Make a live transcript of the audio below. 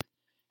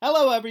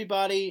Hello,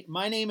 everybody.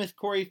 My name is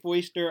Corey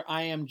Foister.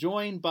 I am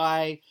joined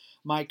by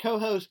my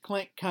co-host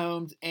Clint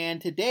Combs, and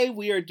today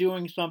we are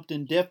doing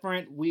something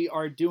different. We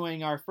are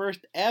doing our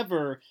first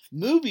ever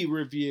movie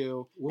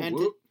review,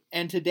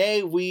 and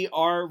today we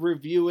are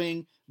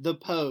reviewing The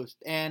Post.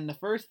 And the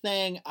first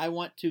thing I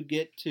want to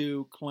get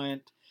to,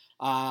 Clint,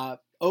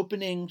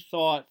 opening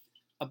thoughts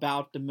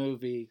about the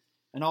movie,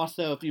 and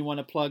also if you want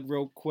to plug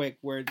real quick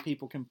where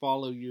people can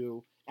follow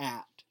you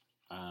at.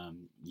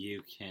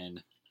 You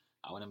can.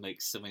 I want to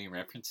make so many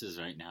references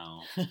right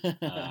now.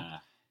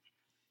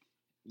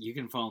 You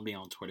can follow me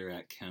on Twitter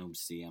at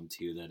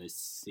CombsCM2. That is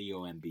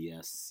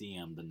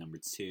COMBSCM, the number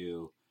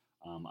 2.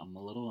 I'm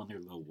a little under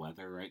the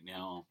weather right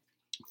now.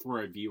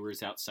 For our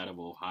viewers outside of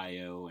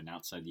Ohio and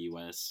outside the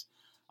U.S.,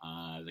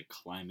 the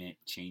climate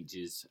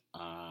changes.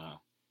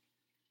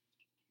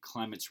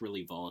 Climate's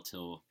really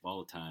volatile.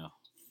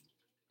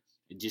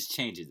 It just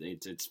changes.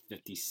 It's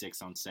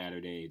 56 on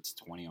Saturday. It's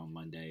 20 on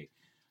Monday.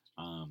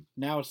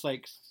 Now it's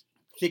like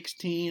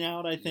 16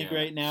 out, I think,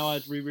 right now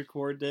as we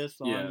record this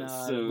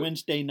on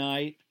Wednesday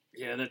night.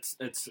 Yeah,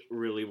 that's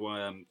really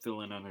why I'm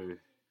feeling under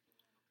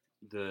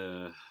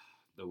the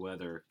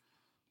weather.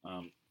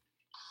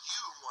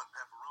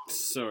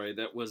 Sorry,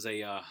 that was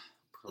a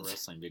pro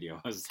wrestling video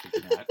I was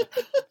looking at.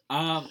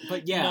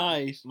 But yeah,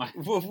 nice.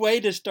 Way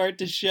to start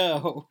the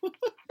show.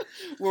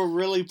 We're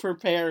really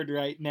prepared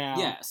right now.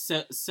 Yeah,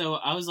 so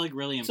I was like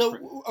really impressed.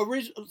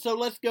 So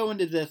let's go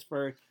into this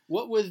first.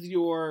 What was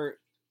your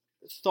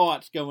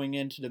thoughts going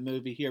into the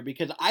movie here?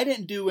 Because I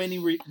didn't do any.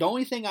 The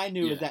only thing I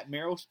knew is that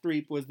Meryl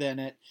Streep was in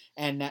it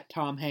and that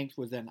Tom Hanks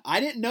was in it.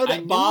 I didn't know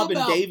that Bob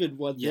and David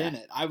was in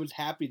it. I was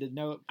happy to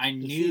know.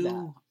 See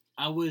that.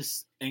 I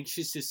was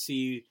anxious to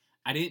see.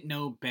 I didn't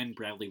know Ben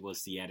Bradlee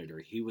was the editor.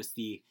 He was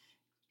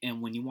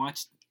and when you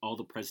watched All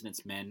the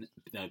President's Men,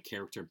 the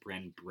character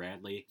Ben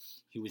Bradlee,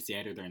 he was the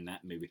editor in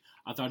that movie.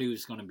 I thought he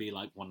was going to be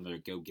like one of their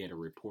go-getter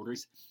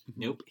reporters.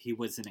 Mm-hmm. Nope, he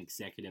was an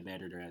executive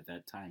editor at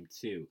that time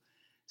too.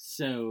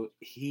 So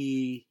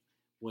I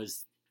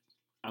was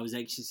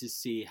anxious to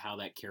see how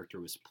that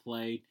character was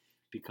played,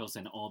 because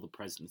in All the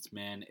President's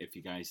Men, if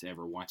you guys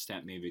ever watched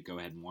that movie, go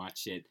ahead and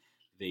watch it.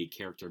 The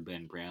character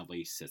Ben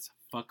Bradlee says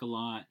fuck a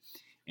lot,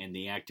 and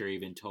the actor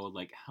even told,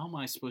 like, how am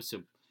I supposed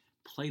to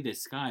play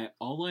this guy?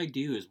 All I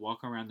do is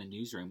walk around the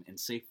newsroom and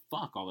say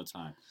fuck all the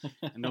time.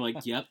 And they're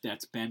like, yep,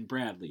 that's Ben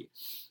Bradlee.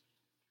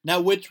 Now,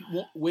 which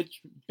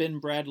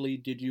Ben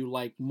Bradlee did you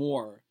like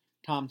more?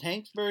 Tom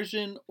Hanks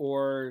version,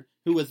 or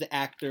who was the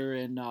actor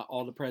in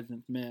All the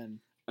President's Men?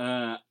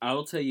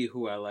 I'll tell you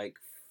who I like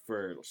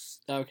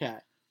first. Okay.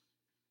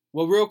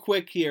 Well, real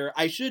quick here,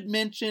 I should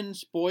mention,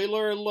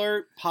 spoiler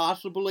alert,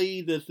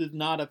 possibly this is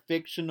not a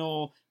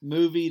fictional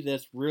movie.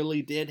 This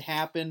really did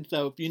happen.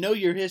 So if you know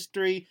your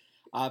history,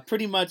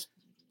 pretty much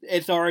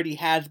it's already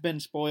has been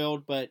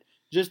spoiled, but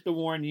just to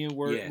warn you,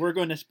 we're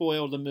going to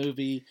spoil the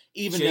movie,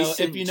 even though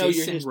if you know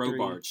your history.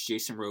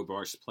 Jason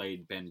Robards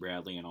played Ben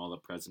Bradlee in All the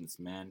President's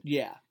Men.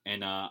 Yeah.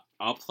 And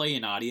I'll play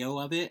an audio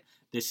of it.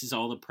 This is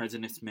All the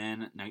President's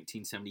Men,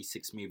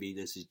 1976 movie.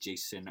 This is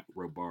Jason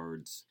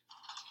Robards.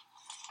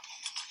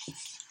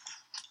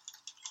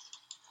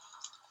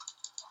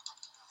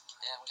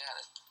 Yeah, we got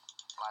it.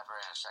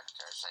 Librarian and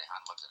secretary say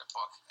Hunt looked at a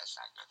book. That's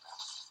not good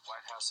enough.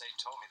 White House aide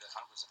told me that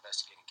Hunt was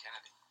investigating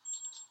Kennedy.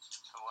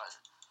 Who was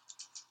it?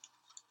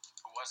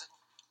 Who was it?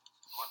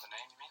 You want the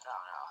name, you mean? No.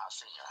 How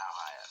senior? How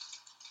high up?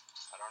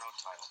 I don't know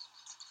title.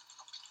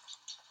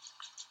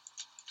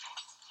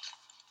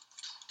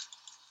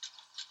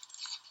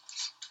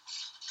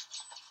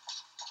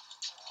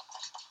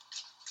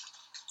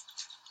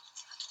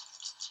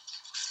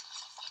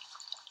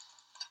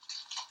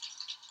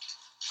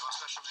 No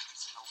special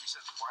interest. You know, we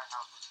said the White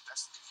House was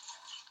investigating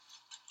Kennedy.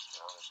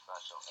 No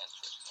special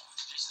interest.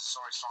 Jesus,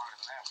 sorry, stronger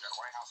than that. We got a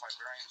White House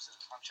librarian who says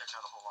Hunt checked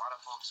out a whole lot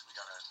of books. We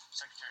got a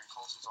secretary in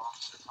Colson's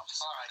office.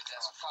 All right,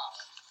 that's a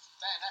problem.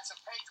 Man, that's a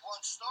page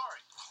 1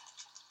 story.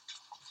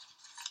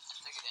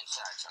 Take it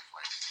inside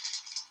someplace.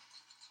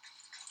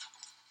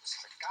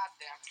 This is a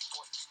goddamn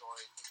important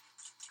story.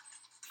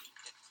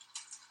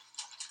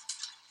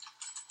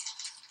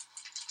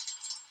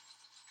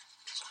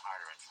 Get some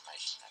harder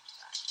information next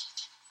time.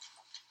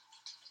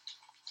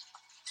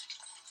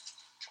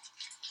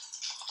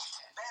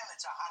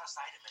 It's our hottest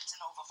item. It's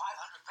in over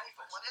 500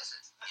 papers. What is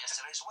it?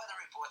 Yesterday's weather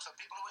reports for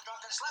people who were drunk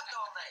and slept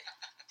all day.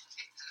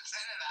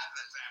 Send it out to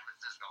the San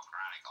Francisco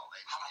Chronicle.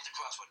 How about the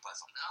crossword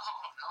puzzle? No.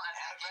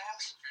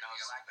 Anagrams? No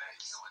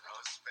space. No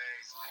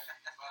space.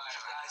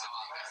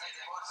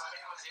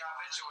 The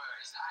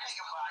obituaries. I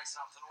can buy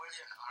something, will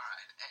you? All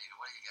right. Hey,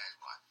 what do you guys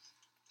want?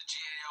 The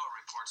GAO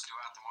reports due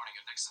out the morning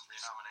of Nixon's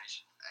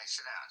renomination. Hey,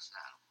 sit down.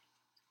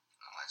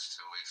 Well, that's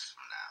 2 weeks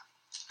from now.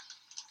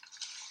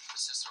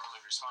 Since they're only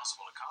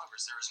responsible to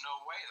Congress, there is no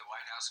way the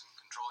White House can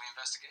control the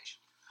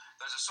investigation.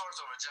 There's a source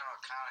over General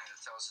County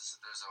that tells us that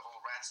there's a whole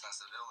rat's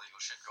nest of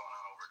illegal shit going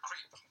on over at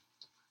Creep.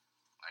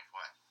 Like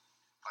what?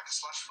 Like a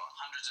slush fund.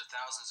 Hundreds of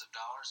thousands of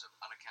dollars of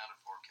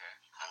unaccounted for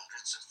cash.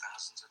 Hundreds of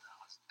thousands of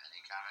dollars. Any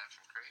comment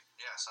from Creep?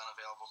 Yes,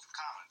 unavailable for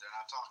comment. They're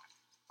not talking.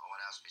 Well,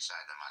 what else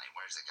beside the money?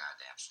 Where's the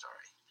goddamn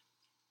story?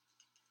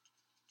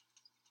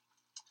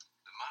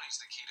 The money's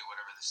the key to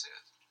whatever this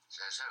is.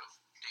 Says who?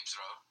 Deep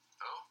Throat.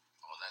 Who?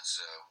 Oh, that's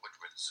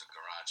Whitford's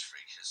garage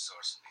freak, his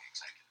source in the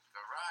executive.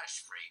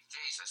 Garage freak.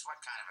 Jesus, what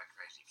kind of a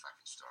crazy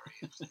fucking story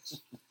is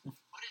this?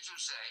 What did you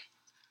say?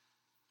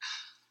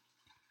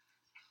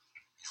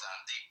 He's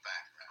on deep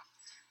background.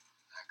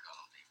 I call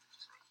him Deep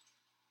Throat.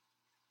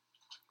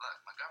 Look,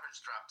 McGovern's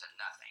dropped to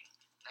nothing.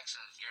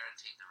 Nixon is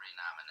guaranteed the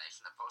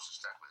renomination. The Post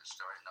is stuck with a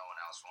story no one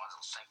else wants.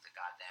 It'll sink the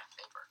goddamn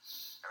paper.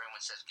 Everyone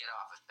says, get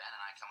off it, Ben,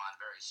 and I come on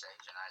very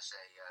sage, and I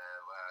say,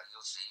 well,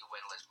 you'll see. You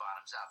wait till this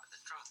bottoms out. But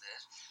the truth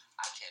is,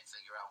 I can't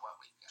figure out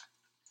what we've got.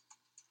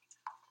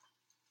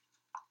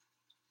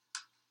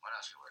 What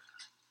else are you working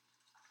on?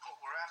 Well,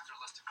 we're after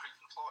a list of Creek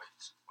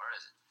employees. Where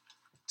is it?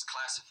 It's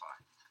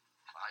classified.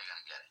 Well, how are you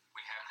going to get it?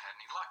 We haven't had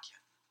any luck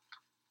yet.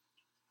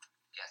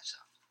 Get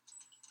some.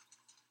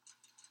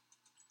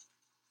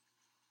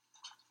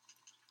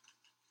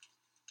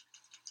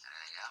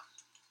 Anything else?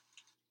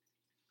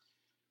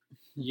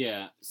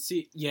 Yeah,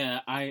 see, yeah,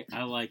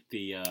 I like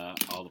the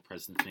All the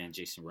President's Man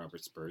Jason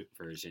Roberts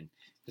version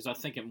because I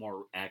think it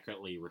more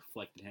accurately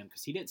reflected him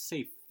because he didn't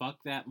say fuck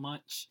that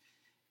much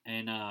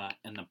in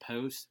the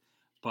Post,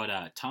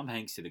 but Tom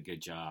Hanks did a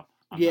good job.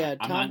 I'm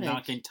not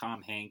knocking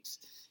Tom Hanks.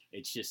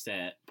 It's just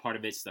that part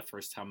of it's the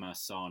first time I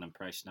saw an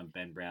impression of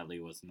Ben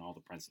Bradlee was in All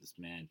the President's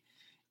Men,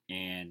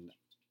 and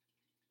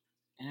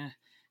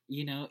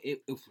you know,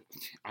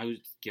 I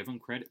would give him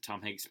credit.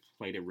 Tom Hanks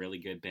played a really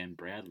good Ben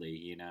Bradlee,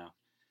 you know.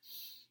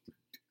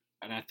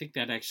 And I think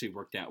that actually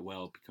worked out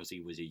well because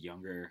he was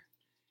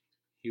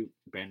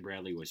Ben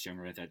Bradlee was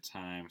younger at that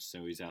time,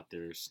 so he's out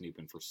there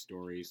snooping for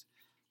stories.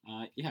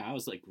 Yeah, I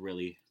was like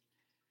really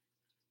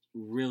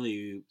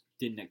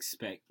didn't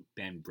expect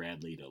Ben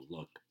Bradlee to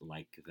look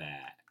like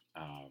that.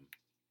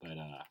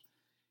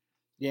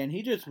 Yeah, and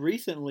he just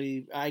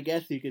recently, I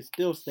guess you could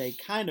still say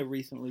kind of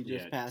recently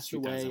just passed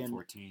away.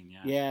 2014,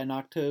 Yeah, in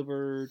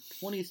October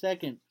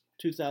 22nd,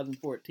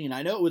 2014.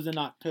 I know it was in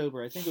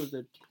October. I think it was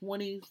the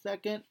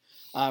 22nd,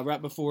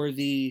 right before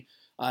the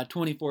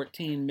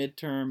 2014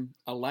 midterm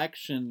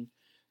election.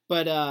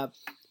 But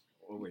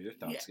What were your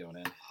thoughts going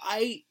in?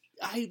 I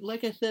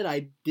like I said,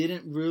 I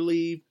didn't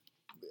really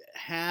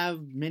have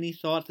many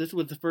thoughts. This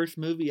was the first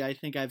movie I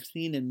think I've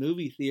seen in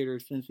movie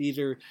theaters since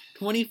either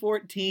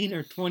 2014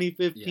 or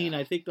 2015. Yeah.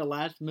 I think the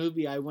last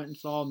movie I went and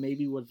saw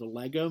maybe was the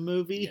Lego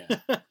movie.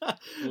 Yeah.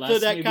 So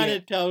that kind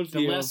of tells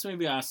you. The last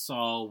movie I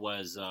saw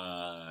was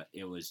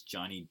it was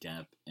Johnny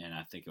Depp, and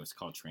I think it was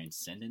called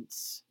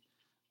Transcendence.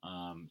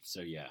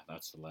 So yeah,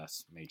 that's the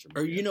last major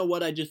movie. Or you know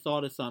what? I just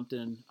thought of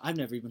something. I've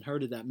never even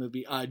heard of that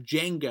movie.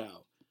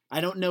 Django. I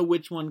don't know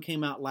which one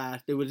came out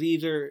last. It was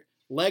either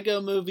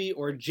Lego movie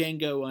or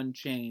Django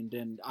Unchained,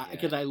 and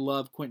because I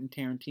love Quentin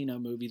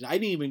Tarantino movies, I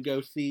didn't even go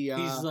see.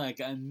 He's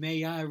like,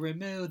 may I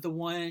remove the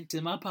one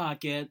to my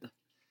pocket?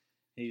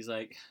 He's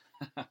like,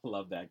 I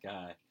love that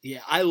guy.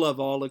 Yeah, I love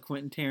all the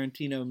Quentin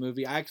Tarantino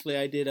movie. Actually,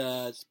 I did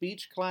a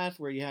speech class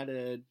where you had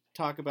to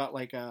talk about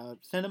like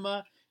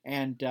cinema,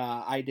 and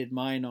I did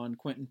mine on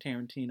Quentin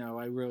Tarantino.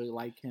 I really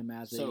like him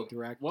as a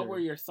director. What were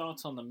your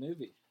thoughts on the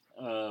movie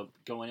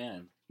going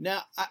in?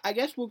 Now, I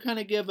guess we'll kind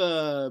of give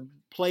a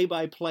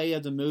play-by-play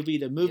of the movie.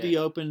 The movie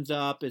opens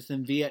up. It's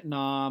in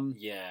Vietnam.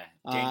 Yeah,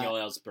 Daniel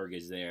Ellsberg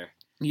is there.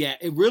 Yeah,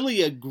 it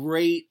really a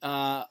great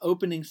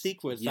opening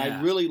sequence. Yeah.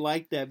 I really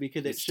like that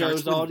because it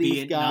shows all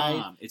these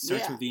guys. It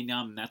starts with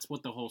Vietnam, and that's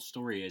what the whole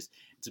story is.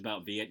 It's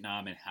about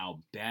Vietnam and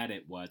how bad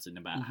it was, and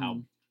about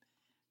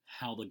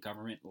how the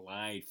government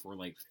lied for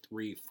like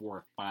 3,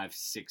 4, 5,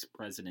 6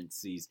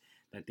 presidencies.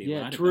 That they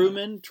lied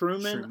Truman,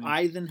 Truman,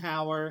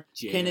 Eisenhower,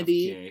 JFK.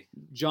 Kennedy,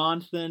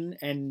 Johnson,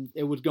 and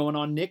it was going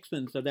on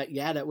Nixon. So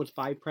that was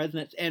 5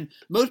 presidents. And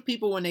most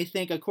people, when they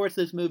think, of course,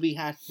 this movie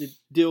has to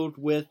deal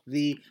with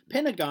the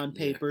Pentagon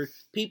Papers,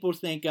 people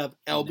think of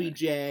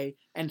LBJ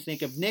and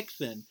think of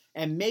Nixon,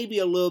 and maybe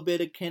a little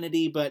bit of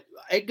Kennedy, but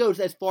it goes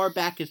as far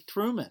back as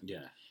Truman.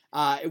 Yeah.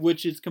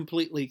 Which is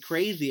completely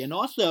crazy. And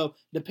also,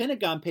 the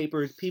Pentagon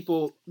Papers,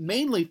 people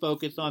mainly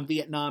focus on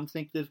Vietnam,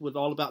 think this was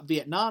all about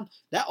Vietnam.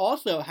 That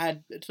also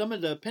had, some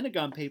of the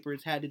Pentagon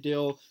Papers had to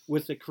deal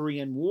with the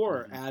Korean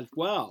War as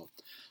well.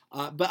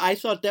 But I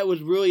thought that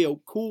was really a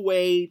cool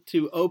way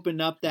to open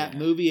up that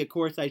movie. Of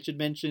course, I should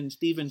mention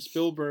Steven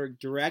Spielberg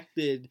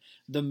directed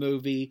the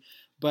movie.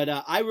 But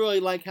I really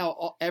like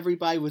how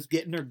everybody was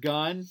getting their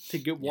gun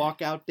to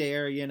walk out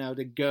there,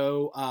 to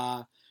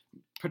go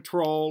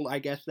patrol, I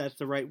guess that's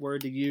the right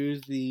word to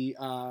use, in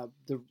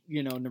the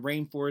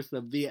rainforest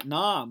of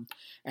Vietnam.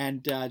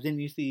 And then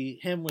you see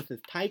him with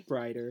his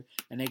typewriter,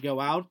 and they go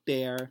out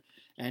there,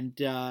 and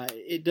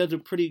it does a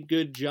pretty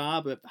good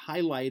job of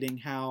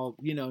highlighting how,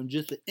 in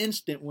just an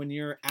instant when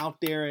you're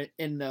out there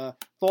in the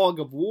fog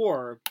of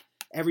war,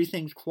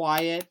 everything's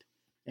quiet.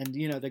 And,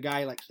 the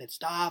guy said,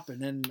 stop.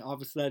 And then all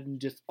of a sudden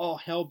just all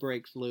hell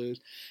breaks loose.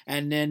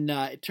 And then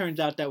it turns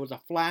out that was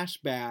a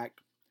flashback.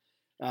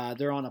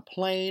 They're on a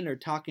plane or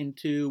talking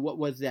to, what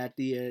was that,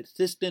 the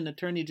Assistant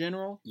Attorney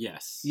General?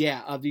 Yes.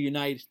 Yeah, of the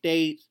United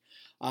States.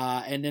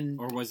 And then,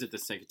 or was it the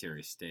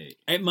Secretary of State?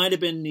 It might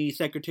have been the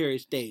Secretary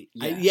of State.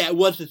 Yeah. It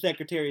was the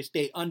Secretary of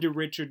State under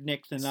Richard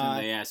Nixon. So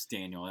they asked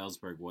Daniel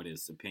Ellsberg what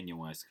his opinion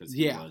was because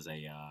he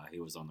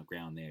was on the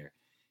ground there,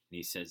 and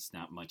he says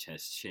not much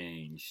has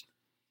changed.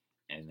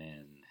 And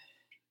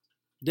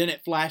then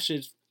it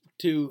flashes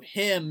to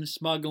him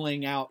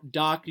smuggling out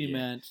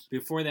documents. Yeah.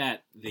 Before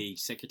that, the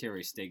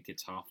Secretary of State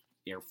gets off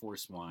Air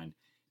Force One.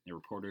 The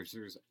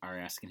reporters are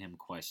asking him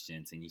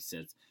questions, and he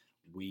says,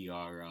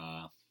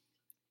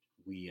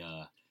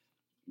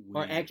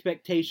 Our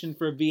expectation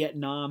for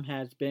Vietnam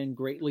has been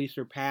greatly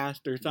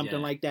surpassed, or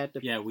something like that.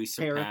 We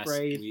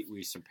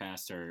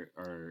surpassed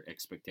our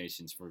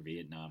expectations for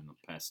Vietnam in the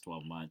past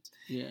 12 months.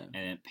 Yeah,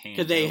 and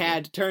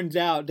because turns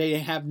out they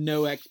have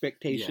no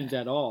expectations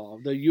at all.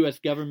 The U.S.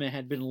 government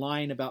had been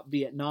lying about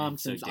Vietnam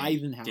since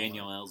Eisenhower.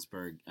 Daniel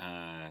Ellsberg,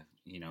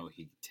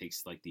 he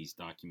takes like these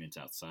documents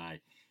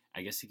outside.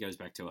 I guess he goes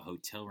back to a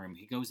hotel room.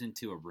 He goes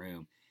into a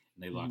room.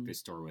 And they lock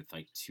this door with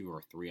like 2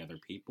 or 3 other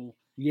people.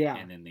 Yeah.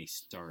 And then they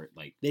start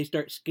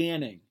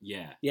scanning.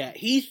 Yeah. Yeah.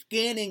 He's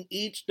scanning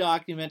each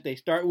document. They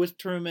start with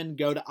Truman,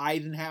 go to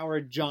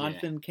Eisenhower,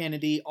 Johnson,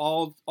 Kennedy,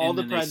 all the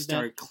presidents. They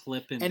start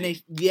clipping. And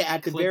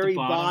at the very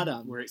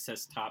bottom where it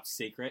says top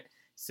secret.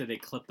 So they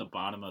clip the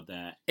bottom of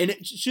that. And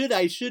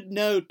I should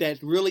note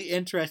that's really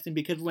interesting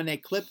because when they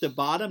clip the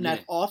bottom,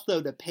 that's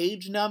also the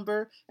page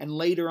number, and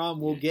later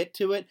on we'll get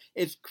to it.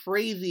 It's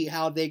crazy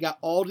how they got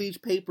all these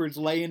papers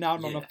laying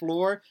out on the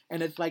floor,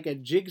 and it's like a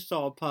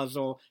jigsaw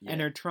puzzle, and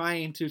they're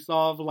trying to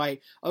solve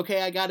like,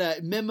 okay, I got a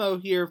memo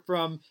here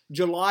from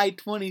July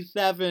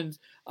 27th,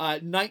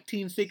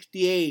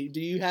 1968.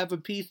 Do you have a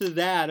piece of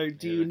that, or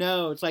do you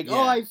know? It's like,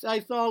 I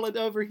saw it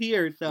over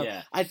here. So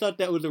I thought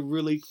that was a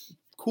really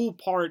cool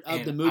part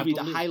of the movie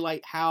to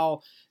highlight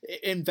how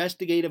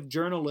investigative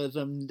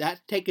journalism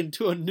that's taken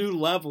to a new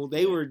level.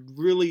 They were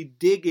really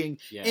digging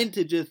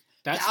into just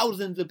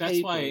thousands of papers.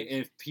 That's why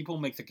if people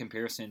make the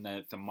comparison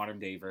that the modern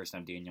day version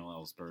of Daniel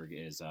Ellsberg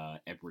is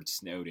Edward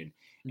Snowden,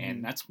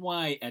 and that's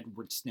why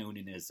Edward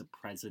Snowden is the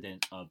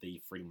president of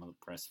the Freedom of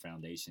the Press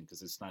Foundation,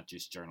 because it's not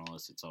just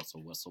journalists, it's also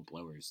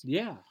whistleblowers.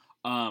 Yeah.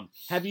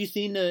 Have you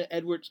seen the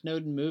Edward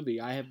Snowden movie?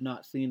 I have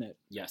not seen it.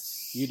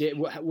 Yes. You did?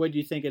 What do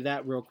you think of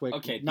that real quick?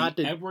 Okay. Not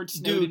to Edward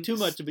Snowden, do too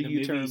much of a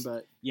U-turn,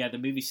 but... Yeah, the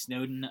movie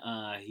Snowden,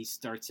 he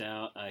starts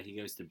out, he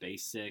goes to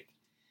basic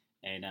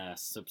and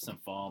slips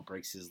and falls,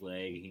 breaks his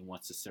leg. He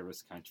wants to serve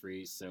his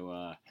country,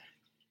 so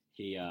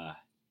he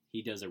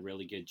does a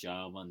really good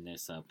job on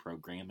this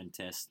programming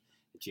test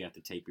that you have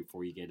to take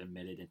before you get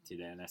admitted into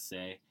the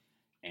NSA.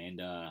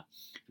 And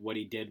what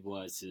he did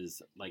was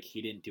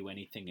he didn't do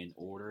anything in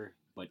order,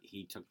 but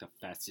he took the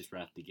fastest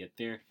route to get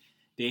there.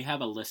 They have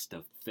a list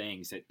of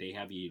things that they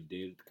have you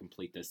do to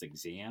complete this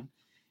exam.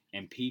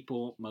 And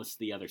most of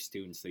the other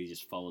students, they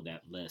just follow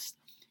that list.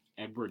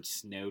 Edward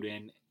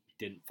Snowden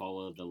didn't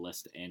follow the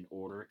list in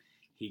order.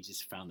 He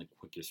just found the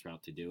quickest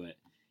route to do it.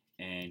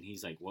 And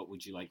he's like, what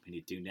would you like me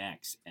to do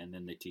next? And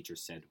then the teacher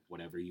said,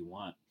 whatever you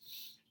want.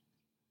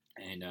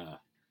 And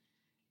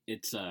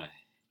it's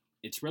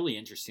really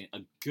interesting.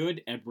 A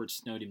good Edward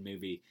Snowden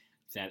movie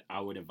that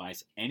I would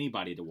advise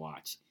anybody to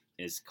watch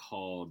is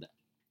called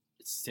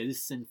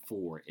Citizen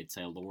 4. It's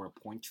a Laura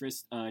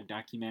Poitras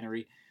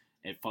documentary.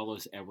 It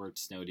follows Edward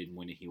Snowden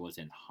when he was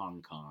in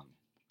Hong Kong.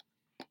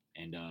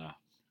 And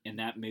in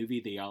that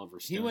movie, the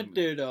Oliver Stone... He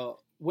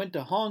went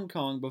to Hong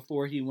Kong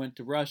before he went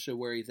to Russia,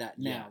 where he's at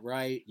now,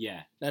 right?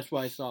 Yeah. That's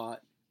why I saw it.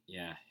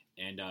 Yeah.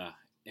 And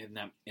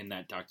in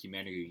that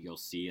documentary, you'll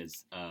see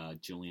as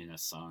Julian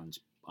Assange...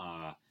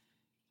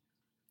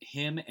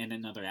 him and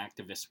another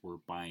activist were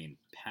buying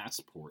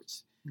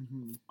passports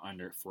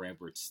for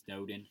Edward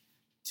Snowden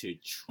to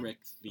trick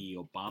the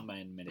Obama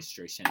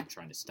administration and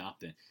trying to stop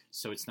them.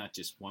 So it's not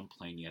just one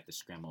plane you have to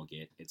scramble to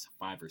get, it's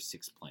 5 or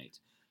 6 planes.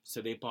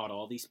 So they bought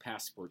all these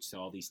passports to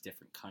all these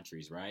different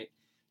countries, right?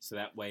 So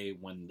that way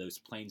when those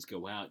planes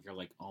go out, you're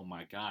like, oh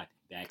my God,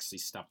 they actually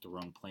stopped the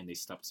wrong plane. They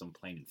stopped some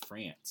plane in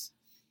France.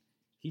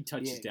 He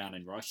touches down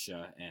in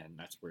Russia, and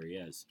that's where he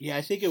is. Yeah,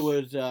 I think it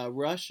was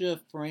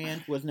Russia,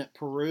 France, wasn't it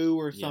Peru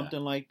or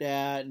something like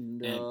that? And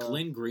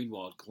Glenn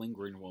Greenwald,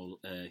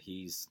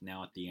 he's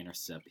now at The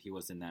Intercept. He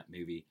was in that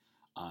movie.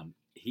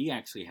 He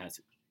actually has,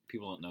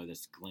 people don't know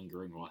this, Glenn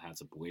Greenwald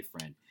has a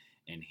boyfriend,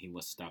 and he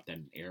was stopped at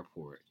an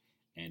airport.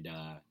 And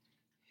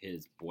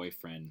his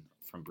boyfriend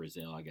from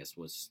Brazil, I guess,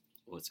 was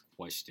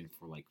questioned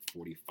for like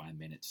 45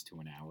 minutes to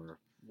an hour.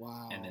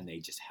 Wow. And then they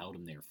just held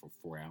him there for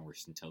 4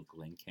 hours until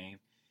Glenn came.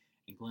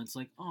 And Glenn's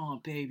like, oh,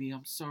 baby,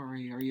 I'm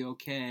sorry. Are you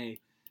okay?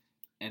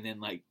 And then,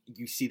 like,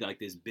 you see, like,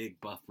 this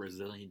big, buff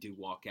Brazilian dude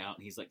walk out,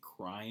 and he's, like,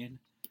 crying.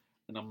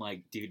 And I'm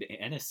like, dude, the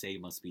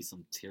NSA must be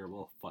some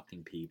terrible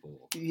fucking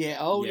people. Yeah.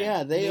 Oh,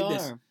 yeah, they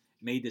are.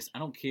 I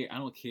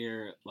don't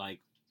care, like,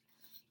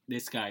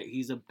 this guy,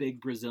 he's a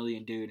big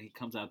Brazilian dude, and he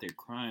comes out there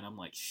crying. I'm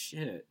like,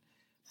 shit.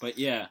 But,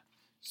 yeah.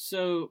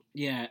 So,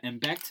 yeah,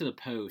 and back to the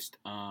Post.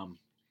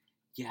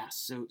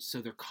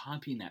 So they're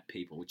copying that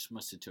paper, which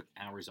must have took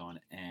hours on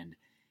end.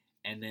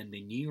 And then the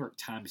New York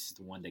Times is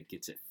the one that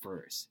gets it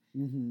first.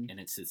 Mm-hmm.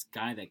 And it's this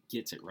guy that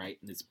gets it, right?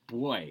 And this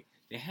boy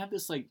they have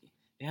this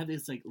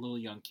little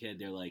young kid.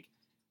 They're like,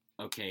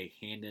 okay,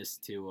 hand this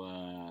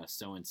to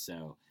so and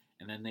so,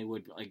 and then they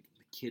would like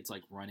the kids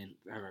like running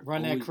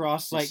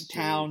across like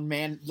downtown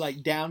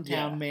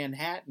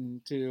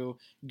Manhattan to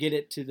get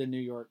it to the New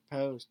York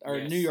Post or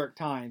New York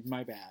Times.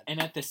 My bad.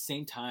 And at the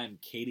same time,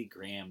 Katie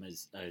Graham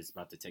is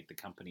about to take the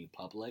company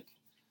public.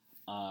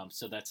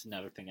 So that's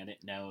another thing I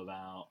didn't know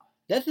about.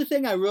 That's the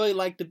thing I really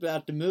liked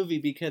about the movie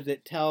because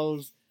it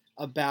tells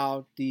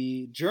about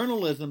the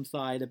journalism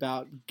side,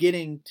 about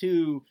getting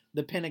to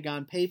the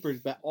Pentagon Papers,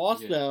 but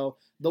also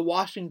the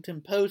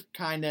Washington Post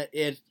kind of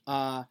is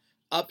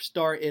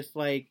upstart. It's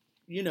like,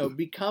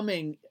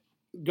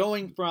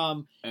 going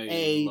from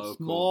a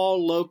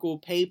small local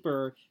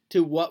paper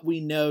to what we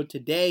know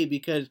today,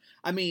 because,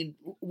 I mean,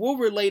 we'll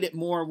relate it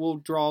more, we'll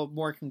draw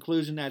more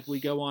conclusion as we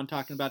go on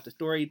talking about the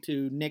story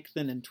to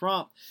Nixon and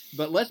Trump,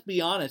 but let's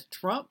be honest,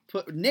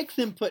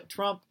 Nixon put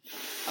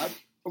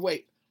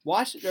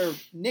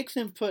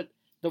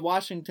the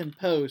Washington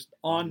Post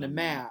on the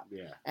map,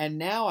 and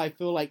now I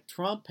feel like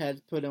Trump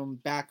has put them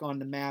back on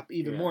the map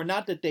even more.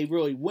 Not that they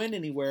really went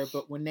anywhere,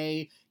 but when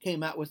they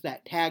came out with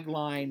that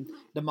tagline,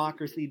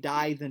 "Democracy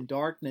dies in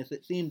darkness,"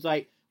 it seems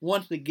like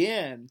once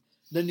again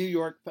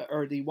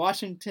the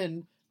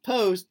Washington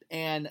Post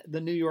and the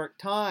New York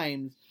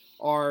Times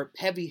are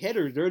heavy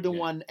hitters. They're the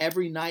one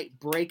every night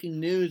breaking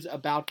news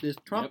about this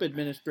Trump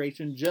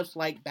administration, just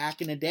like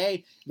back in the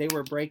day, they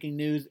were breaking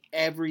news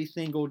every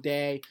single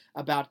day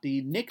about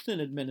the Nixon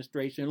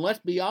administration. Let's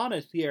be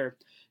honest here.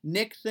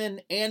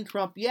 Nixon and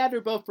Trump, they're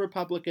both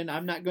Republican.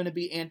 I'm not going to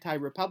be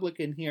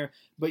anti-Republican here,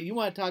 but you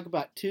want to talk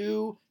about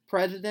two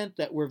presidents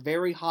that were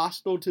very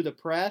hostile to the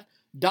press?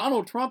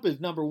 Donald Trump is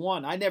number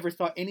one. I never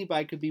thought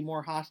anybody could be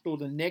more hostile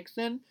than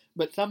Nixon,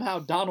 but somehow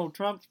Donald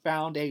Trump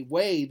found a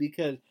way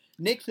because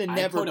Nixon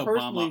never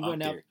personally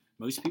went up.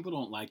 Most people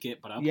don't like it,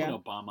 but I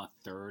put Obama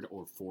third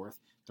or fourth.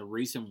 The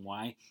reason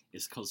why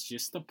is because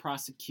just the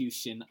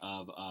prosecution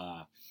of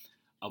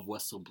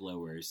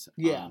whistleblowers.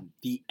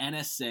 The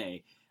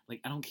NSA,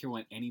 like I don't care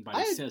what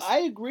anybody says. I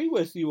agree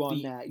with you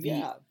on that.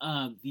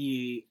 And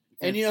you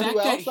know who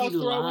else I'll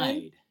throw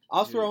in?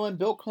 I'll throw in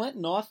Bill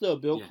Clinton also.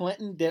 Bill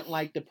Clinton didn't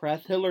like the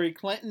press. Hillary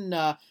Clinton,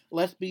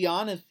 let's be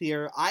honest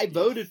here, I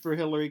voted for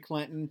Hillary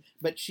Clinton,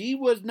 but she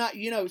was not,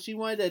 she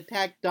wanted to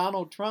attack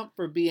Donald Trump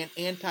for being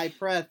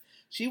anti-press.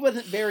 She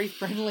wasn't very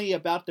friendly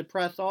about the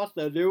press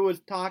also. There was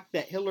talk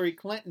that Hillary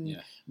Clinton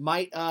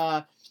might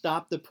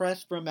stop the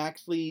press from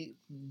actually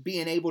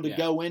being able to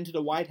go into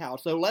the White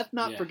House. So let's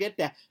not forget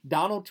that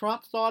Donald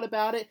Trump thought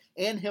about it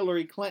and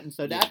Hillary Clinton.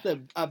 So that's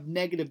a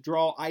negative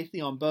draw I see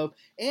on both.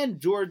 And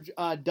George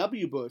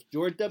W. Bush.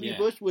 George W.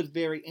 Bush was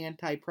very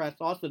anti-press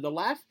also. The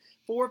last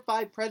 4 or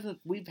 5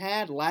 presidents we've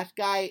had, last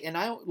guy, and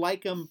I don't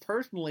like him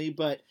personally,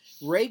 but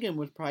Reagan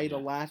was probably the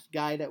last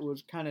guy that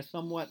was kind of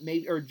somewhat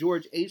or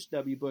George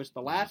H.W. Bush.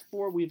 The last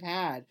 4 we've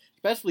had,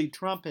 especially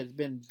Trump, has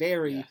been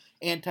very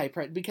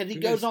anti-press because he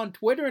goes on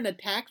Twitter and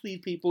attacks these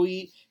people.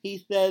 He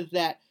says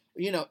that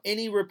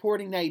any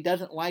reporting that he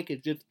doesn't like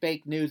is just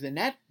fake news, and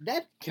that's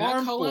Can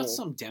harmful I call out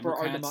some Democrats,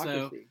 for our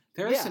democracy.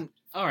 There are some.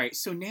 All right,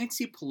 so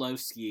Nancy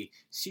Pelosi,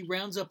 she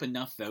rounds up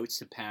enough votes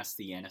to pass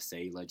the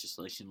NSA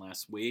legislation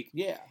last week.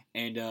 Yeah,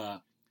 and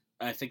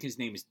I think his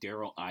name is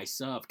Darrell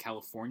Issa of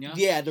California.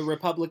 Yeah, the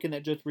Republican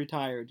that just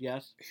retired.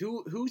 Yes.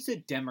 Who's a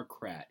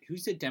Democrat?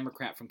 Who's the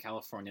Democrat from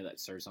California that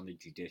serves on the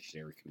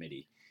Judiciary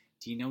Committee?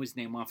 Do you know his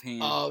name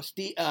offhand? Oh,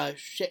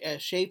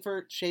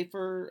 Schaefer,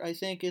 I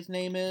think his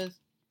name is.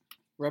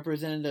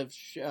 Representative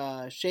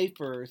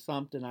Schaefer or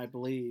something, I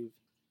believe.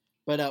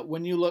 But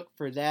when you look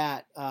for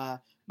that,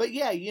 but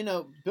yeah,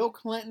 Bill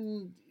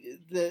Clinton,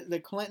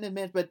 the Clinton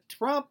administration, but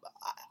Trump,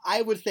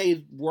 I would say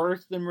is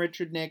worse than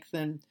Richard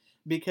Nixon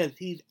because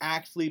he's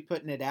actually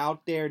putting it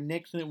out there.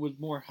 Nixon was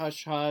more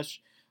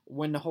hush-hush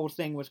when the whole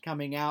thing was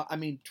coming out. I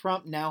mean,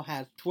 Trump now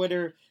has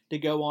Twitter to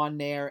go on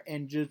there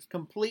and just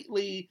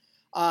completely,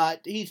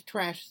 he's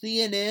trashed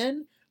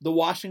CNN, the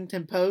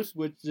Washington Post,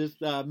 which this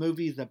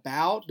movie's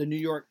about, the New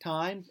York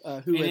Times,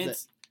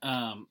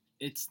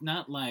 It's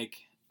not like,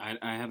 I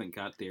haven't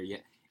got there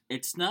yet.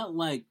 It's not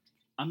like,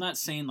 I'm not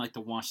saying like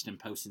the Washington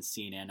Post and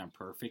CNN are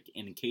perfect.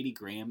 And Katie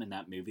Graham in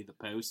that movie, The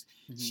Post,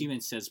 she even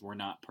says we're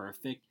not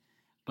perfect.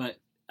 But,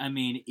 I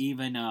mean,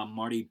 even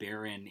Marty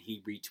Barron,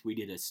 he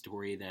retweeted a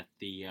story that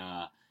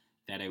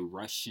that a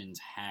Russians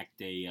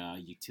hacked a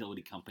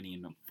utility company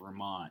in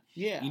Vermont.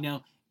 Yeah.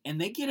 And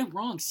they get it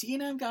wrong.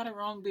 CNN got it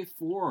wrong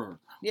before.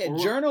 Yeah,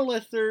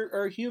 journalists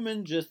are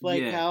human, just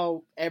like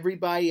how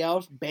everybody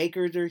else.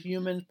 Bakers are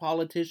humans,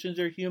 politicians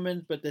are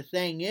humans. But the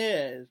thing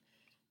is,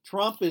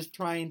 Trump is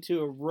trying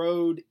to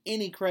erode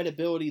any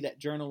credibility that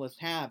journalists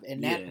have.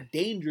 And that's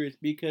dangerous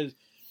because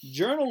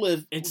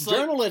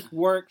journalists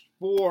work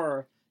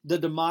for the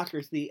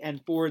democracy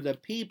and for the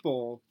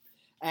people.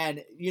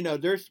 And,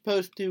 they're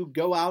supposed to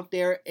go out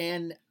there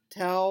and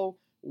tell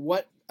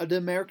what the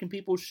American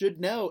people should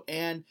know.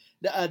 And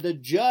the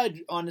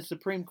judge on the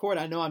Supreme Court,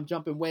 I know I'm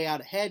jumping way out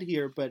ahead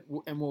here,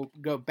 and we'll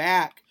go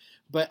back,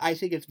 but I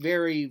think it's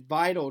very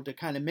vital to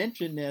kind of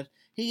mention this.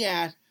 He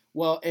asked,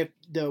 well, if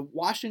the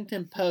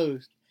Washington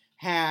Post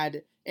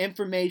had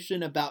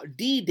information about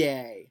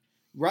D-Day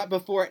right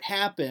before it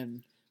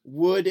happened,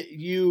 would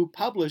you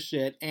publish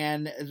it?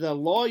 And the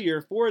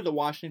lawyer for the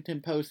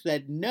Washington Post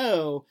said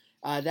no.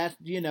 That's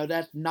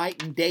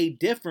night and day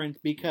difference,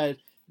 because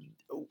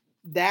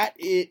that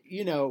is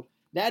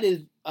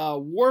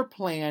war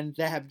plans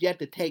that have yet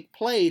to take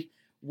place,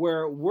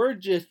 where we're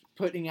just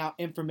putting out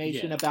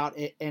information about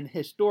it and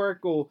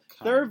historical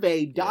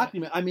survey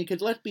document. I mean,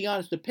 because let's be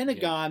honest, the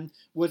Pentagon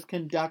was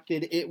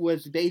conducted. It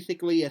was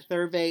basically a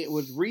survey. It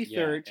was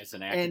research. It's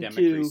an academic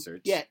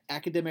research. Yeah,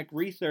 academic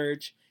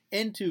research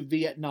into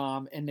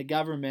Vietnam and the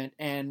government,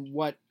 and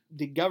what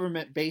the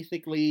government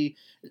basically,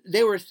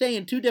 they were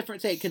saying two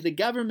different things, because the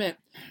government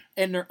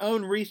in their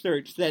own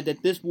research said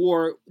that this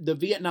war, the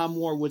Vietnam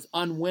War, was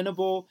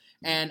unwinnable.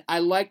 And I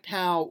liked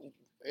how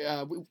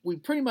we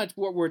pretty much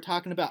what we're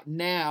talking about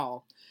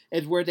now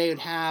is where they would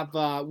have,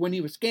 when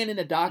he was scanning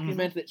the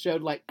documents that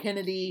showed like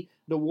Kennedy,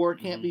 the war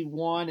can't be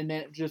won, and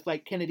then just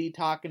like Kennedy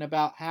talking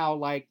about how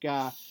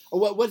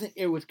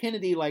it was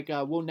Kennedy like,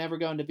 we'll never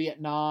go into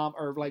Vietnam,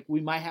 or like we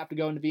might have to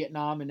go into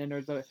Vietnam, and then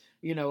there's a,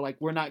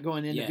 we're not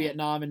going into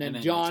Vietnam, and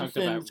then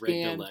Johnson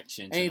scanned,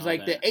 and he's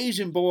like, the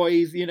Asian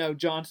boys,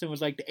 Johnson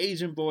was like, the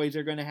Asian boys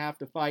are going to have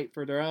to fight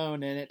for their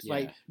own, and it's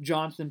like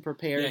Johnson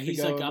prepared to go to war.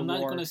 He's like, I'm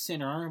not going to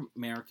send our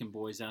American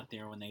boys out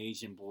there when the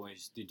Asian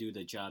boys to do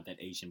the job that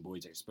Asian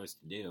boys are supposed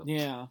to do.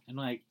 Yeah. And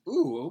like,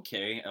 ooh,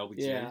 okay,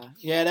 LBJ.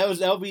 Yeah, that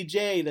was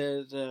LBJ,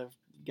 the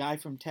guy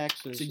from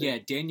Texas. So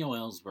Daniel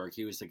Ellsberg,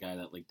 he was the guy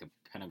that leaked the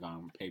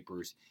Pentagon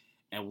Papers.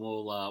 And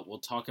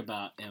we'll talk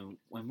about, and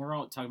when we're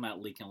all talking about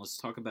leaking, let's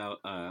talk about,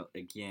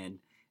 again,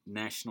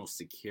 national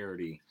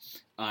security.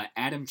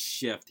 Adam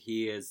Schiff,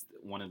 he is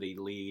one of the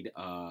lead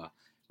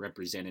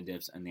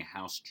representatives in the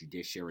House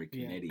Judiciary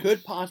Committee.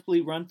 Could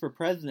possibly run for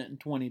president in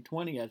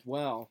 2020 as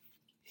well.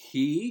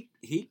 He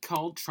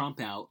called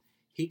Trump out.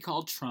 He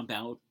called Trump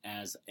out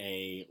as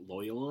a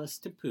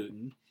loyalist to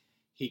Putin.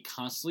 He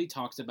constantly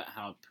talks about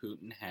how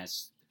Putin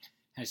has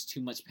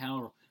too much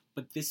power.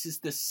 But this is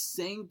the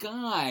same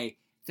guy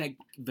that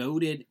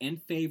voted in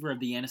favor of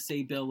the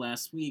NSA bill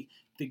last week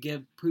to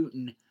give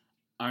Putin,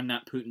 or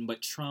not Putin,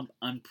 but Trump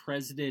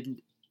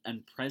unprecedented,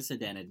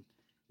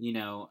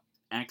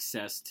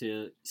 access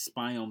to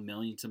spy on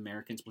millions of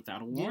Americans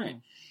without a warrant. Yeah.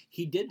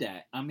 He did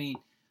that. I mean,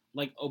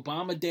 like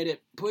Obama did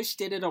it, Bush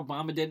did it,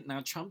 Obama did it,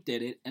 now Trump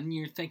did it. And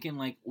you're thinking,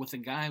 like, with a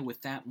guy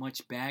with that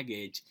much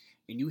baggage,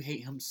 and you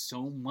hate him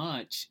so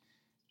much,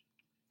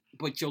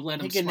 but you'll let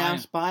him spy. He can now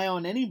spy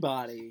on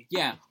anybody.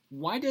 Yeah.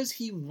 Why does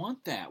he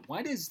want that?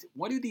 Why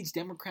do these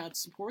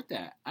Democrats support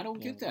that? I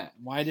don't get that.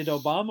 Why did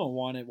Obama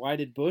want it? Why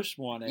did Bush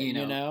want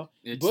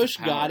it? Bush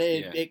got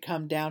it. Yeah. It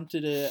come down to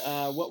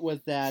the what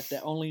was that?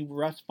 That only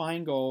Russ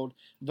Feingold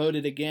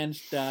voted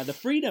against the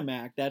Freedom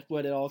Act. That's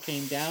what it all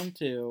came down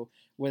to.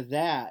 With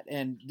that,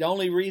 and the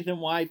only reason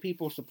why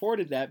people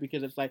supported that,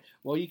 because it's like,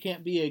 well, you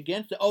can't be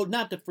against it. Oh,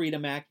 not the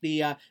Freedom Act,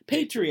 the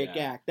Patriot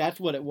Act. That's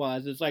what it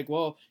was. It's like,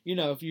 well,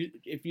 if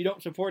you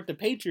don't support the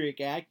Patriot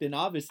Act, then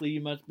obviously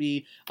you must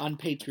be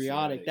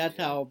unpatriotic. That's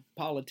how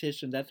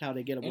politicians. That's how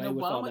they get away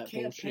with all that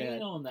bullshit. And Obama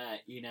campaigned on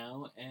that,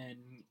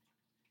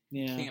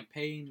 and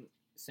campaign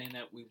saying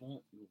that we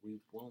will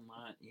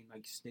not,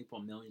 snoop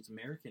on millions of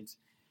Americans,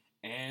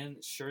 and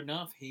sure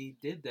enough, he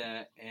did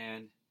that,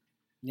 and.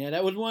 Yeah,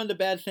 that was one of the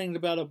bad things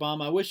about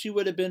Obama. I wish he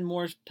would have been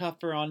more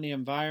tougher on the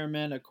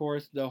environment. Of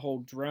course, the whole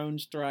drone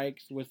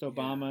strikes with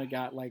Obama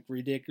got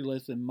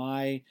ridiculous in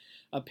my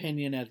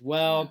opinion as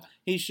well. Yeah.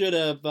 He should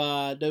have,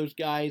 those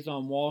guys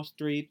on Wall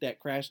Street that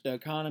crashed the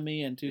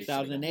economy in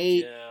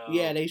 2008.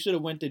 They should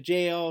have went to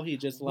jail. He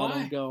just let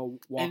them go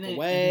walk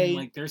away. And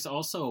then, there's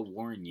also a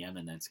war in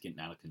Yemen that's getting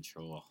out of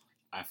control.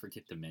 I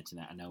forget to mention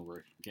that. I know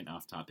we're getting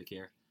off topic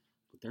here.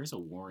 But there's a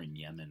war in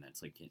Yemen that's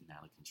getting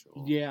out of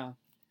control. Yeah.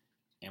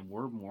 And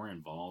we're more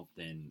involved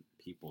than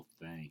people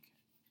think.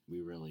 We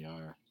really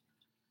are.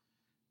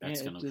 That's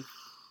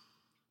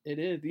it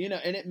is,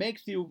 and it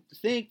makes you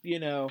think,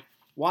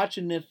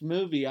 watching this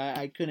movie,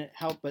 I couldn't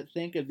help but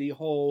think of the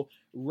whole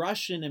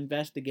Russian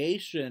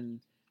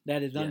investigation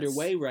that is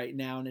underway right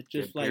now. And it's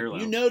just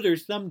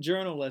there's some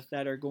journalists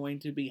that are going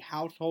to be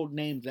household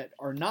names that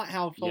are not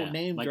household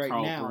names right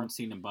Carl now.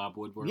 Bernstein and Bob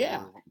Woodward.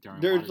 Yeah.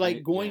 There's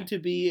going to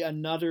be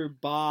another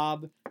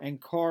Bob and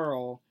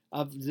Carl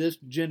of this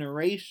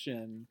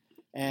generation,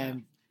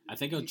 and I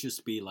think it'll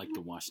just be like the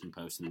Washington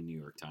Post and the New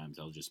York Times.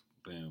 They'll just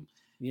boom.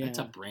 Yeah. That's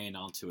a brand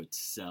onto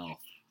itself.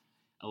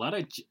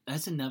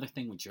 That's another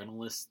thing with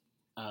journalists.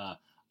 A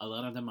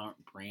lot of them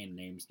aren't brand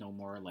names no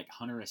more. Like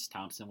Hunter S.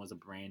 Thompson was a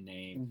brand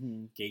name.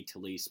 Mm-hmm. Gay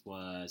Talese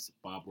was.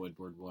 Bob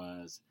Woodward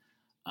was.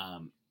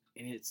 And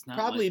it's not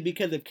probably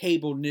because of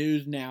cable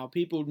news now.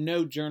 People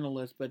know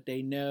journalists, but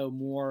they know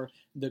more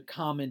the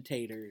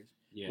commentators.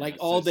 Yeah,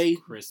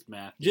 Chris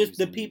Matthews, just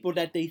the people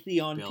that they see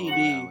on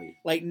TV. Alley.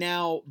 Like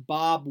now,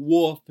 Bob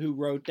Wolf, who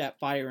wrote that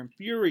Fire and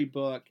Fury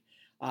book,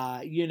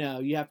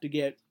 you have to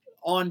get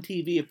on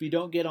TV. If you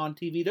don't get on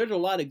TV, there's a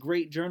lot of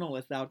great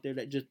journalists out there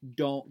that just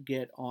don't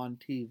get on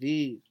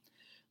TV.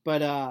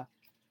 But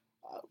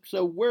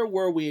so where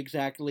were we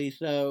exactly?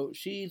 So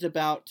she's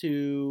about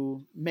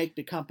to make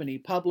the company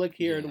public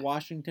here. Yeah. The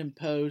Washington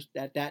Post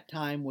at that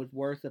time was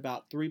worth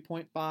about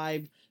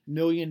 $3.5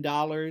 million.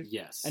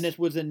 Yes. And this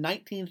was in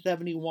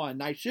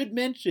 1971. I should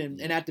mention,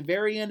 and at the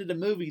very end of the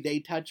movie, they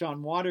touch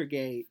on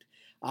Watergate.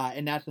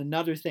 And that's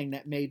another thing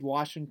that made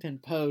Washington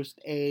Post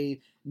a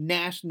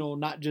national,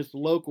 not just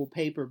local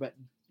paper, but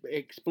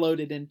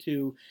exploded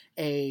into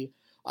a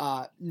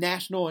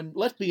national. And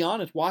let's be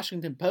honest,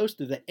 Washington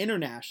Post is an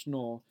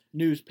international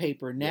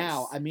newspaper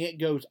now. Yes. I mean, it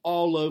goes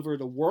all over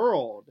the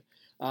world.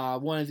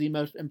 One of the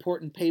most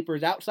important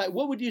papers outside.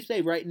 What would you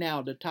say right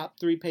now? The top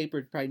three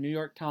papers, probably New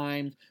York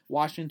Times,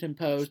 Washington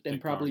Post,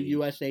 and probably Guardian.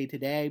 USA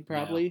Today,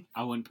 probably.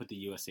 No, I wouldn't put the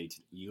USA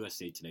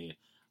Today.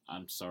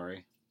 I'm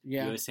sorry.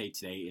 Yeah. USA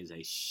Today is a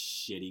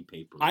shitty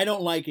paper. I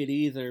don't like it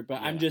either,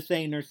 but I'm just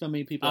saying there's so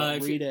many people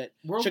that read it.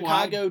 Worldwide,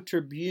 Chicago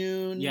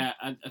Tribune. Yeah,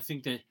 I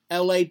think that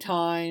LA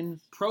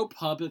Times.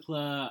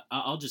 ProPublica,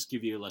 I'll just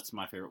give you, that's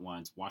my favorite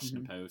ones.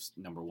 Washington Post,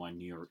 number one,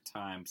 New York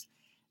Times,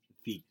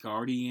 The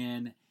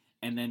Guardian,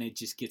 and then it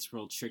just gets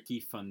real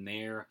tricky from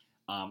there.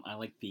 I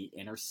like The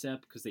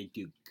Intercept because they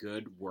do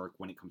good work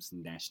when it comes to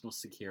national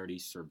security,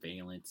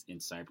 surveillance, and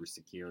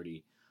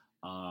cybersecurity.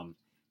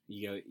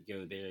 You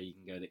go there, you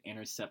can go to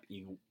Intercept,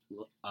 you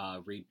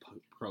can read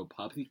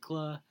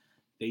ProPublica.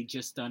 They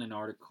just done an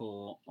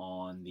article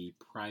on the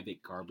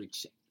private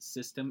garbage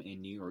system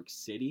in New York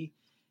City,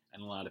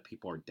 and a lot of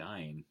people are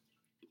dying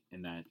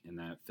in that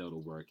field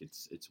of work.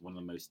 It's one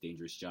of the most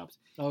dangerous jobs.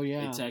 Oh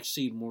yeah. It's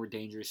actually more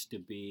dangerous to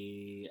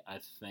be, I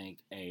think,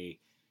 a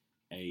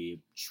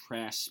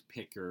trash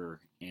picker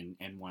in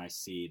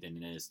NYC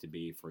than it is to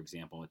be, for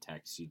example, a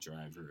taxi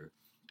driver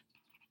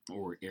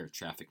or air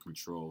traffic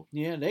control.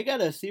 Yeah, they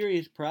got a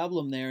serious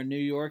problem there in New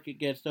York. It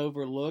gets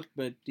overlooked,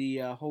 but the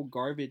whole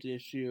garbage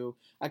issue.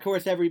 Of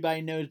course,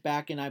 everybody knows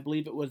back in, I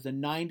believe it was the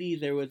 90s,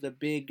 there was a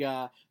big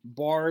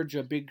barge,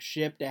 a big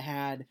ship that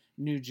had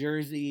New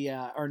Jersey,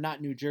 or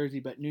not New Jersey,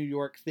 but New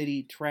York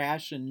City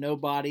trash, and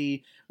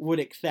nobody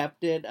would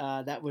accept it.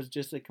 That was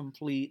just a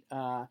complete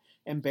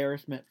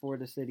embarrassment for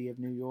the city of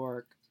New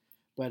York.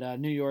 But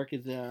New York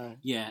is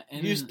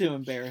used to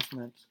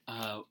embarrassments.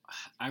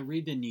 I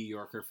read the New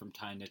Yorker from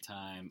time to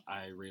time.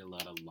 I read a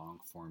lot of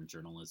long-form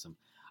journalism.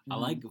 I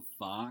like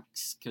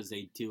Vox because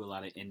they do a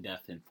lot of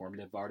in-depth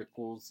informative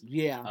articles.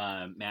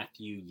 Yeah.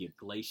 Matthew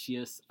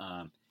Rhys,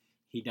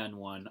 he done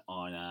one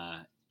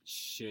on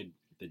should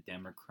the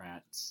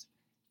Democrats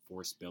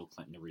force Bill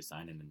Clinton to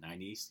resign in the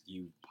 90s.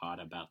 You pod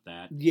about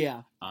that.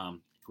 Yeah.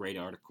 Great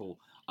article.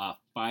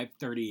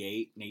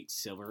 538, Nate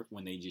Silver,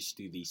 when they just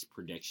do these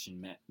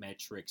prediction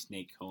metrics.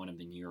 Nate Cohen of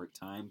the New York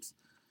Times.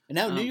 And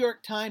now New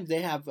York Times,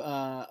 they have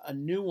a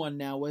new one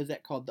now. What is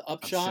that called? The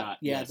Upshot?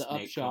 Yeah, yes, the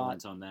Nate Upshot.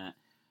 Cohen's on that.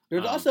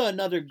 There's also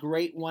another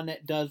great one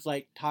that does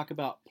talk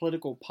about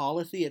political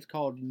policy. It's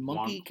called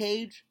Monkey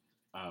Cage.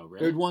 Oh,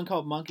 really? There's one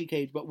called Monkey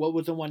Cage, but what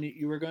was the one that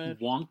you were going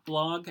to... Wonk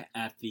Blog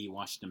at the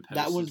Washington Post.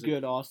 That one's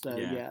good also,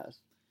 yes.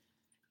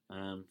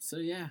 So,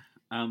 yeah.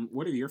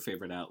 What are your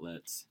favorite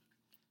outlets?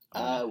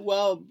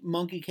 Well,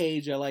 Monkey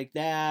Cage, I like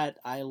that.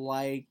 I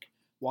like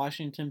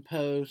Washington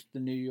Post,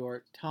 the New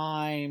York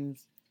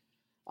Times,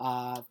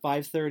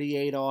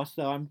 538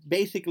 also. I'm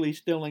basically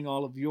stealing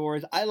all of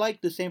yours. I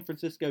like the San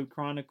Francisco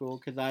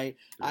Chronicle because I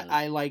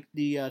like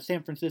the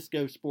San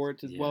Francisco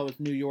sports as well as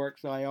New York,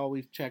 so I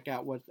always check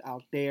out what's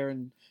out there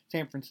in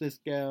San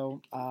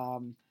Francisco.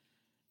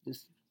 The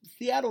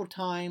Seattle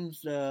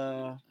Times,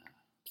 I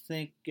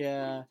think...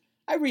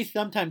 I read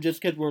sometimes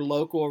just because we're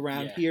local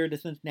around here, the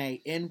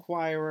Cincinnati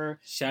Enquirer.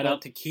 Shout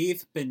out to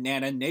Keith,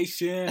 Banana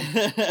Nation.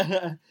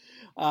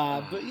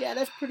 But yeah,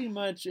 that's pretty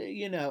much,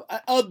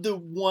 of the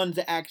ones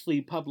that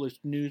actually publish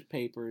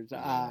newspapers,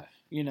 well,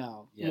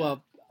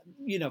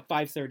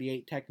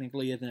 538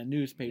 technically isn't a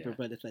newspaper,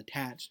 but it's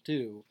attached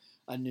to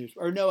a news.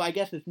 Or no, I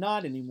guess it's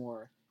not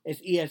anymore. It's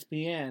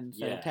ESPN,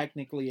 so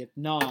technically it's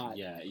not.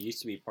 Yeah, it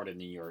used to be part of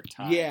New York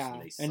Times.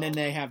 Yeah, and then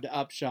they have the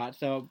Upshot.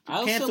 So I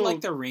also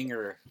like the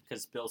Ringer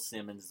because Bill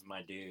Simmons is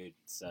my dude.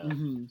 So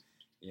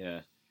yeah,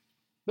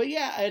 but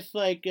yeah, it's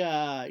like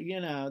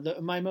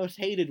my most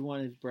hated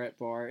one is Brett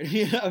Bart.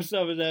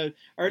 Some of those,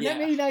 or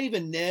maybe not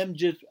even them,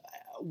 just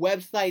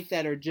websites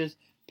that are just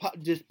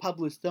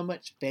publish so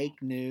much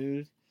fake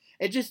news.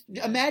 It just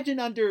imagine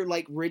under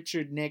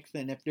Richard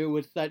Nixon if there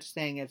was such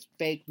thing as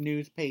fake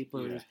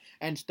newspapers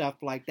and stuff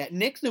like that.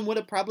 Nixon would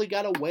have probably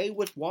got away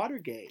with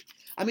Watergate.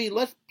 I mean,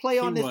 let's play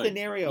on this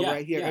scenario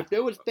right here. If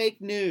there was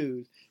fake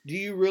news, do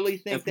you really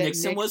think that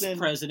Nixon was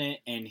president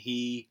and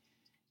he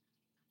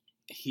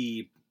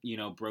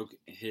broke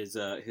his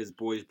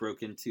boys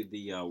broke into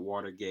the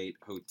Watergate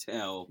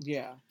hotel?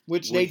 Yeah,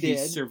 which they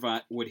did.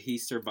 Would he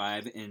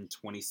survive in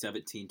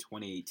 2017,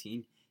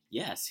 2018?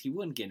 Yes, he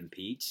wouldn't get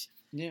impeached.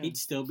 Yeah. He'd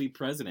still be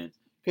president.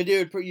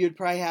 Because you'd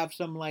probably have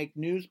some like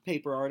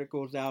newspaper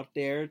articles out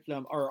there,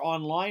 or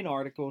online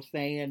articles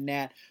saying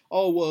that,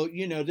 oh well,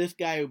 this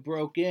guy who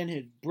broke in,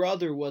 his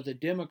brother was a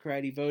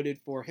Democrat. He voted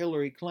for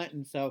Hillary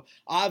Clinton, so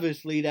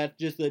obviously that's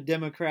just a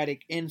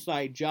Democratic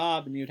inside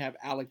job. And you'd have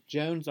Alex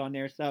Jones on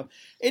there. So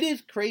it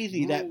is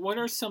crazy that what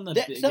are some of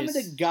the biggest... some of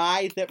the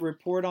guys that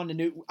report on the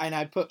news, and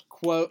I put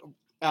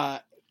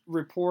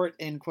report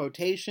in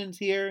quotations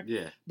here.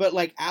 Yeah. But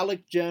like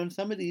Alex Jones,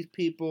 some of these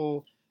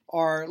people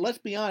are, let's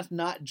be honest,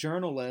 not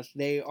journalists.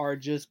 They are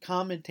just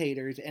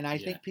commentators, and I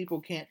think people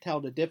can't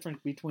tell the difference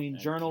between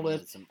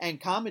journalists and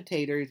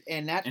commentators,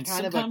 and that's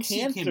kind of a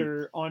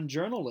cancer on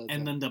journalism.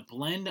 And then the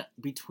blend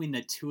between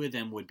the two of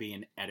them would be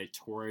an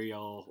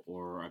editorial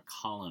or a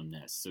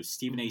columnist. So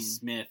Stephen A.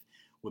 Smith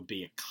would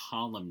be a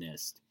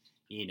columnist.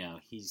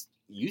 He's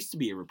used to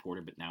be a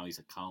reporter, but now he's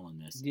a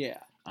columnist. Yeah.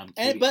 But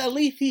at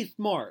least he's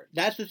smart.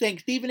 That's the thing.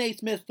 Stephen A.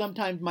 Smith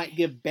sometimes might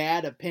give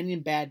bad opinion,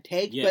 bad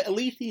takes, but at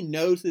least he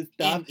knows his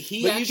stuff. But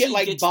you get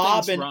like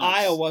Bob in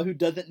Iowa who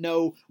doesn't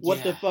know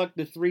what the fuck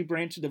the three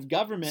branches of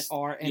government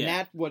are, and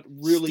that's what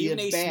really is bad.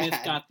 Stephen A. Smith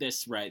got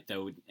this right,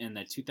 though, in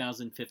the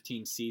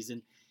 2015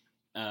 season,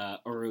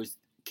 or it was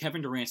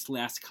Kevin Durant's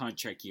last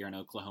contract year in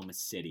Oklahoma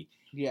City.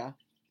 Yeah.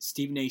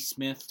 Stephen A.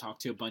 Smith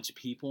talked to a bunch of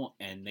people,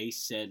 and they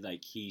said,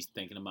 like, he's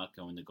thinking about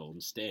going to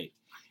Golden State.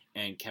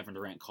 And Kevin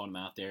Durant called him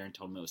out there and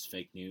told him it was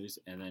fake news.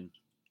 And then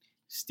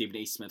Stephen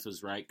A. Smith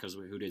was right, because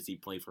who does he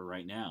play for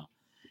right now?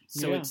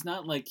 So it's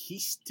not like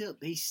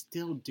they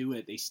still do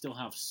it. They still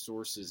have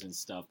sources and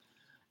stuff.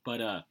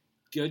 But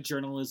good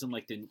journalism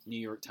like the New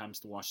York Times,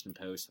 the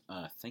Washington Post,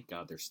 thank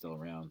God they're still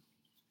around.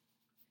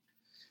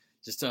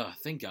 Just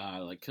thank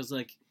God. Because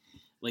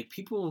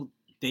people,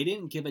 they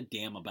didn't give a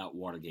damn about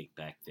Watergate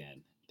back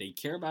then. They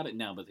care about it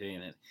now, but they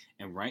didn't.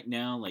 And right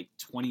now, like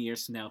 20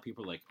 years from now,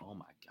 people are like, oh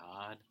my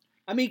God.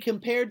 I mean,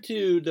 compared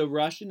to the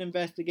Russian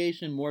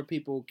investigation, more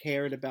people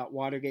cared about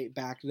Watergate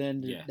back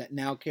then that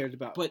now cares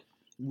about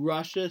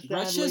Russia, sadly.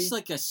 Russia's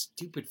like a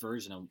stupid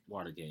version of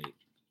Watergate.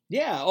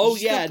 Yeah. Oh,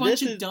 a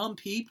bunch of dumb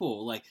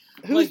people.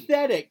 Who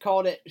said it?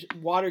 Called it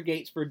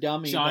Watergates for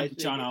dummies.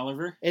 John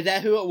Oliver. Is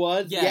that who it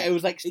was? Yeah. It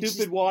was like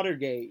stupid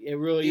Watergate. It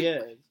really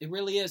is. It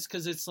really is,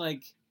 because it's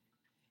like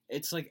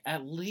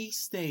at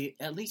least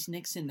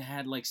Nixon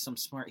had like some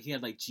smart. He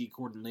had like G.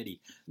 Gordon Liddy.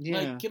 Yeah.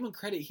 Like, give him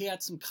credit. He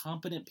had some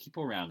competent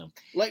people around him.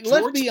 Like,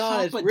 let's be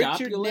honest.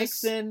 Richard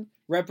Nixon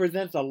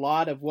represents a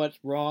lot of what's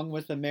wrong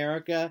with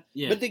America.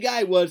 Yeah. But the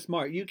guy was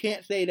smart. You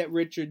can't say that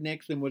Richard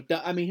Nixon was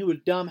dumb. I mean, he was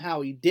dumb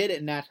how he did it,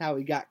 and that's how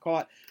he got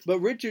caught. But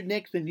Richard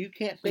Nixon, you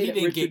can't say that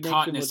Richard Nixon was a dummy. He didn't get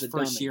caught in his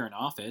first year in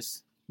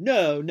office.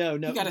 No.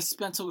 He got a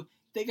Spencer.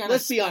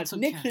 Let's be honest,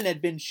 Nixon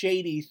had been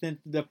shady since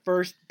the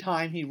first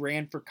time he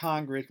ran for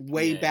Congress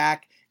way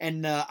back,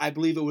 and I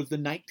believe it was the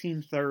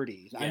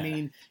 1930s. Yeah. I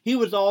mean, he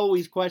was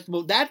always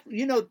questionable. That's,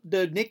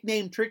 the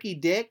nickname Tricky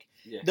Dick.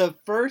 Yeah. The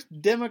first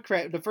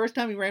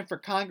time he ran for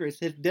Congress,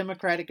 his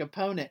Democratic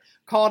opponent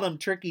called him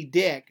Tricky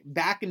Dick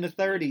back in the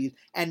 30s,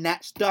 and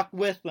that stuck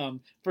with him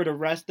for the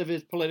rest of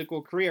his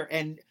political career.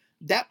 And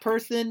that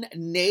person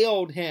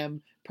nailed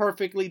him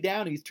perfectly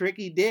down. He's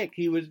Tricky Dick.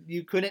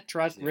 You couldn't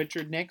trust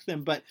Richard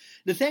Nixon. But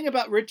the thing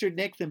about Richard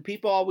Nixon,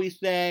 people always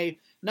say,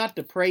 not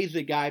to praise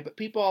the guy, but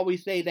people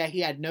always say that he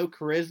had no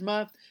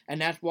charisma,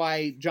 and that's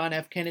why John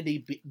F.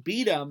 Kennedy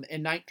beat him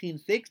in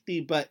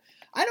 1960. But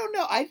I don't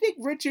know. I think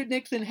Richard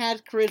Nixon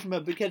has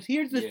charisma, because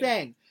here's the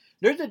thing.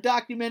 There's a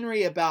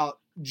documentary about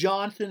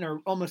Johnson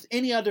or almost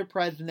any other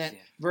president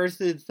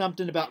versus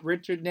something about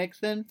Richard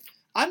Nixon.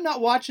 I'm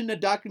not watching a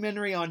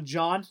documentary on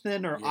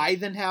Johnson or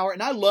Eisenhower,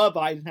 and I love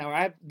Eisenhower.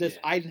 I have this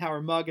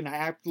Eisenhower mug, and I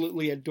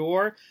absolutely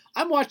adore.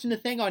 I'm watching the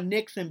thing on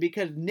Nixon,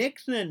 because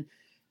Nixon,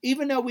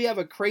 even though we have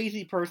a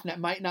crazy person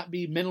that might not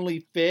be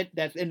mentally fit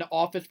that's in the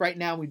office right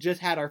now, we just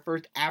had our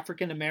first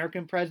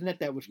African-American president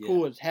that was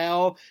cool as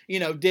hell,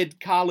 did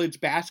college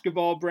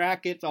basketball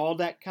brackets, all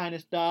that kind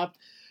of stuff.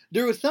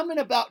 There was something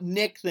about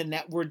Nixon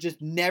that we're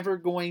just never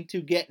going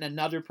to get in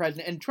another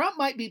president. And Trump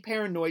might be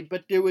paranoid,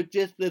 but there was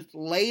just this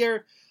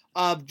layer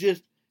of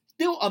just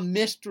still a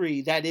mystery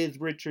that is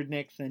Richard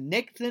Nixon.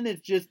 Nixon is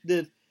just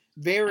this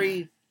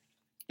very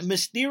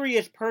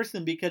mysterious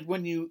person, because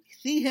when you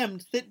see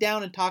him sit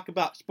down and talk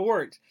about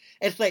sports,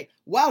 it's like,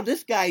 wow,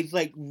 this guy's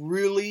like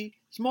really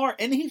smart.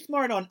 And he's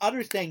smart on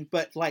other things,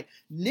 but like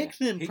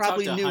Nixon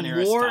probably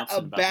knew more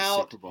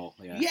about Super Bowl.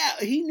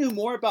 He knew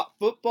more about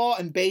football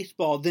and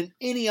baseball than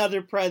any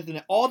other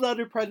president. All the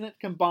other presidents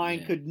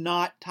combined could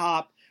not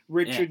top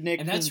Richard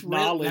Nixon's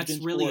knowledge. That's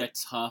really a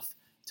tough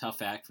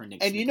act for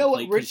Nixon. And you know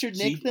what Richard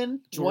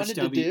Nixon wanted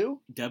to do?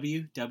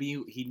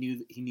 He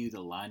knew the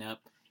lineup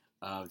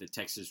of the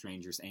Texas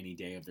Rangers any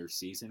day of their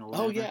season or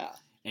whatever. Oh yeah.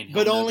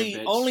 But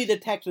only the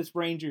Texas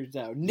Rangers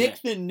though.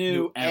 Nixon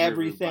knew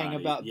everything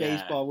about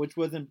baseball, which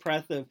was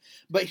impressive.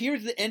 But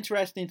here's the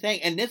interesting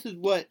thing, and this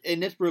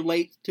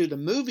relates to the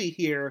movie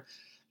here.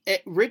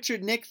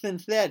 Richard Nixon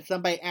said,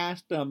 somebody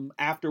asked him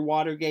after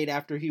Watergate,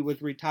 after he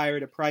was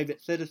retired, a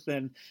private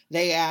citizen,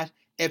 they asked,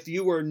 if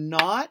you were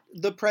not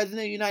the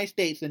president of the United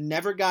States and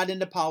never got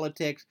into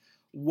politics,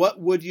 what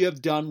would you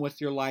have done with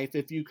your life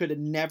if you could have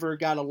never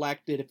got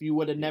elected, if you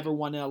would have never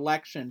won an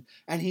election?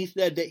 And he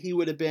said that he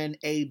would have been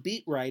a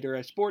beat writer,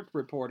 a sports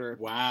reporter.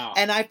 Wow.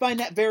 And I find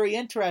that very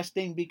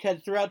interesting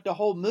because throughout the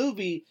whole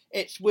movie,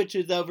 it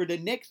switches over to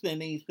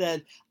Nixon. He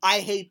says, I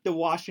hate the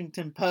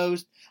Washington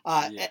Post.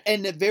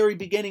 In the very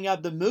beginning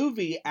of the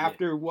movie,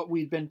 after what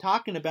we've been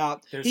talking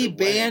about, he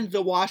bans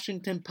the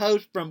Washington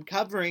Post from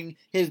covering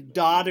his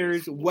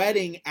daughter's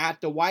wedding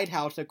at the White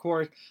House. Of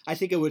course, I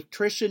think it was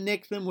Tricia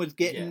Nixon was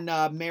getting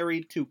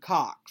married to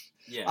Cox.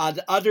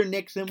 The other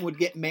Nixon would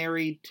get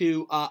married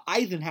to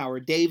Eisenhower,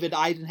 David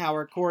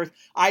Eisenhower. Of course,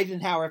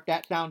 Eisenhower, if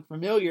that sounds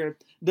familiar,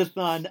 the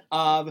son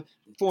of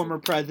former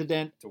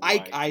President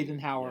Ike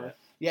Eisenhower.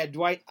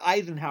 Dwight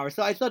Eisenhower.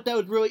 So I thought that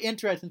was really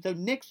interesting. So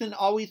Nixon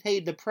always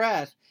hated the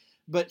press,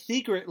 but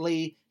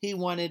secretly he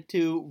wanted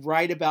to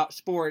write about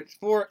sports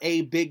for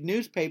a big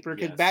newspaper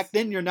because back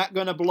then you're not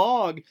going to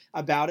blog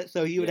about it.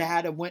 So he would have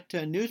had to went to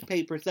a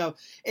newspaper. So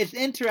it's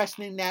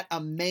interesting that a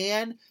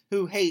man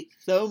who hates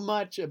so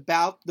much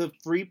about the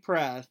free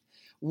press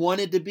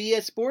wanted to be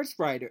a sports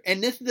writer.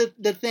 And this is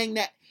the thing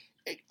that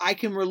I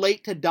can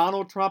relate to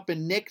Donald Trump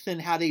and Nixon,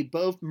 how they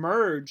both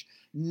merged.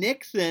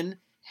 Nixon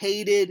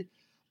hated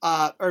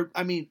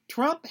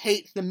Trump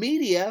hates the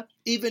media,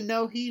 even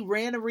though he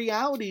ran a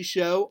reality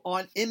show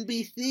on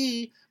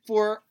NBC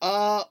for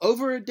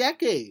over a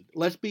decade.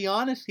 Let's be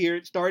honest here.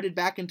 It started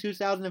back in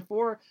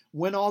 2004,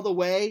 went all the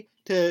way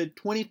to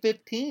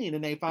 2015,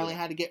 and they finally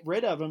had to get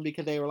rid of him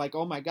because they were like,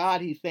 oh my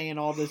God, he's saying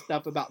all this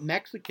stuff about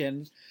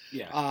Mexicans.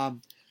 But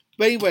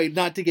anyway,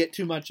 not to get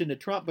too much into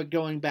Trump, but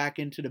going back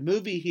into the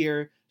movie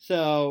here.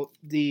 So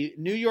the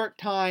New York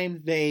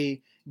Times,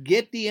 they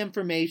get the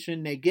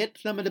information, they get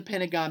some of the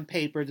Pentagon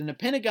Papers, and the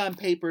Pentagon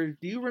Papers,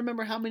 do you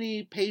remember how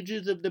many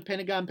pages of the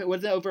Pentagon,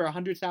 was it over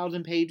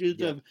 100,000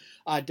 pages of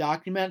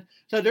documents?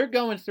 So they're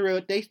going through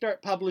it, they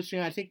start publishing,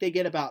 I think they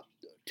get about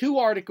 2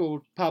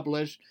 articles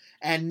published,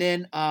 and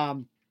then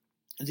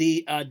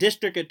the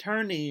district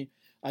attorney,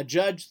 a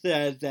judge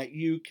says that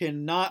you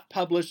cannot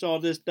publish all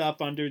this stuff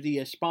under the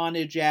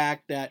Espionage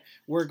Act, that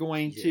we're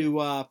going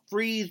to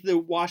freeze the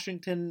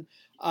Washington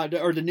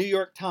or the New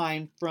York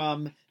Times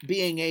from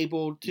being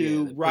able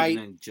to write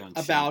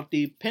about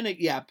the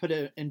put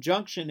an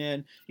injunction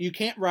in. You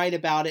can't write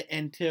about it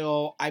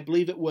until, I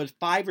believe it was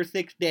 5 or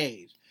 6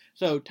 days.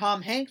 So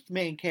Tom Hanks'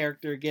 main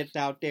character gets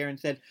out there and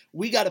says,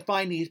 we got to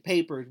find these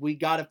papers. We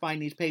got to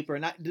find these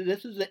papers. And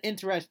this is an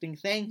interesting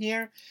thing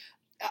here.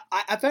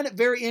 I found it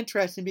very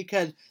interesting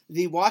because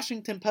the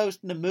Washington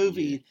Post in the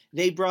movie,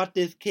 they brought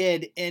this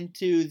kid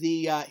into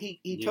the,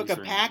 he took a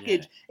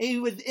package, and he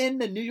was in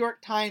the New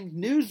York Times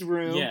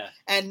newsroom,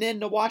 and then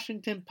the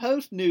Washington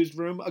Post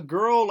newsroom, a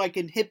girl like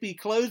in hippie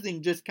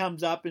clothing just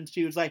comes up and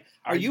she was like,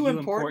 are you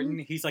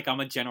important? He's like, I'm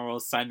a general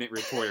assignment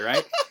reporter,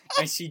 right?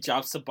 And she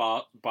drops a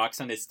box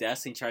on his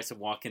desk and tries to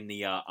walk in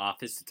the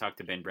office to talk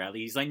to Ben Bradlee.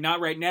 He's like, not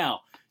right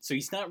now. So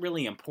he's not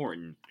really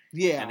important.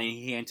 And then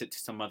he hands it to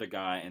some other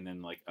guy, and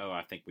then like, oh,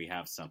 I think we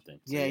have something.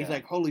 So, he's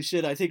like, holy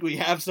shit, I think we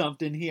have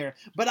something here.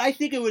 But I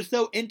think it was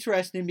so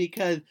interesting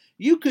because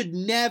you could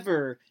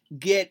never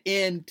get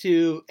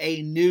into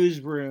a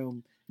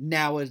newsroom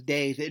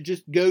nowadays. It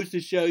just goes to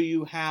show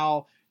you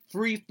how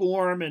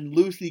free-form and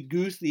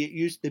loosey-goosey it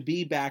used to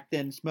be back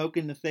then,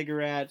 smoking the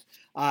cigarettes,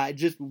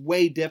 just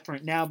way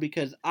different now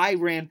because I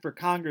ran for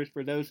Congress.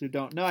 For those who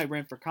don't know, I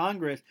ran for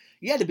Congress.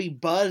 You had to be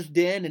buzzed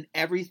in and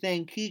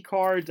everything, key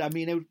cards. I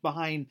mean, it was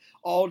behind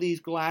all these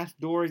glass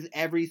doors,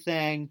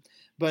 everything.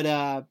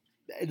 But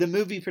the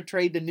movie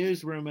portrayed the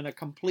newsroom in a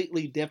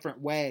completely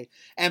different way.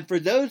 And for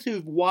those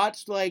who've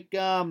watched, like,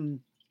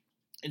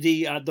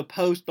 the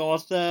Post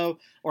also,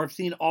 or have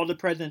seen All the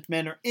President's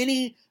Men, or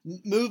any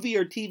movie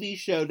or TV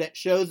show that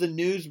shows a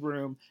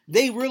newsroom,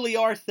 they really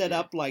are set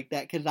up like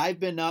that. Because I've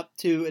been up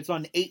to, it's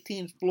on the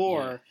 18th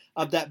floor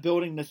of that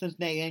building, the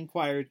Cincinnati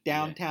Enquirer's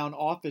downtown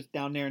office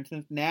down there in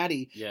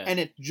Cincinnati. And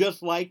it's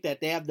just like that.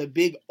 They have the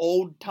big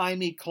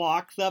old-timey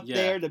clocks up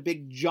there, the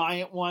big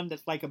giant one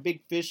that's like a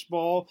big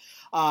fishbowl.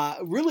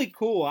 Really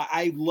cool.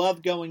 I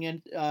love going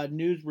in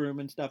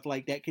newsroom and stuff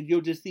like that because you'll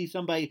just see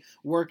somebody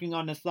working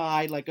on the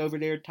side, like over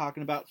there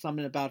talking about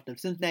something about the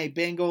Cincinnati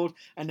Bengals,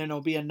 and then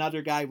there'll be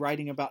another guy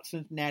writing about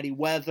Cincinnati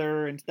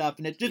weather and stuff.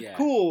 And it's just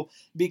cool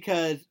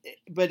because,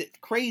 but it's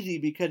crazy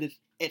because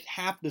it's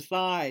half the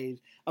size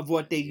of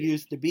what they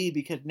used to be,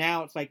 because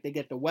now it's like they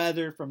get the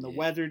weather from the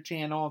Weather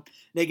Channel,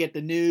 they get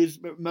the news,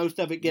 most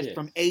of it gets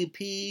from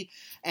AP,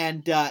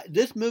 and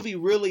this movie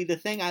really, the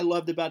thing I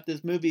loved about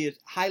this movie is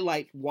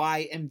highlights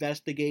why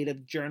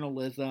investigative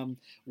journalism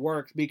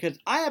works, because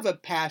I have a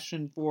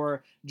passion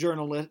for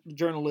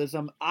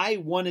journalism. I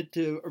wanted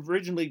to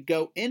originally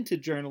go into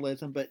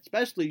journalism, but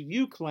especially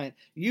you, Clint,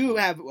 you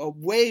have a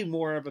way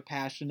more of a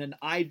passion than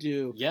I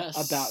do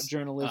about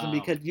journalism,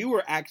 because you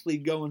were actually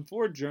going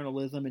for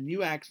journalism, and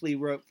you actually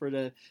wrote for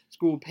the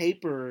school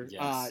paper.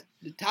 Yes.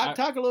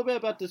 Talk a little bit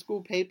about the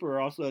school paper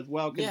also as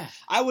well, because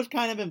I was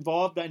kind of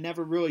involved. I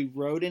never really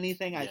wrote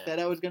anything. I said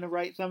I was going to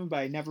write something, but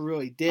I never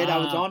really did. I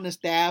was on the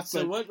staff.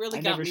 So but what really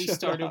I got never me showed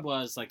started up.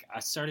 was, like, I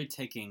started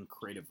taking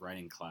creative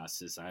writing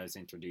classes. I was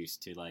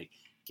introduced to, like,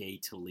 Gay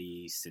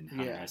Talese and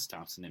Hunter S.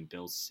 Thompson and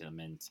Bill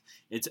Simmons.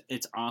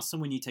 It's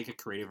awesome when you take a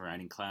creative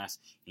writing class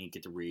and you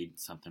get to read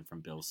something from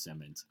Bill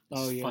Simmons.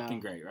 It's fucking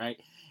great,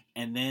 right?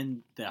 And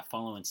then the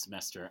following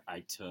semester,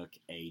 I took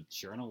a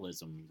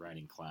journalism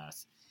writing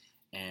class.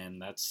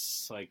 And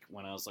that's, like,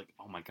 when I was like,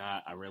 oh my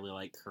God, I really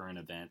like current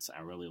events.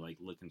 I really like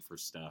looking for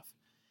stuff.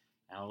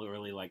 I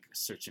really like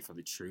searching for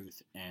the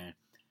truth. And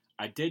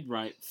I did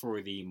write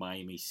for the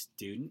Miami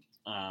Student.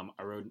 I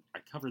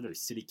covered their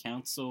city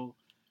council.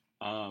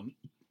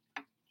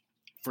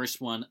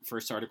 First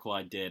article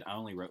I did, I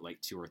only wrote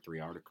like 2 or 3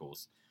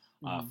 articles.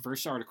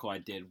 First article I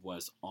did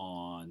was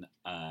on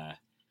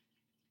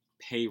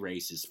pay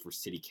raises for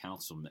city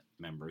council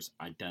members.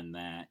 I'd done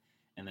that.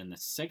 And then the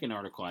second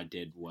article I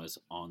did was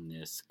on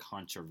this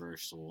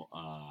controversial,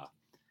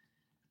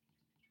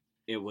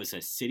 it was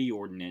a city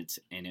ordinance,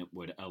 and it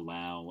would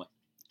allow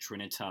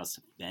Trinitas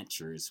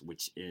Ventures,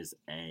 which is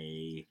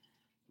a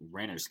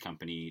renter's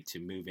company, to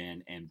move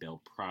in and build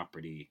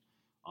property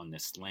on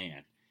this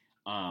land.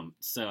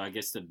 So I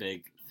guess the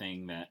big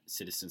thing that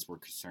citizens were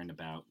concerned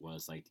about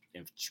was, like,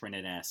 if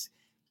Trinitas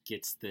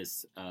gets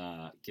this,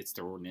 gets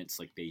their ordinance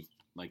like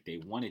they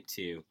wanted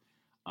to,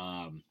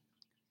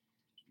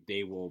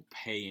 they will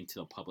pay into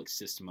the public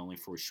system only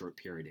for a short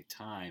period of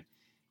time,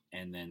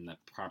 and then the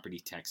property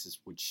taxes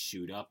would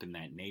shoot up in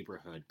that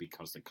neighborhood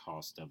because the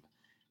cost of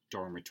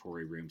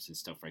dormitory rooms and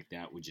stuff like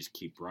that would just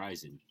keep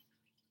rising.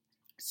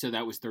 So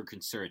that was their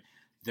concern.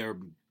 Their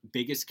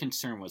biggest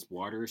concern was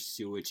water,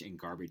 sewage, and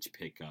garbage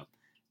pickup.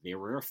 They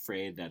were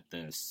afraid that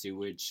the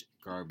sewage,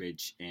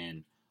 garbage,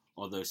 and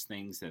all those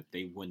things, that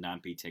they would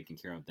not be taken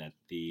care of. That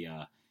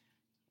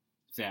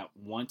that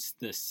once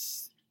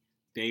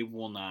they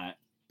will not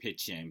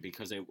pitch in,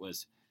 because it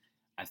was,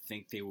 I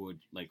think they would,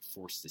 like,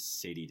 force the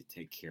city to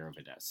take care of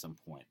it at some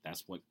point.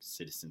 That's what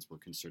citizens were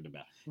concerned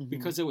about.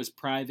 Because it was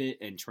private,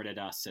 and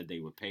Trinitas said they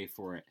would pay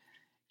for it.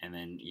 And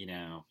then,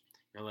 you're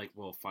like,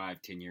 well,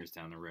 5-10 years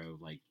down the road,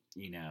 like,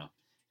 if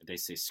they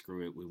say,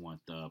 screw it, we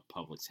want the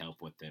public's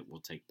help with it,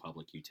 we'll take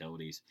public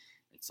utilities.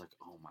 It's like,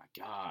 oh my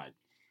God,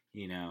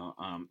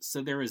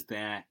 so there was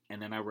that.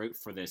 And then I wrote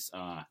for this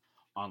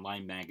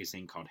online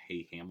magazine called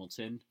Hey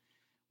Hamilton,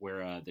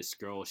 where this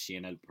girl, she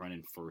ended up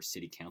running for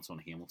city council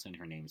in Hamilton.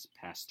 Her name's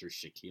Pastor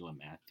Shaquilla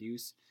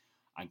Matthews.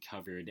 I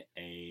covered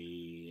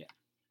a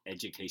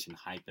education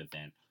hype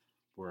event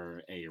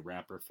where a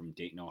rapper from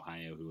Dayton,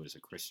 Ohio, who was a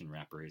Christian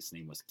rapper, his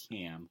name was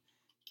Cam,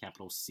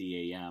 capital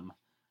C-A-M,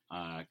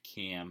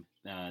 Cam.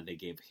 They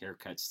gave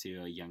haircuts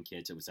to young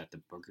kids. It was at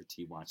the Booker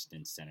T.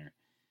 Washington Center.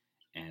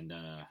 And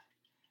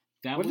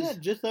Wasn't that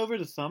just over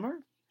the summer?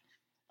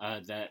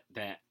 That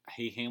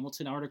Hey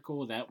Hamilton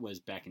article, that was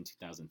back in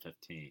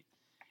 2015.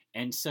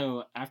 And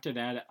so after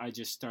that, I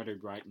just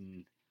started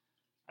writing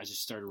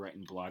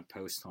blog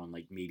posts on,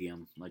 like,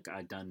 Medium. Like,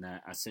 I'd done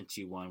that. I sent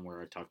you one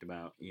where I talked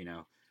about,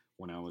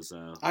 when I was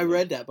I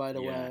read that, by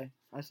the way.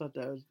 I thought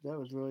that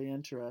was really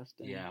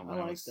interesting. Yeah, I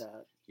like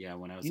that. Yeah,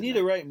 when I was. You need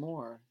to write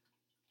more.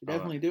 You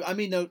definitely do. I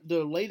mean,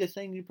 the latest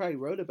thing you probably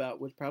wrote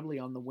about was probably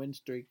on the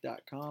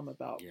winstreak.com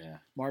about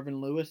Marvin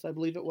Lewis, I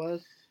believe it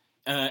was.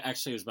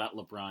 Actually, it was about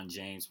LeBron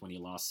James when he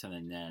lost to the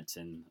Nets,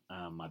 and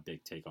my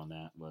big take on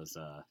that was,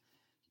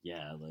 you're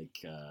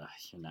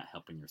not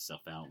helping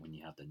yourself out when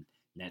you have the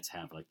Nets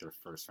have, like, their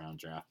first round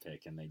draft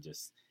pick, and they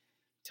just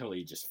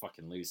totally just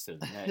fucking lose to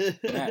the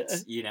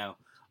Nets,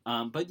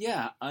 But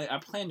yeah, I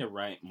plan to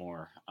write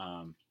more.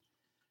 I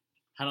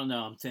don't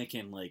know. I'm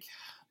thinking like,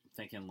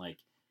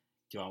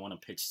 do I want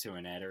to pitch to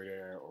an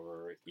editor,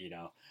 or,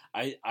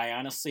 I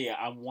honestly,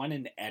 I want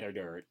an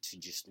editor to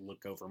just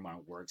look over my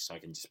work so I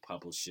can just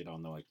publish it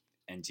on the, like,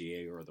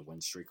 NGA or the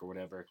Winstreak or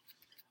whatever.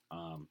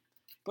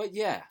 But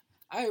yeah,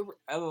 I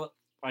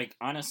like,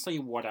 honestly,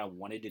 what I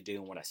wanted to do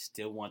and what I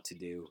still want to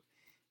do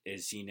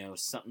is,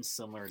 something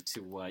similar to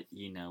what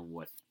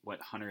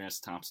Hunter S.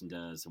 Thompson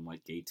does and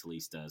what Gay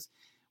Talese does,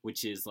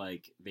 which is,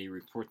 like, they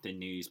report the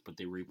news, but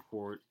they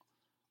report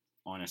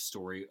on a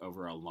story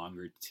over a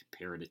longer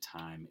period of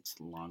time. It's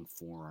long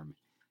form,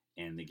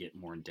 and they get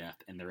more in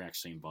depth, and they're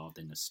actually involved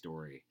in the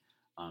story.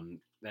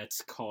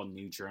 That's called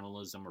new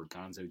journalism or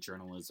gonzo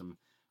journalism.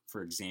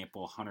 For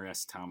example, Hunter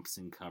S.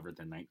 Thompson covered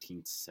the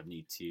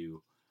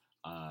 1972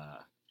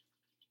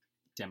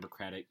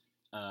 Democratic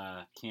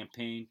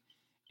campaign,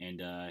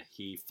 and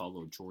he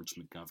followed George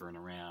McGovern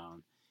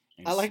around.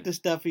 And I like the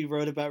stuff he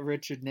wrote about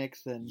Richard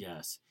Nixon.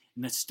 Yes.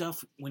 And the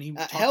stuff when he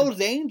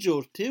Hell's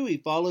Angels too. He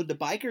followed the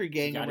biker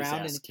gang around, his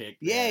ass and kicked,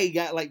 he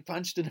got, like,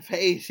 punched in the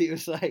face. He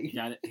was like,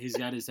 he's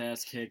got his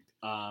ass kicked.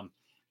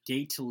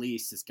 Gay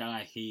Talese, this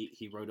guy,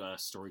 he wrote a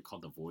story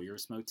called The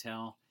Voyeurs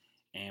Motel,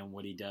 and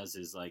what he does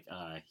is, like,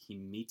 he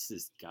meets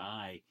this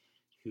guy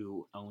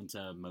who owns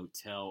a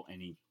motel,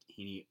 and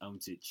he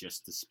owns it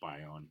just to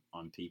spy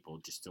on people,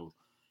 just to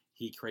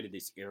he created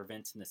these air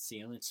vents in the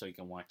ceiling so he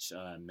can watch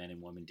men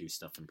and women do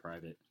stuff in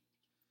private.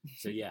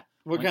 So yeah.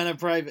 What kind of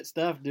private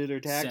stuff? Do their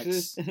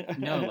taxes? Sex.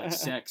 No, like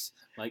sex.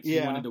 Like he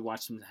wanted to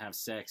watch them have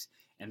sex,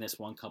 and this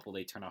one couple,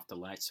 they turned off the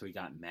lights, so he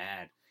got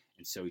mad,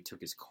 and so he took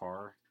his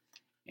car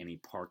and he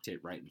parked it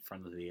right in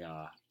front of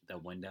the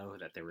window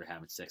that they were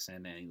having sex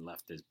in, and he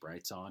left his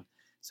brights on.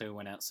 So he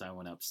went outside,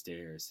 went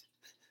upstairs.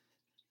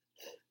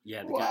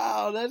 Yeah.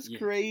 Wow, that's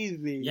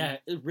crazy. Yeah,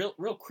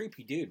 real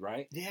creepy dude,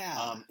 right?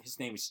 Yeah. His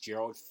name is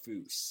Gerald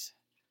Foos.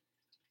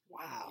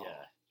 Wow.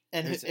 Yeah.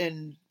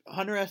 And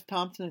Hunter S.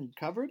 Thompson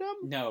covered him?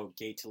 No,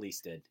 Gay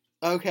Talese did.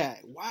 Okay.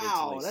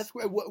 Wow. That's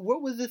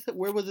what was this?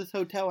 Where was this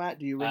hotel at?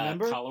 Do you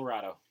remember?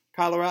 Colorado.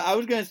 I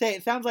was gonna say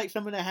it sounds like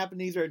something that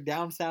happened either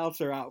down south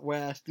or out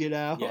west.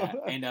 Yeah.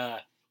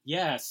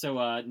 And so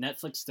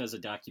Netflix does a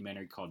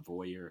documentary called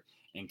Voyeur,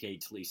 and Gay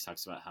Talese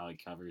talks about how he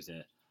covers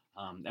it.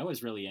 That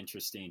was really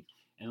interesting.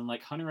 And then,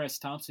 like, Hunter S.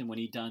 Thompson, when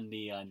he done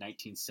the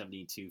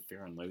 1972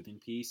 Fear and Loathing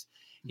piece,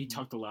 he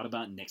talked a lot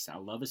about Nixon. I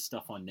love his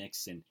stuff on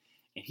Nixon,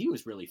 and he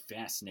was really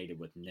fascinated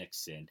with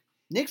Nixon.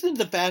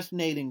 Nixon's a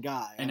fascinating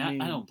guy. And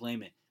I don't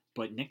blame it,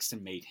 but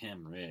Nixon made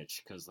him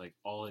rich because, like,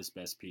 all his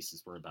best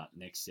pieces were about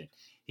Nixon.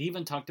 He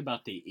even talked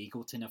about the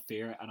Eagleton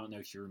affair. I don't know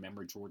if you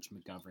remember George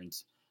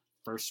McGovern's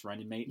first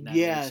running mate in that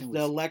election. The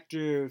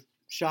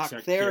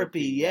electroshock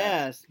therapy.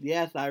 Yes,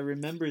 I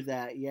remember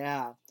that,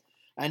 yeah.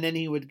 And then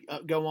he would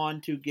go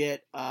on to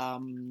get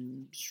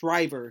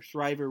Shriver.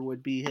 Shriver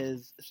would be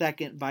his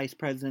second vice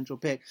presidential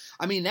pick.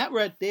 I mean, that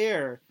right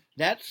there,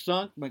 that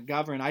sunk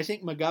McGovern. I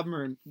think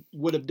McGovern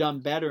would have done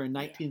better in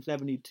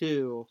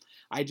 1972.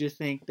 I just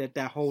think that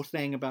whole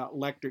thing about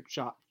electric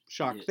shock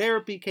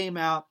therapy came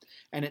out,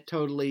 and it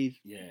totally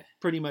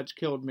pretty much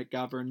killed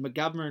McGovern.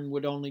 McGovern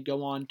would only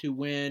go on to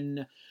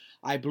win,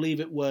 I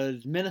believe it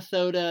was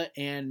Minnesota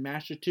and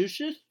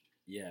Massachusetts.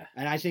 Yeah.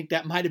 And I think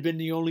that might have been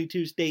the only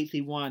two states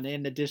he won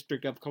in the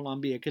District of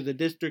Columbia, because the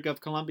District of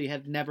Columbia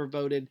has never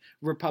voted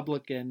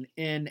Republican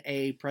in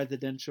a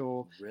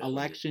presidential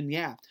election.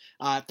 Yeah.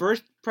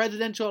 First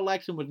presidential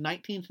election was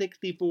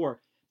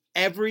 1964.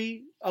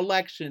 Every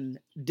election,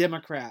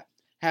 Democrat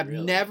have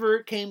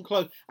never came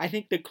close. I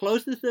think the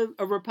closest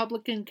a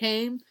Republican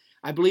came,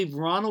 I believe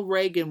Ronald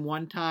Reagan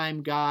one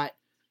time got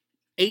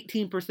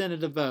 18% of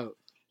the vote.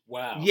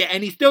 Wow. Yeah,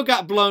 and he still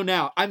got blown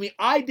out. I mean,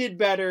 I did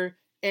better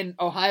in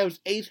Ohio's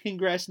 8th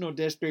Congressional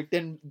District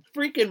than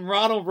freaking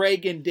Ronald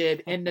Reagan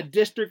did in the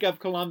District of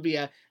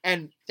Columbia.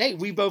 And, hey,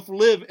 we both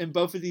live in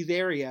both of these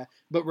areas.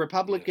 But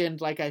Republicans,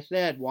 like I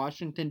said,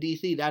 Washington,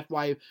 D.C., that's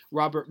why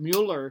Robert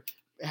Mueller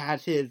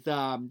has his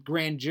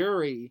grand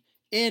jury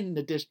in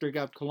the District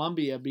of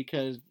Columbia,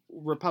 because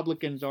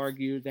Republicans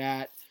argue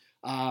that,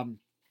 home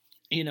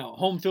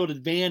field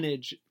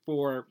advantage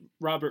for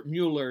Robert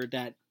Mueller,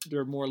 that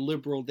they're more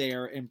liberal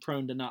there and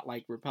prone to not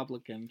like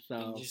Republicans. So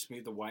and just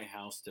moved the White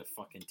House to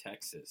fucking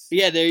Texas.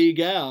 Yeah, there you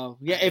go.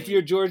 Yeah, if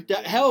you're George,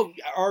 hell,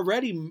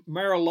 already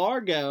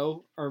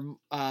Mar-a-Lago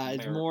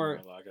is more.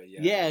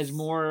 Is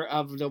more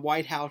of the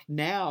White House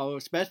now,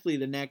 especially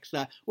the next.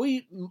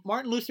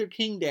 Martin Luther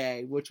King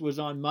Day, which was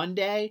on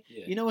Monday.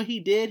 Yeah. You know what he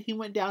did? He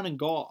went down and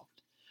golfed.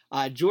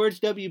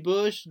 George W.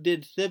 Bush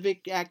did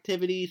civic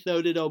activities,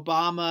 so did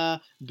Obama.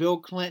 Bill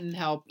Clinton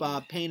helped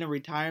paint a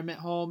retirement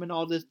home and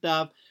all this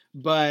stuff.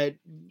 But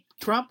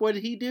Trump, what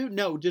did he do?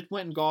 No, just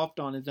went and golfed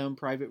on his own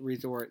private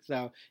resort.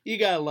 So you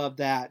gotta love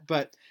that.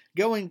 But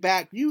going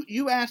back,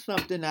 you asked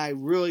something I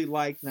really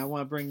liked, and I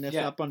want to bring this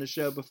up on the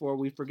show before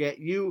we forget.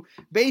 You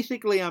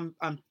basically, I'm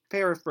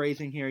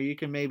paraphrasing here. You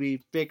can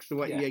maybe fix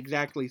what you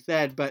exactly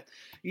said, but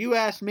you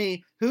asked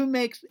me, who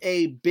makes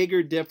a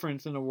bigger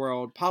difference in the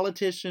world,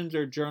 politicians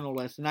or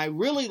journalists? And I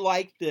really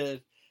like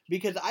this,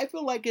 because I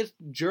feel like it's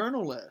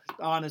journalists,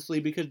 honestly,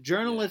 because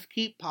journalists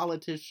keep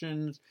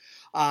politicians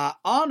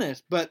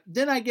honest. But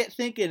then I get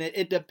thinking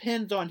it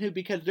depends on who,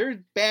 because there's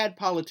bad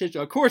politicians.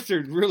 Of course,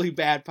 there's really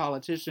bad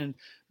politicians,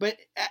 but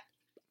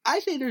I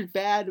say there's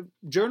bad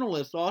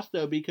journalists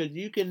also, because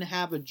you can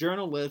have a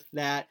journalist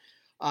that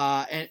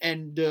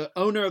and the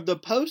owner of the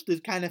Post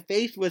is kind of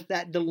faced with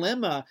that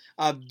dilemma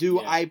of,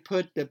 I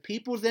put the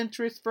people's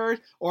interest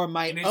first or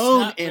my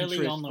own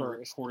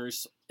interest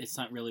first? It's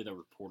not really the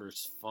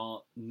reporter's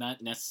fault.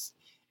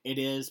 It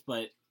is,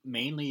 but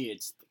mainly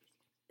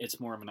it's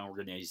more of an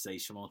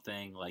organizational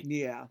thing. Like,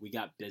 we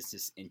got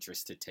business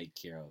interests to take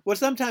care of. Well,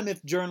 sometimes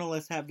if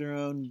journalists have their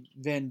own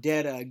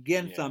vendetta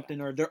against something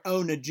or their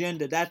own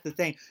agenda, that's the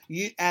thing.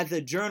 You, as a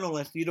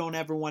journalist, you don't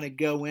ever want to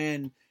go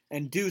in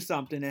and do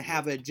something and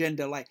have an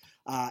agenda. Like,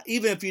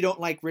 even if you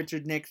don't like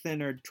Richard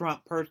Nixon or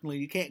Trump personally,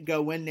 you can't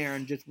go in there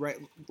and just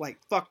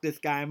fuck this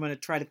guy. I'm going to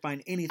try to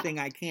find anything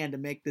I can to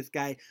make this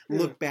guy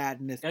look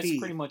bad in this piece. That's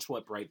pretty much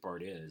what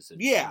Breitbart is.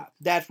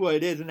 That's what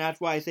it is. And that's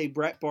why I say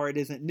Breitbart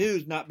isn't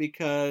news, not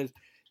because,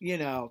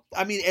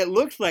 I mean, it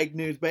looks like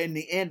news, but in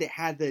the end it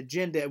has an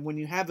agenda. And when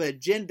you have an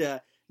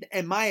agenda,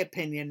 in my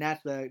opinion,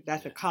 that's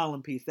a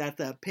column piece.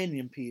 That's an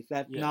opinion piece.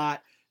 That's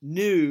not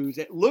news.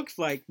 It looks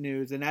like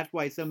news, and that's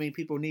why so many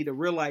people need to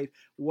realize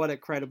what a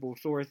credible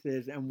source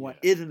is and what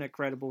isn't a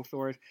credible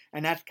source.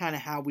 And that's kind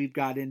of how we've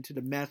got into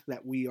the mess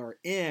that we are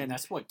in. And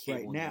that's what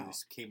cable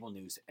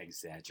news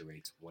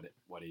exaggerates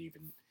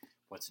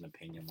what's an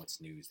opinion, what's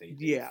news.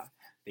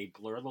 They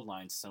blur the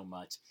lines so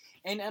much.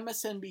 And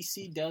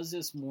MSNBC does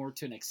this more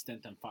to an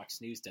extent than Fox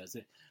News does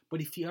it.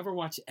 But if you ever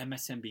watch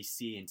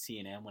MSNBC and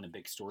CNN when a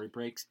big story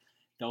breaks,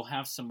 they'll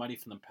have somebody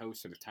from the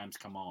Post or the Times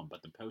come on.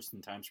 But the Post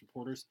and Times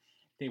reporters,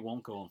 they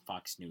won't go on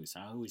Fox News.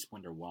 I always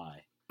wonder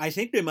why. I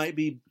think they might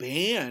be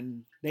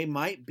banned. They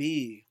might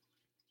be.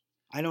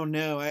 I don't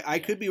know. I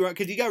could be wrong.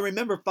 Because you got to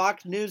remember,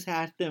 Fox News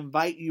has to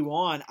invite you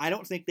on. I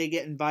don't think they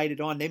get invited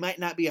on. They might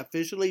not be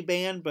officially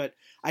banned, but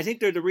I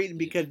think there's a reason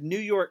because New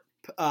York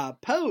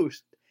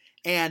Post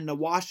and the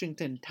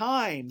Washington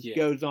Times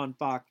goes on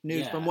Fox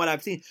News from what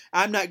I've seen.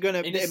 I'm not going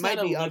to. It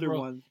might be other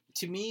ones.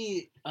 To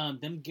me,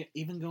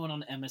 even going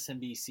on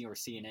MSNBC or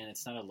CNN,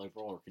 it's not a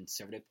liberal or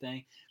conservative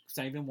thing. Because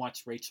I even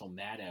watched Rachel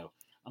Maddow.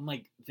 I'm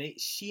like,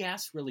 she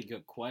asks really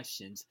good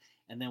questions.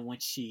 And then when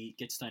she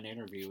gets done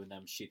interviewing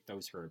them, she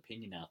throws her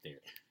opinion out there.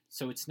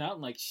 So it's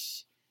not like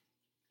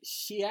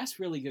she asks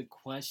really good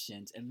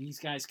questions, and these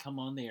guys come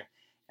on there,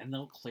 and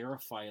they'll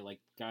clarify, like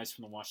guys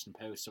from the Washington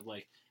Post are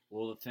like,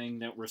 well, the thing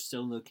that we're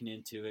still looking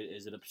into it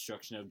is an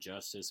obstruction of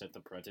justice if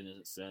the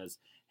president says,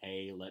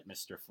 hey, let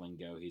Mr. Flynn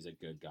go, he's a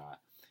good guy.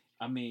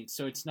 I mean,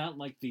 so it's not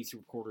like these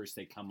reporters,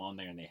 they come on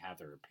there and they have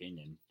their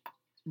opinion,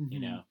 you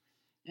know?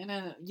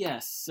 And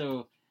yes,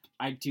 so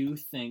I do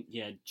think,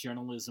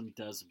 journalism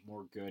does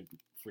more good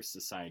for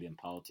society than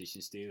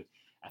politicians do.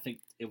 I think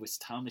it was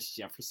Thomas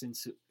Jefferson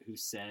who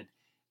said,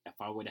 if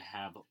I would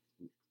have,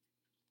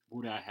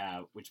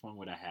 which one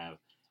would I have?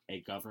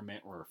 A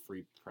government or a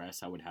free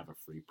press? I would have a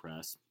free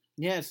press.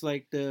 Yeah, it's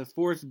like the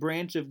fourth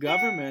branch of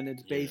government.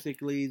 It's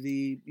basically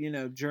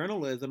the,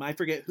 journalism. I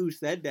forget who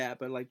said that,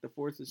 but like the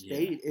fourth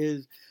estate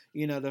is,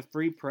 the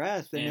free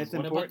press. And it's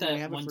what important about to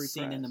have that one a free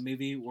scene press. in the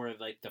movie where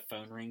like the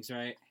phone rings,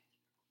 right?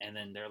 And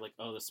then they're like,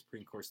 oh, the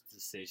Supreme Court's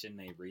decision.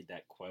 They read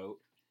that quote.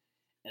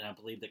 And I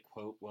believe the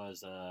quote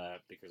was,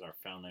 because our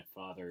founding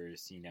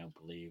fathers,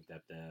 believe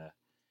that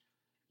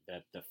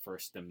the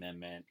First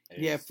Amendment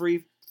is...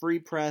 free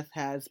press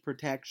has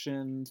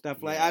protection,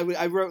 stuff like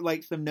I wrote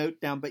like some notes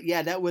down, but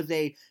that was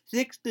a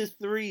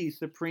 6-3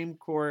 Supreme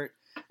Court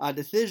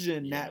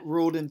decision that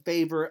ruled in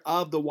favor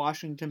of the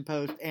Washington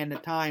Post and the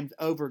Times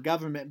over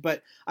government.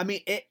 But I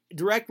mean, it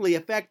directly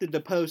affected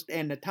the Post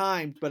and the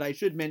Times, but I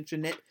should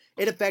mention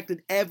it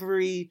affected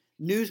every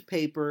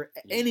newspaper,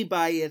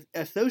 anybody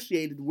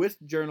associated with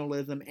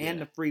journalism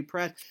and the free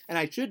press. And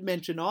I should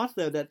mention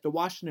also that the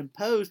Washington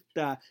Post,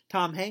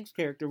 Tom Hanks'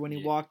 character, when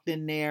he walked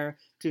in there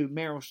to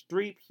Meryl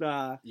Streep's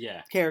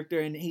character,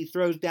 and he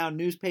throws down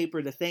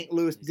newspaper, the St.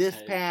 Louis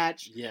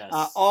Dispatch,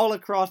 all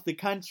across the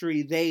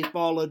country, they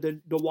followed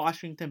the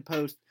Washington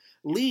Post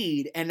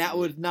lead, and that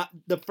was not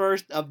the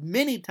first of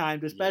many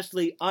times,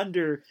 especially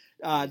under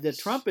the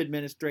Trump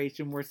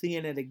administration. We're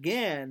seeing it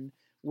again,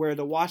 where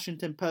the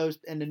Washington Post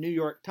and the New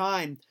York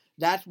Times,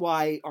 that's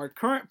why our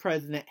current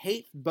president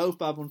hates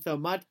both of them so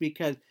much,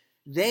 because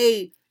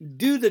they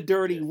do the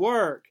dirty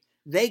work.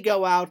 They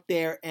go out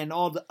there, and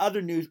all the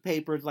other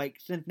newspapers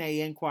like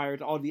Cincinnati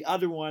Enquirer, all the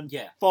other ones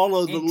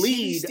follow the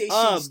lead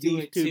of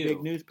these two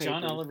big newspapers.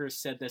 John Oliver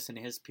said this in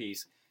his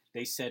piece.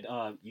 They said,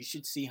 you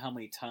should see how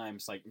many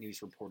times like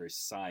news reporters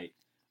cite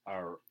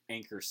or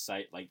anchors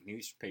cite like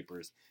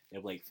newspapers. They're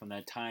like from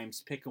the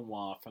Times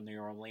Picayune, from the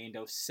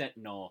Orlando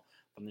Sentinel,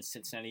 from the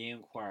Cincinnati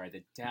Enquirer,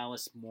 the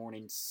Dallas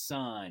Morning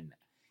Sun,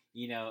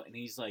 and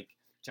he's like,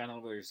 John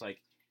Oliver's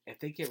like, if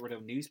they get rid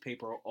of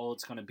newspaper, all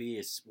it's going to be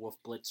is Wolf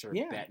Blitzer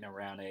batting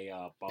around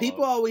a ball.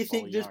 People always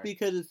think just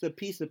because it's a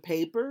piece of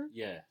paper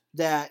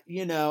that,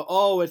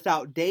 it's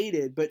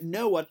outdated. But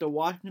no, what the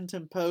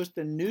Washington Post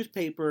and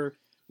newspaper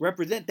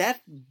represent,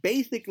 that's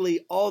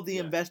basically all the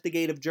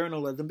investigative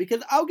journalism.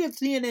 Because I'll give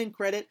CNN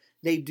credit.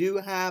 They do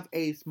have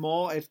it's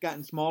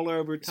gotten smaller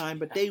over time,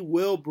 but they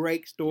will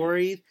break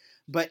stories.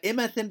 But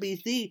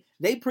MSNBC,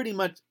 they pretty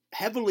much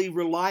heavily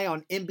rely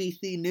on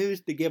NBC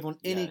News to give on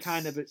any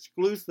kind of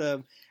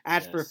exclusive.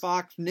 As for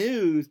Fox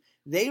News,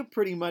 they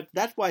pretty much,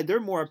 that's why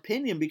they're more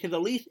opinion, because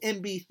at least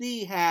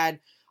NBC had,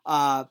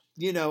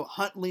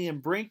 Huntley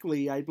and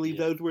Brinkley, I believe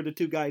those were the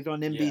two guys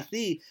on NBC.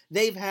 Yeah.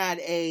 They've had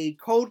a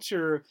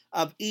culture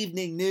of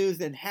evening news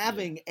and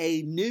having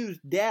a news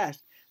desk.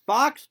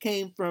 Fox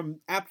came from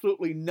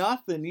absolutely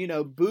nothing,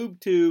 boob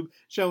tube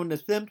showing The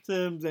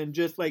Simpsons and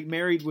just like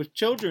Married with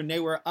Children.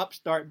 They were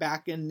upstart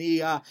back in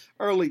the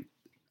early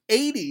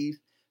 80s.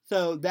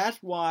 So that's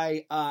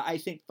why I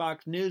think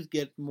Fox News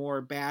gets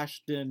more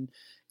bashed than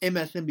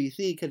MSNBC,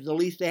 because at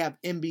least they have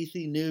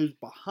NBC News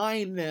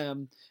behind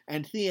them.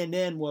 And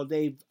CNN, well,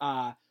 they've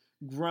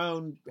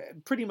grown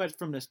pretty much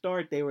from the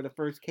start. They were the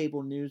first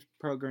cable news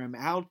program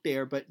out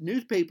there. But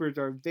newspapers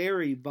are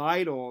very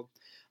vital.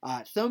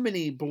 So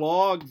many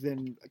blogs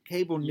and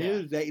cable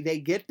news, they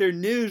get their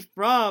news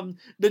from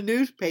the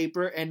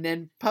newspaper and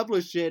then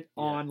publish it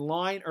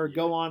online or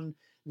go on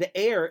the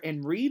air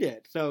and read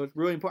it. So it's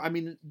really important. I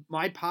mean,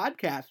 my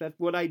podcast, that's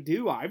what I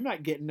do. I'm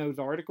not getting those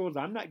articles.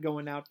 I'm not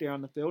going out there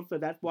on the field. So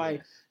that's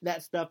why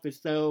that stuff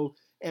is so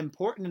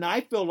important. And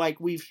I feel like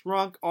we've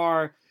shrunk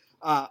our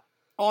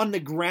on the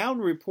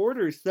ground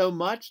reporters so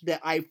much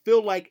that I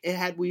feel like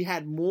we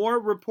had more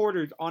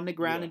reporters on the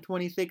ground in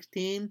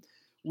 2016,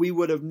 we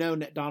would have known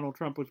that Donald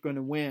Trump was going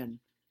to win.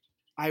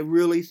 I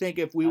really think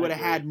if we would have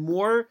had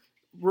more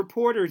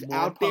reporters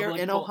out there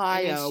in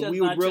Ohio,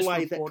 we would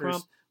realize that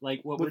Trump,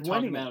 like what we're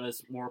talking about,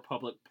 is more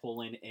public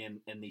polling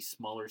in these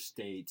smaller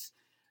states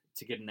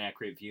to get an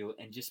accurate view,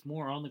 and just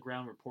more on the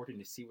ground reporting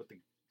to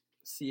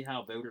see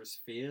how voters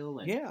feel.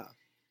 And,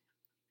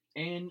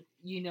 and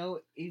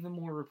even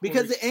more reporters.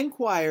 Because the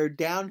Enquirer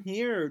down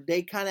here,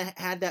 they kind of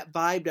had that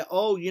vibe that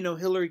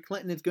Hillary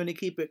Clinton is going to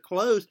keep it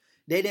close.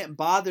 They didn't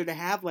bother to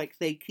have, like,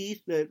 say,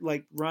 Keith that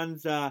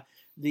runs the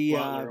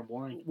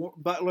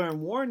Butler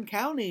and Warren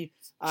County.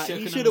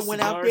 He should have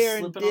went out there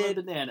and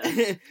did.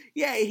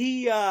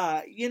 He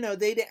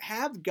they didn't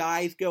have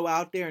guys go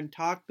out there and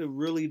talk to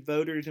really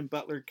voters in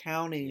Butler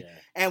County.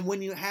 And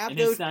when you have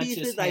those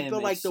pieces, I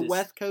feel like the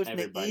West Coast and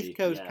the East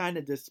Coast kind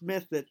of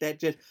dismiss it. That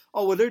just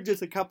they're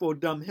just a couple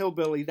of dumb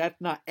hillbillies. That's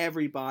not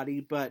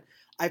everybody, but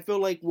I feel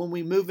like when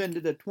we move into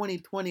the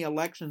 2020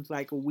 election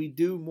cycle, we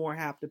do more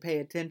have to pay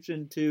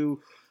attention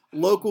to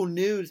local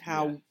news,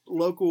 how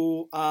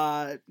local,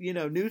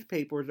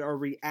 newspapers are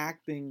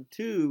reacting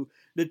to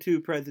the two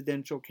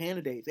presidential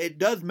candidates. It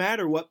does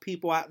matter what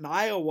people out in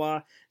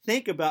Iowa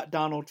think about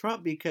Donald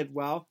Trump because,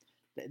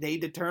 they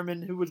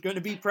determined who was going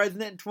to be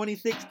president in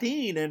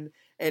 2016, and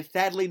it's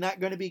sadly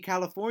not going to be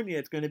California.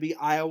 It's going to be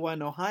Iowa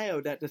and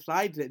Ohio that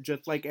decides it,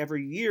 just like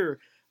every year.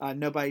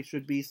 Nobody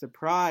should be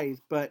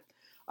surprised, but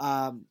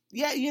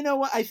you know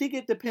what? I think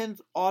it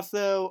depends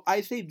also. I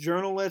say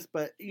journalists,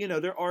 but,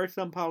 there are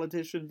some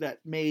politicians that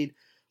made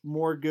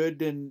more good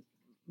than,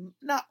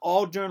 not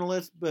all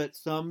journalists, but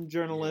some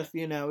journalists,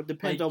 it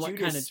depends on what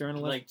kind of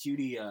journalist. Like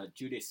Judy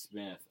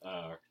Smith,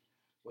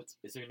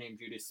 is her name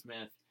Judy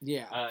Smith?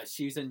 Yeah.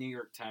 She's a New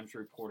York Times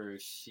reporter.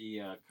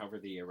 She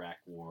covered the Iraq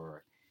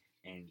War,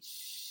 and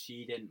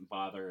she didn't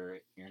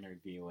bother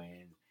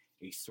interviewing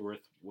a source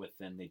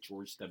within the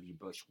George W.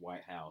 Bush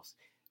White House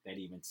that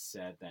even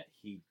said that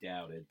he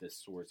doubted the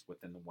source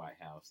within the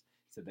White House,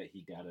 said that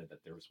he doubted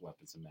that there was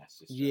weapons of mass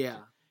destruction. Yeah.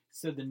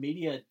 So the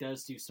media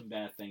does do some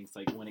bad things.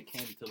 Like when it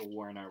came to the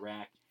war in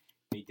Iraq,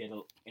 they did,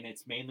 and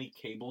it's mainly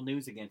cable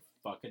news, again,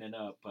 fucking it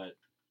up, but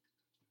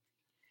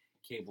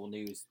cable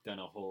news done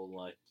a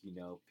whole,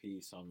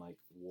 piece on,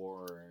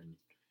 war and,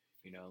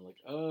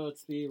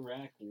 it's the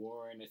Iraq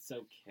War and it's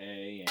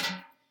okay, and,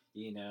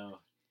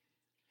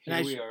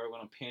 here we are.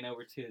 When I'm pan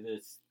over to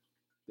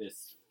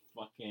this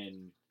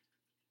fucking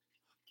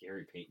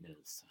Gary Payton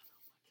is. Oh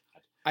my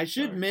God. I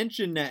should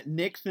mention that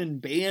Nixon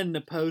banned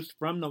the Post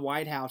from the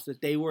White House,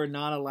 that they were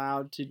not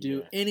allowed to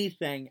do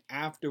anything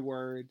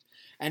afterwards.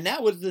 And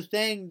that was the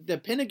thing. The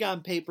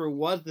Pentagon paper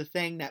was the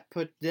thing that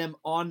put them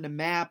on the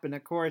map. And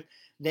of course,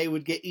 they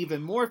would get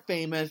even more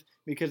famous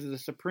because of the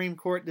Supreme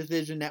Court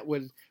decision that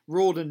was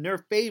ruled in their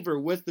favor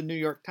with the New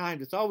York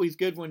Times. It's always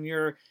good when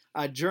you're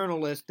a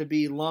journalist to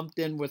be lumped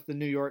in with the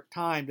New York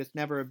Times. It's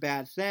never a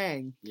bad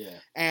thing. Yeah.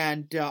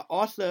 And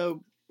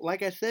also,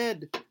 like I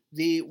said,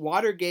 the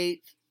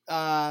Watergate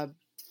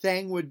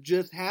thing would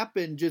just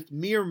happen just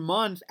mere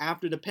months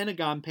after the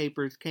Pentagon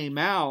Papers came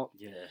out.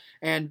 Yeah.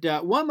 And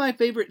one of my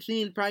favorite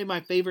scenes, probably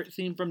my favorite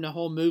scene from the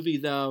whole movie,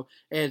 though,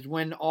 is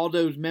when all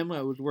those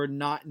memos were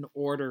not in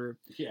order.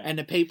 Yeah. And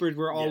the papers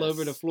were all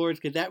over the floors,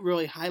 because that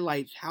really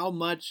highlights how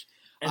much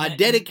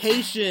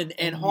dedication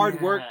and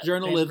hard work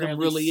journalism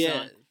really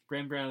is.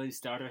 Ben Bradlee's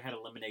daughter had a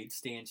lemonade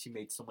stand. She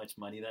made so much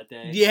money that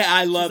day. Yeah,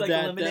 I love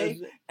that.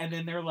 Lemonade, and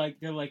then they're like,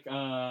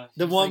 the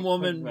one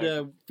woman,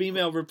 the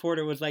female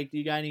reporter was like, "Do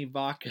you got any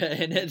vodka?"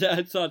 And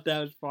I thought that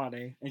was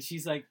funny. And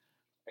she's like,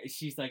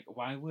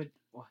 why would?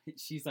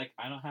 She's like,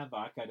 I don't have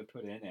vodka to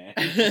put in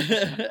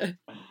it.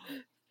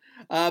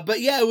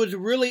 But yeah, it was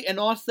really, and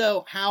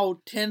also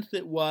how tense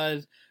it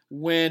was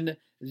when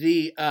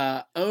the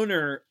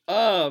owner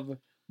of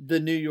the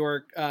New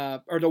York,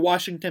 or the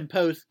Washington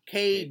Post,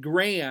 Kay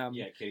Graham,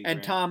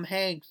 and Tom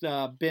Hanks,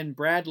 Ben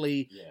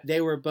Bradlee,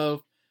 they were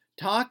both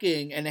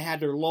talking, and they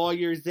had their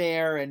lawyers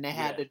there, and they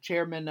had the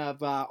chairman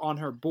of on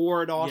her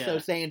board also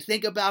saying,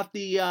 think about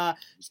the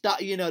stock,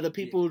 the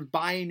people who's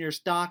buying your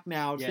stock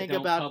now. Think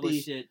about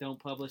don't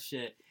publish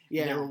it.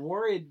 Yeah. They were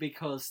worried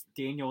because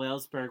Daniel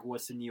Ellsberg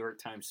was the New York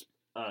Times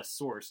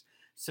source.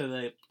 So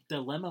the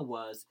dilemma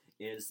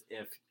is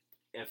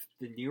if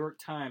the New York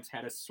Times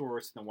had a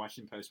source and the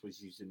Washington Post was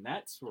using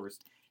that source,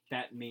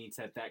 that means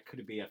that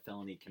could be a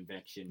felony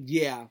conviction.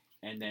 Yeah.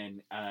 And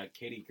then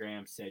Katie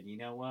Graham said, you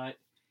know what?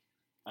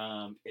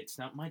 It's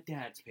not my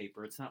dad's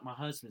paper. It's not my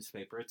husband's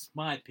paper. It's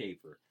my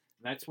paper.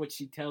 And that's what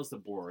she tells the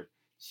board.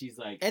 She's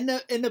like... And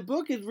the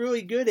book is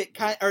really good.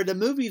 The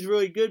movie's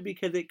really good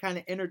because it kind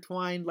of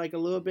intertwined like a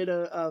little bit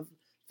of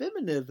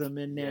feminism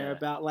in there Yeah.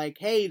 about like,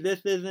 hey,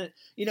 this isn't,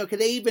 because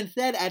they even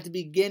said at the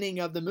beginning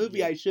of the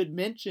movie, I should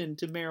mention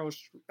to Meryl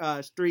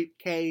Streep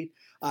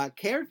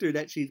character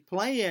that she's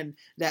playing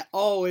that,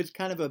 it's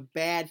kind of a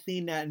bad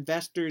thing that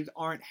investors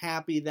aren't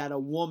happy that a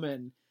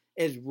woman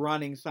is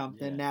running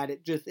something, that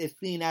it just is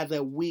seen as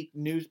a weak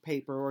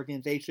newspaper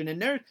organization. And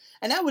that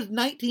was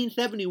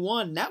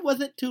 1971. That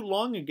wasn't too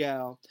long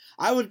ago.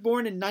 I was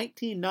born in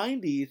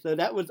 1990, so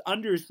that was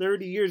under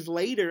 30 years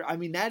later. I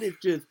mean, that is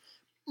just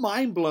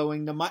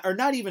mind-blowing. Or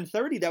not even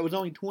 30, that was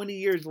only 20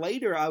 years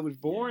later I was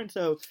born.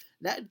 So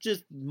that's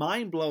just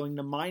mind-blowing,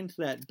 the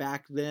mindset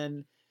back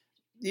then.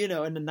 In the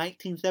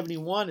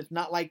 1971, it's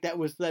not like that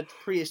was such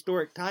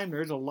prehistoric time.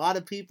 There's a lot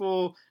of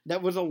people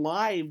that was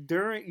alive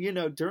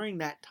during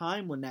that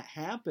time when that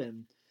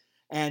happened.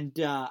 And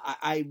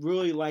I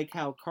really like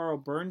how Carl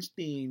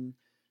Bernstein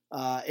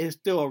is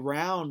still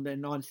around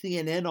and on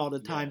CNN all the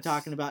time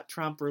talking about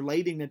Trump,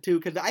 relating the two.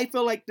 Because I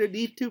feel like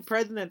these two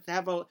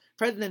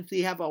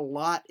presidency have a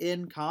lot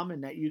in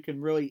common that you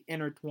can really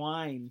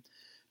intertwine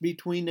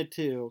between the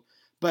two.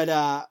 But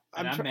I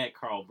met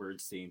Carl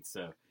Bernstein,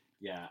 so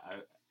yeah,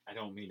 I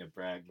don't mean to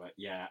brag, but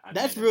yeah.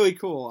 That's really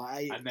cool.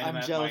 I met him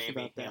I'm jealous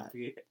Miami about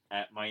that.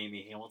 At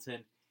Miami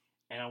Hamilton,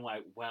 and I'm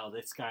like, wow,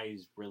 this guy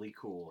is really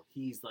cool.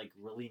 He's like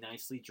really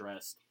nicely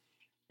dressed,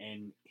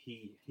 and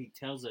he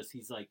tells us,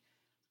 he's like,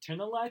 turn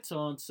the lights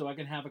on so I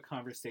can have a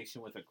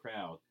conversation with a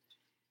crowd.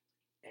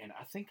 And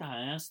I think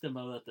I asked him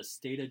about the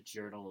state of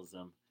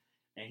journalism,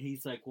 and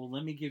he's like, well,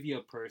 let me give you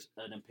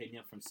an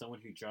opinion from someone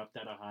who dropped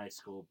out of high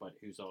school, but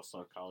who's also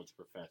a college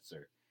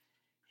professor.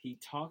 He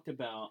talked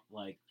about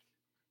like,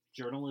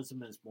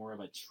 journalism is more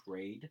of a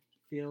trade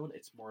field.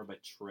 It's more of a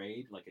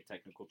trade, like a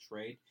technical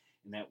trade,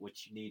 and that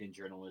what you need in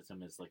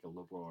journalism is like a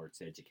liberal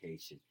arts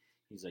education.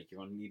 He's like, you're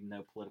going to need to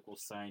know political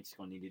science,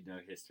 you're going to need to know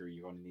history,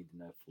 you're going to need to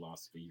know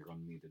philosophy, you're going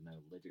to need to know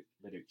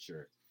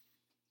literature.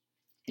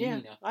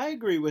 And, yeah, I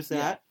agree with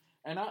that.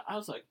 And I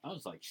was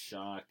like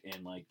shocked,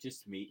 and like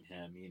just meeting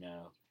him,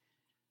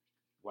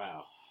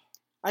 wow.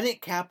 I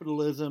think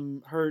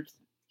capitalism hurts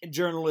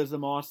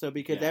journalism also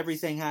because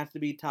everything has to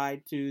be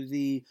tied to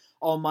the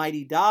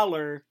almighty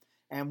dollar,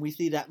 and we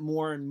see that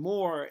more and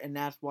more, and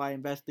that's why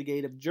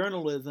investigative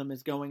journalism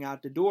is going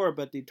out the door.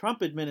 But the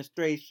Trump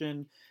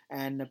administration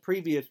and the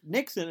previous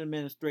Nixon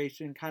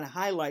administration kind of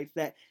highlights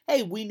that,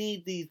 hey, we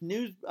need these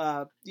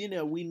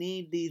we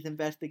need these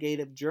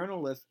investigative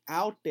journalists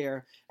out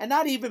there. And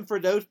not even for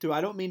those two.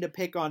 I don't mean to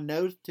pick on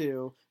those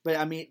two, but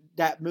I mean,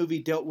 that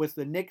movie dealt with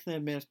the Nixon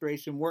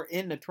administration. We're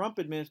in the Trump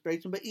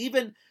administration, but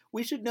even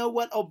we should know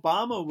what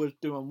Obama was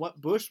doing,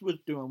 what Bush was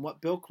doing,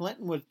 what Bill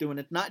Clinton was doing.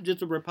 It's not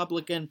just a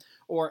Republican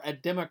or a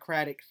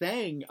Democratic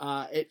thing.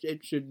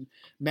 It should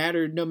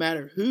matter no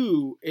matter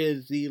who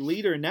is the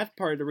leader. And that's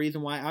part of the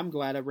reason why I'm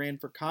glad I ran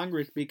for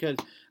Congress, because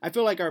I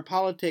feel like our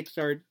politics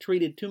are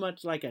treated too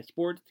much like a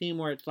sports team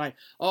where it's like,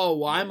 oh,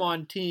 well, I'm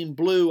on team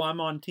blue, I'm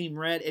on team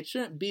red. It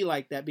shouldn't be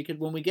like that, because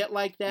when we get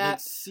like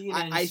that,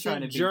 I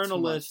think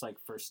journalists like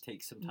First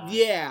Take sometimes.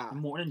 Yeah.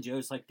 Morning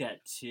Joe's like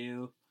that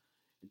too.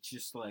 It's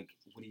just like,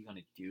 what are you gonna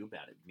do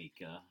about it,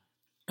 Mika?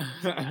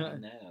 I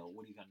don't know.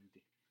 What are you gonna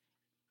do?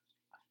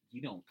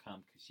 You don't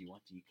come because you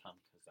want to. You come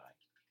because I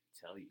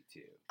tell you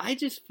to. I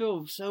just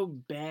feel so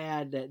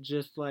bad that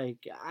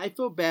I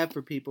feel bad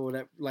for people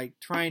that like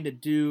trying to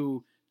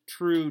do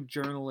true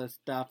journalist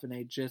stuff, and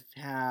they just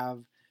have,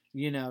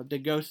 to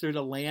go through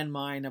the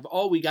landmine of,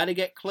 oh, we got to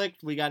get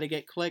clicked.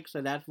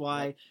 So that's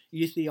why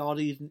you see all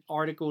these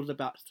articles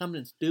about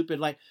something stupid.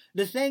 Like,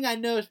 the thing I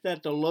noticed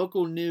that the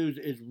local news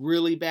is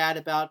really bad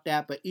about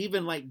that, but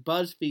even like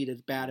BuzzFeed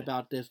is bad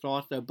about this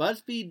also.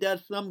 BuzzFeed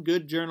does some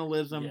good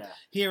journalism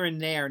here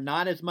and there,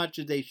 not as much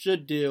as they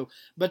should do,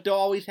 but they'll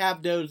always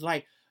have those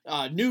like,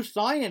 new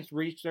science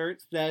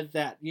research says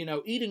that,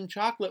 eating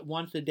chocolate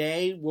once a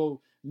day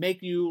will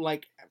make you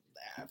like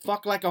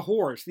fuck like a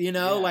horse,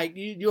 like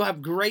you'll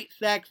have great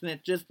sex, and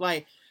it's just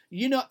like,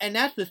 and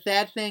that's the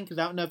sad thing, because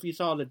I don't know if you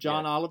saw the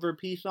John Oliver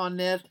piece on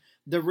this.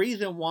 The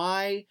reason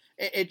why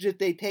it's just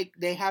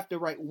they have to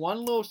write one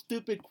little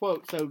stupid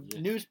quote so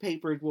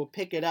newspapers will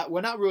pick it up.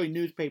 Well, not really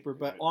newspaper,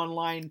 but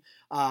online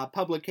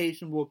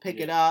publication will pick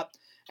it up,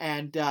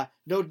 and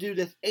they'll do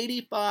this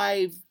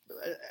 85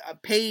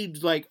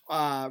 page like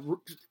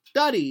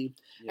study.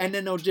 And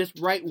then they'll just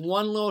write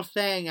one little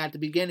saying at the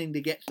beginning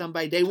to get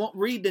somebody. They won't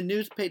read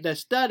the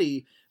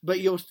study, but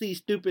you'll see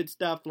stupid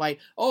stuff like,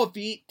 oh, if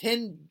you eat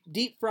 10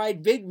 deep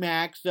fried Big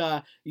Macs,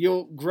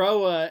 you'll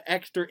grow a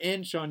extra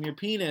inch on your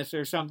penis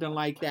or something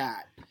like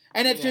that.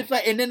 And it's just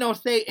like, and then they'll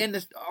say in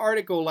this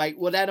article, like,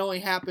 well, that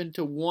only happened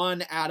to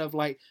 1 out of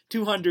like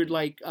 200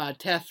 like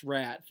test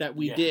rats that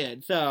we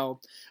did. So,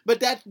 but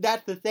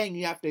that's the thing.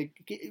 You have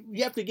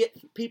to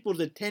get people's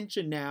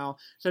attention now.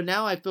 So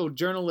now I feel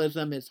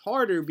journalism is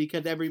harder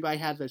because everybody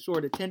has a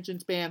short attention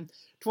span.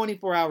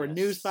 24-hour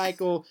news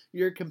cycle.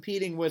 You're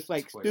competing with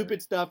like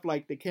stupid stuff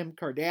like the Kim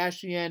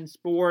Kardashian,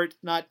 sports.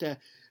 Not to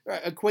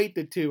equate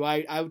the two.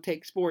 I would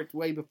take sports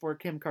way before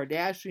Kim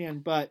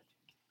Kardashian, but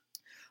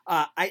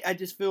I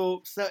just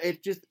feel so it's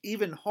just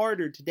even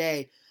harder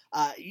today.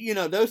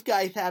 those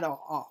guys had a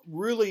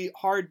really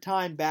hard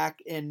time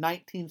back in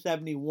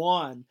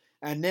 1971.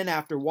 And then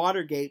after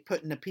Watergate,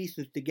 putting the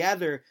pieces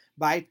together.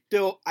 But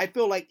I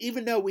feel like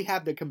even though we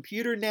have the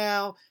computer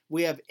now,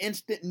 we have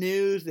instant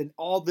news and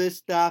all this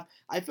stuff,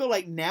 I feel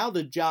like now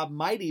the job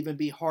might even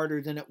be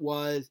harder than it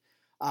was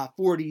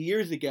 40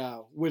 years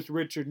ago with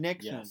Richard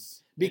Nixon. Yes.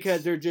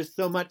 Because they're just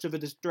so much of a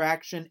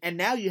distraction. And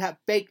now you have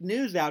fake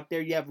news out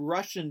there. You have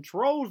Russian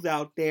trolls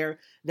out there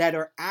that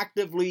are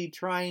actively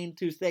trying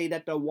to say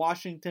that the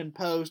Washington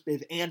Post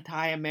is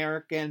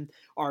anti-American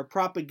or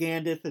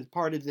propagandist as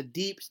part of the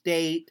deep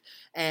state.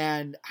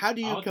 And how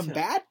do you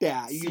combat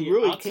that? You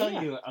really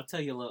can't. I'll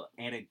tell you a little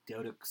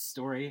anecdotal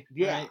story.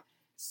 Yeah. Right?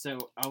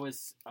 So I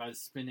was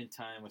spending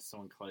time with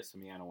someone close to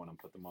me. I don't want to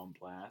put them on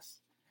blast.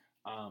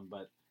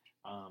 But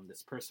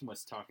this person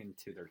was talking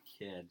to their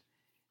kid.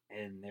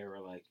 And they were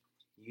like,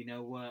 you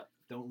know what?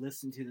 Don't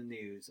listen to the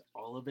news.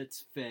 All of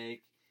it's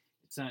fake.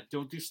 It's not.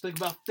 Don't just think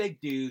about fake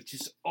news.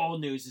 Just all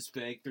news is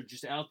fake. They're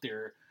just out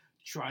there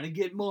trying to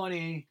get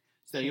money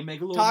so they can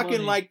make a little money.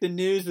 Talking like the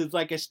news is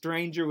like a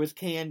stranger with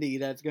candy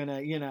that's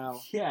gonna,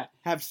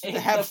 have sex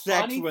with them. The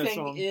funny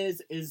thing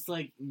is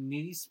like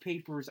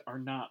newspapers are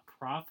not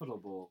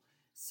profitable.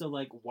 So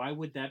like, why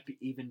would that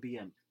even be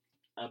a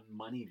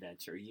money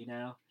venture?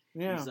 Yeah.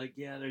 He's like,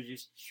 yeah, they're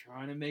just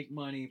trying to make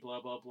money.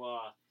 Blah blah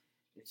blah.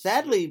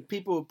 Sadly,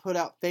 people who put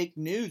out fake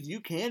news, you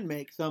can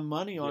make some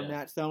money on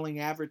that, selling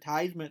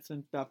advertisements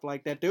and stuff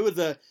like that. There was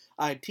a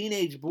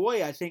teenage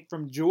boy, I think,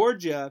 from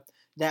Georgia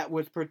that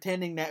was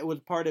pretending that it was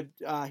part of,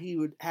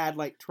 had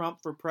like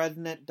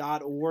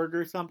TrumpForPresident.org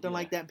or something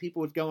like that. And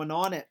people was going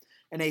on it.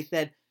 And they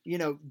said,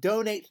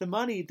 donate some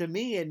money to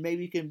me and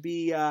maybe you can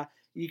be,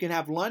 you can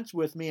have lunch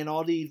with me. And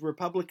all these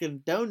Republicans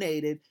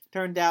donated.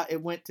 Turned out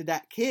it went to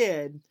that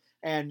kid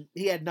and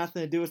he had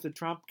nothing to do with the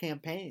Trump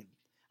campaign.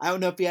 I don't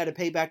know if he had to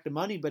pay back the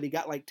money, but he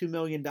got like $2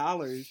 million.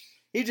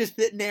 He's just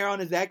sitting there on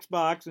his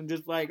Xbox and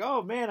just like,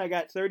 oh man, I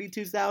got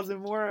 32,000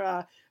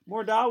 more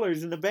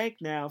dollars in the bank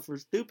now for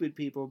stupid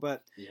people.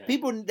 But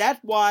people, that's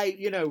why,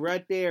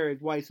 right there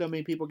is why so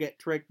many people get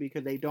tricked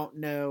because they don't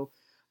know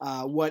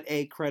what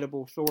a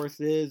credible source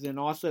is, and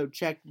also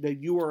check the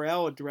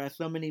URL address.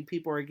 So many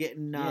people are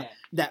getting that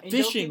and phishing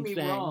don't get me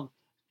thing. Wrong.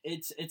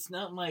 It's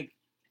not like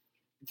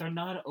they're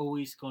not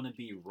always going to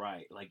be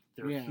right. Like,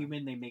 they're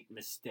human, they make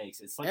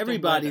mistakes. It's like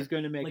everybody's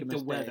going to make a mistake. Like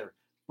the weather.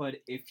 But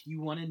if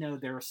you want to know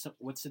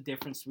what's the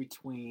difference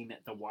between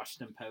the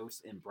Washington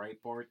Post and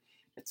Breitbart,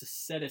 it's a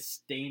set of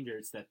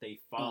standards that they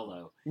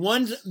follow.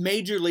 One's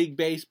Major League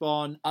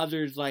Baseball and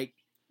others like,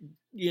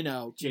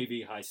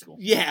 JV high school.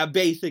 Yeah,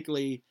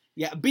 basically.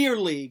 Yeah, beer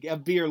league.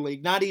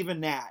 Not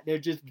even that. They're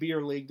just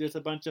beer league. There's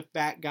a bunch of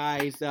fat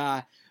guys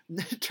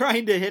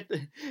trying to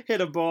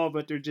hit a ball,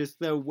 but they're just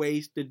so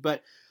wasted.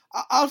 But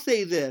I'll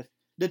say this.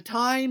 The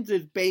Times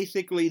is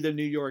basically the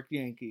New York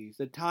Yankees.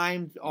 The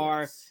Times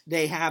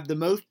they have the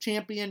most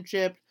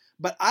championships,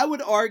 but I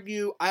would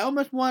argue, I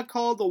almost want to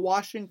call the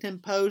Washington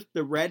Post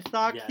the Red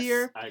Sox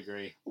here. I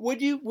agree.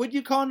 Would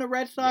you call them the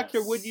Red Sox,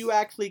 or would you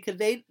actually, because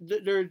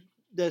they're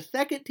the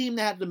second team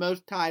that has the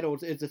most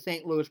titles is the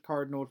St. Louis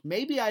Cardinals.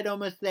 Maybe I'd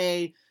almost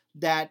say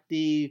that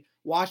the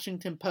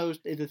Washington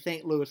Post is the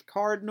St. Louis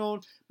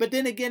Cardinals, but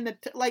then again,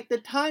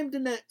 the Times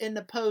and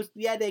the Post,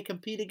 they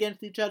compete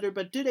against each other,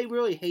 but do they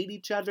really hate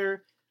each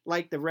other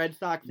like the Red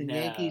Sox and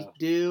Yankees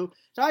do?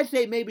 So I'd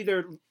say maybe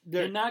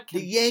they're not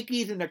the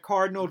Yankees and the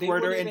Cardinals, where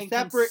they're in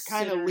separate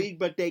kind of league,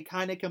 but they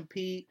kind of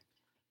compete.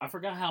 I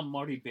forgot how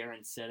Marty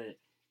Barron said it.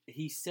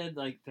 He said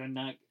like they're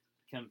not.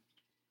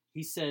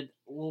 He said,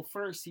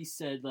 first he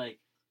said like,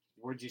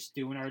 we're just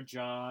doing our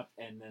job,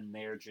 and then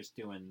they're just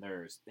doing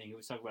theirs. And he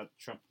was talking about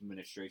the Trump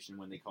administration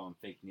when they call them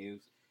fake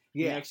news.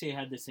 Yeah. He actually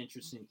had this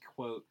interesting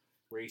quote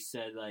where he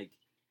said, like,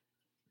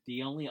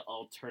 the only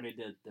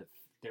alternative,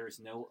 there's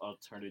no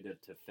alternative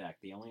to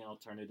fact. The only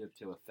alternative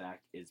to a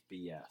fact is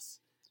BS.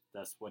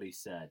 That's what he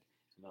said.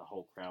 And the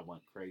whole crowd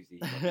went crazy.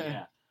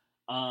 But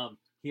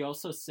he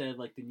also said,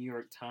 like, the New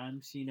York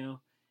Times,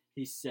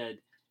 he said,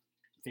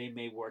 they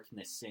may work in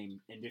the same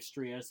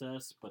industry as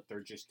us, but they're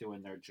just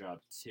doing their job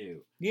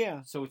too.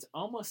 Yeah. So it's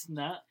almost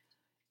not.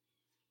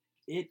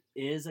 It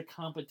is a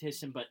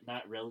competition, but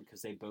not really,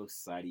 because they both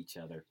cite each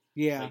other.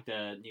 Yeah. Like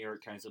the New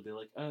York Times will be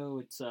like, "Oh,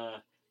 it's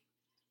the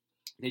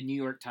New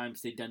York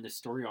Times. They've done this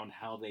story on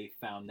how they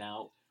found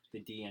out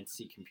the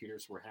DNC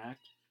computers were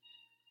hacked."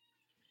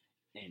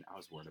 And I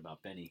was worried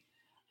about Benny.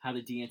 How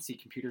the DNC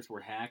computers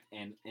were hacked,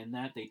 and in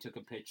that they took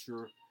a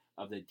picture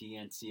of the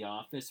DNC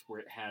office where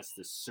it has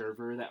the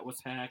server that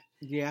was hacked,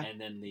 and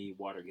then the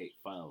Watergate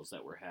files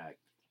that were hacked.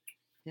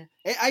 Yeah,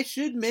 I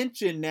should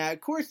mention that,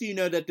 of course,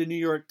 that the New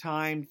York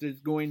Times is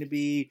going to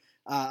be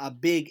a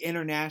big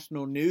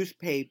international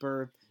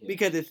newspaper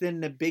because it's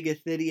in the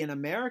biggest city in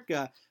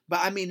America.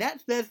 But I mean,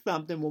 that says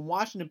something. When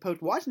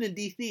Washington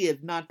D.C.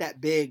 is not that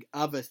big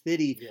of a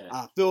city.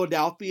 Yeah.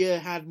 Philadelphia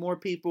has more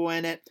people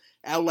in it.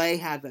 L.A.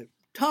 has a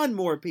ton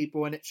more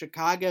people in it.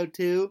 Chicago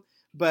too.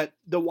 But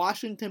the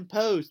Washington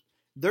Post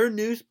their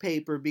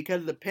newspaper,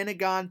 because of the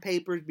Pentagon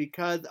Papers,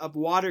 because of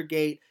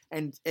Watergate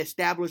and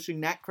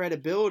establishing that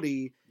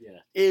credibility,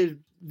 is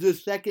the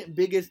second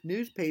biggest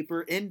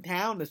newspaper in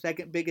town, the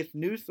second biggest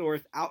news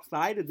source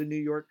outside of the New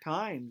York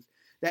Times.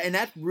 And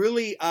that's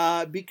really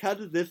because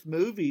of this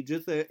movie,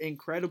 just an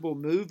incredible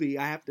movie,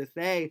 I have to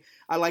say.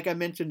 Like I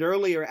mentioned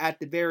earlier, at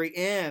the very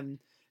end,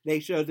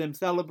 they show them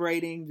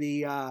celebrating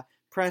the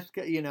press,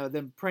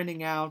 them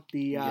printing out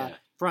the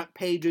front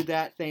page of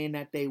that, saying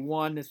that they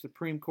won the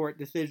Supreme Court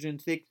decision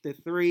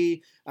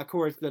 6-3. Of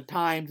course, the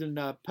Times and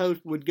the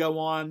Post would go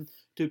on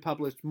to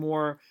publish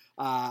more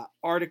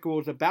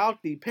articles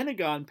about the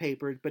Pentagon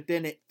Papers, but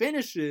then it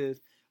finishes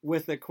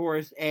with, of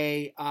course,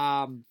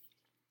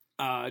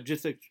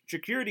 just a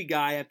security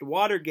guy at the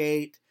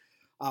Watergate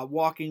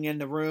walking in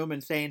the room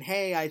and saying,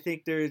 "Hey, I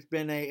think there's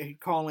been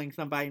calling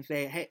somebody and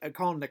saying, hey,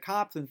 calling the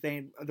cops and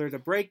saying there's a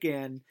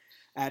break-in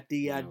at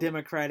the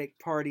Democratic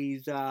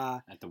Party's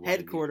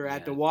headquarters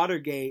at the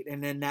Watergate,"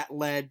 and then that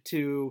led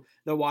to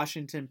the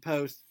Washington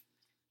Post's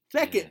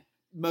second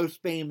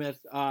most famous,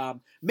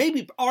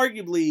 maybe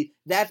arguably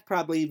that's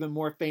probably even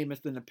more famous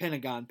than the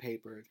Pentagon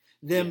Papers.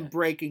 Them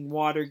breaking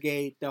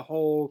Watergate, the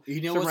whole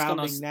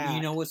surrounding that.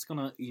 You know what's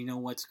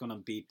gonna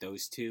beat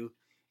those two?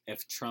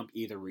 If Trump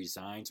either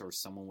resigns or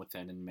someone with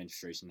that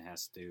administration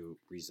has to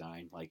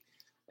resign, like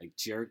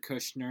Jared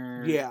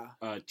Kushner,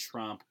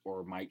 Trump,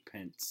 or Mike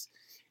Pence.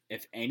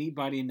 If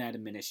anybody in that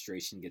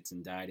administration gets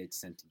indicted,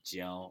 sent to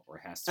jail, or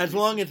has to... As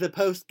long as the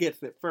Post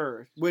gets it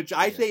first, which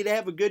I say they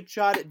have a good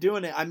shot at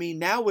doing it. I mean,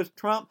 now with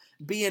Trump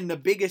being the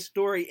biggest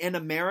story in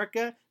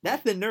America,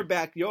 that's in their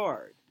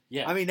backyard.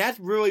 Yeah. I mean, that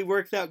really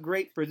works out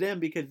great for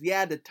them because,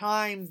 the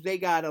Times, they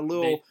got a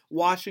little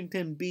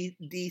Washington,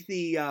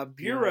 D.C.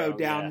 bureau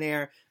down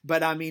there.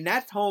 But, I mean,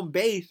 that's home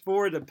base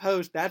for the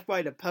Post. That's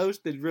why the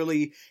Post is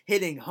really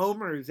hitting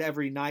homers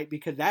every night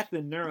because that's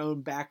in their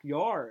own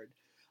backyard.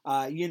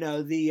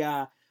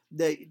 The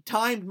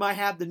Times might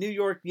have the New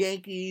York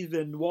Yankees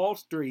and Wall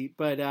Street,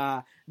 but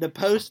the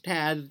Post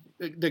has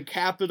the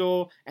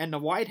Capitol and the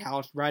White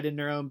House right in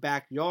their own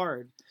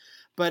backyard.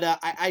 But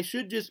I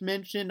should just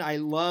mention, I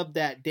love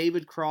that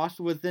David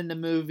Cross was in the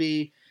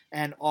movie,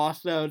 and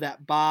also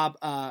that Bob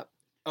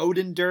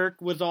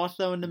Odenkirk was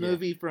also in the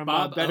movie from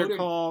Better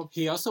Call.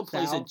 He also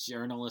plays a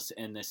journalist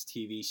in this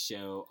TV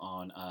show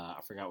on, I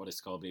forgot what it's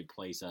called, but he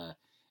plays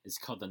it's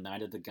called The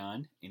Night of the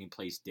Gun, and he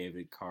plays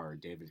David Carr.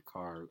 David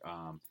Carr,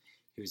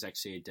 he was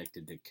actually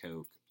addicted to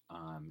coke,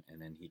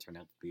 and then he turned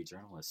out to be a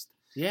journalist.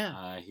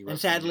 Yeah, and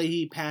sadly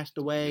he passed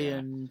away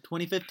in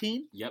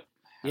 2015? Yep.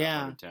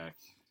 Heart attack.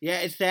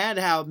 Yeah, it's sad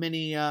how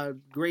many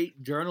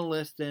great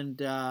journalists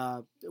and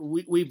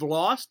we've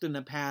lost in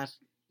the past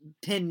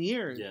 10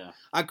 years. Yeah.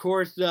 Of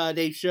course,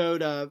 they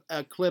showed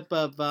a clip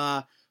of,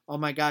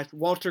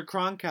 Walter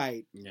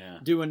Cronkite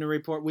doing the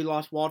report. We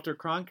lost Walter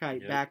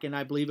Cronkite back in,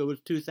 I believe it was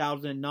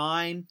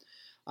 2009.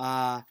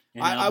 I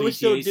was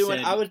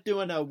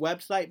doing a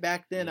website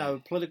back then, a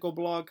political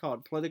blog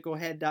called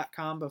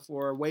politicalhead.com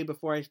way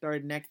before I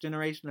started Next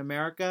Generation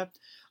America.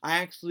 I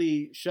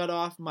actually shut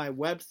off my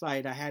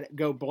website. I had it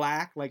go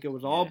black, like it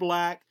was all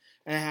black,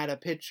 and I had a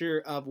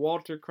picture of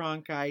Walter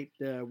Cronkite,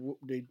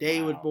 the day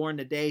he was born,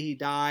 the day he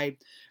died,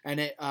 and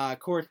it, of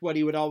course, what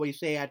he would always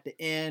say at the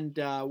end,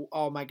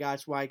 "Oh my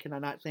gosh, why can I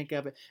not think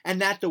of it?"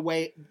 And that's the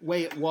way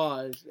it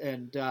was,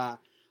 and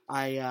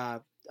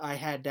I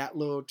had that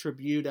little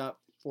tribute up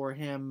for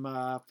him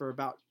for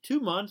about 2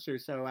 months or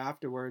so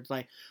afterwards.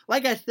 Like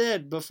I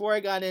said, before I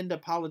got into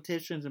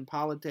politicians and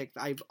politics,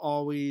 I've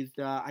always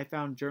I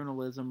found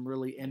journalism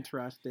really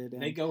interested.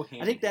 And they go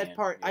hand I think in that's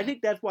hand. I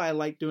think that's why I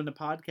like doing the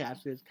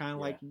podcast. It's kind of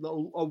like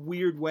a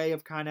weird way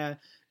of kind of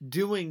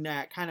doing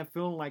that, kind of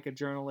feeling like a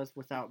journalist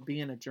without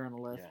being a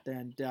journalist.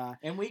 Yeah.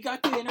 And we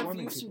got to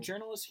interview some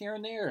journalists here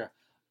and there.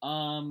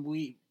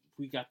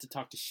 We got to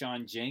talk to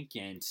Sean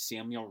Jenkins,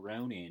 Samuel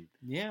Ronan.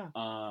 Yeah.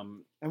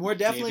 And we're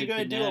definitely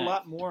going to do a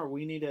lot more.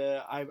 We need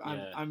to.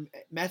 I'm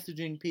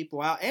messaging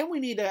people out, and we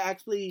need to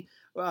actually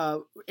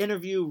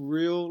interview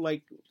real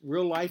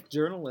life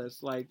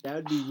journalists. Like that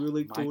would be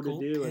really cool to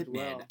do as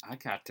well. I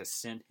got to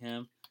send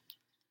him.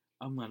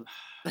 I'm gonna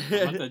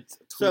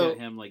tweet at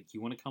him like,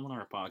 "You want to come on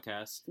our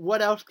podcast?"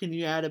 What else can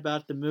you add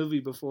about the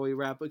movie before we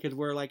wrap? Because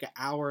we're like an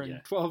hour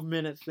and 12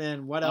 minutes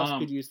in. What else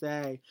could you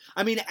say?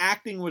 I mean,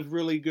 acting was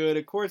really good.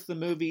 Of course, the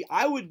movie,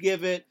 I would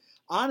give it.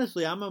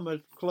 Honestly, I'm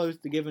almost close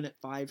to giving it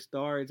 5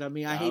 stars. I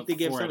mean, I hate to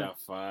give 4 out of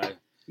 5.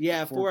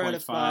 Yeah, 4 out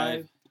of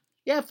 5.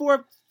 Yeah,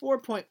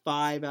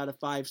 4.5 out of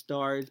 5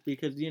 stars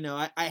because,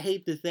 I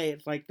hate to say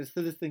it's like the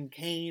Citizen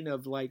Kane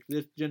of like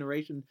this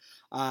generation.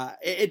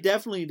 It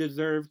definitely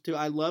deserved to.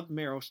 I love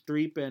Meryl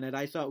Streep in it.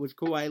 I thought it was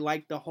cool. I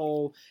liked the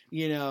whole,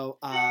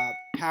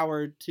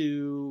 power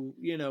to,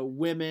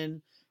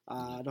 women,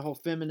 the whole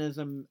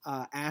feminism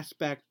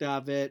aspect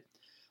of it.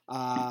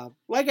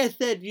 Like I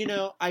said,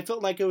 I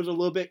felt like it was a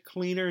little bit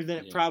cleaner than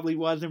it probably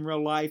was in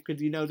real life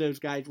because those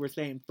guys were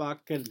saying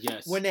fuck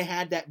because when they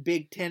had that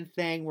big tense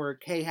thing where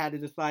Kay had to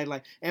decide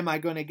like, am I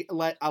going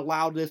to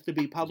allow this to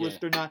be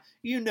published or not?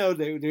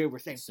 They were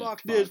saying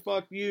fuck this,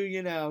 fuck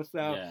you,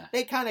 So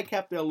they kind of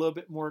kept it a little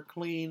bit more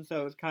clean,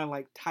 so it was kind of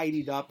like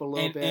tidied up a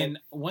little bit. And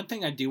one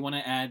thing I do want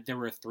to add, there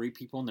were 3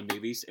 people in the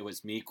movies. It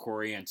was me,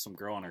 Corey, and some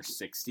girl in her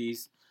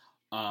 60s.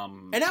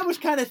 And that was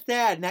kind of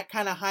sad, and that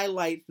kind of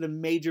highlights the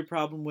major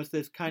problem with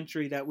this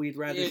country that we'd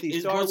rather see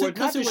Star Wars.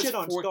 Not to shit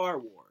on Star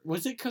Wars.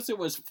 Was it because it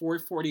was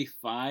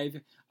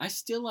 4:45? I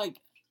still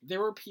there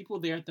were people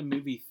there at the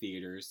movie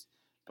theaters,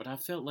 but I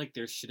felt like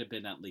there should have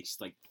been at least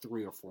like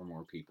 3 or 4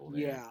 more people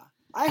there. Yeah.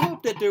 I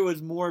hope that there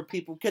was more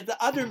people, because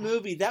the other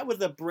movie, that was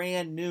a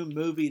brand new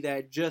movie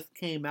that just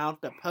came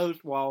out the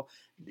post while,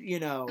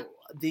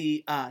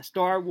 the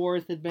Star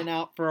Wars had been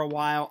out for a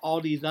while.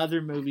 All these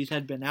other movies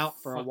had been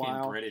out for a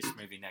while. British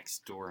movie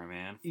next door,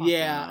 man.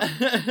 Yeah.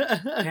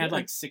 They had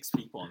like 6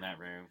 people in that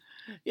room.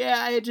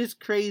 Yeah, it's just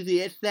crazy.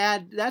 It's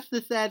sad. That's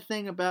the sad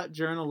thing about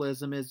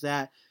journalism is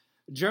that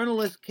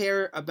journalists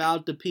care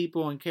about the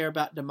people and care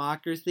about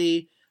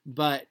democracy,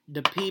 but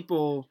the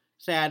people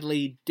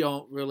sadly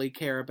don't really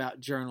care about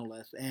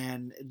journalists,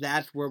 and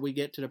that's where we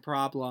get to the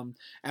problem.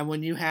 And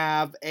when you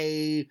have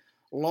a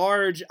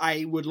large,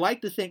 I would like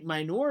to think,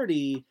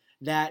 minority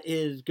that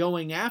is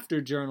going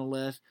after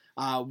journalists,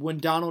 when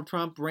Donald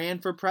Trump ran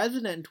for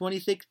president in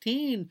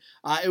 2016,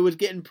 it was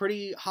getting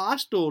pretty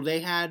hostile. They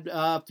had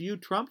a few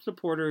Trump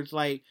supporters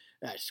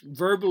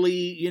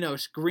verbally,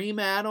 scream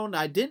at him.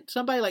 Didn't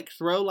somebody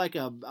throw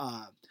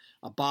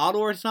a bottle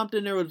or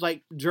something? There was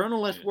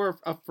journalists were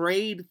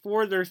afraid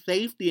for their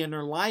safety and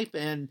their life,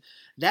 and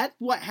that's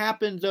what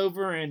happens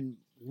over in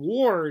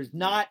wars,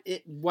 not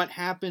what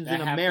happens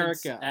in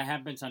America. That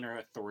happens under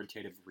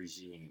authoritative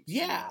regimes.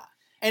 Yeah,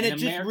 and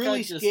it's just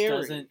really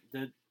scary.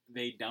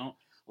 They don't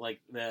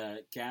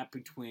the gap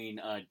between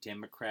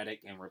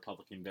Democratic and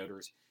Republican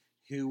voters.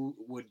 Who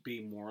would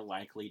be more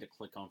likely to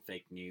click on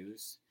fake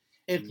news?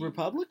 It's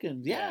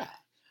Republicans. Yeah.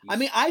 I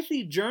mean, I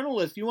see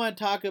journalists, you want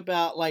to talk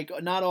about,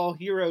 not all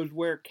heroes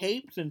wear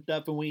capes and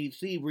stuff, and we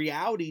see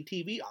reality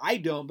TV. I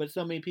don't, but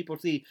so many people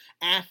see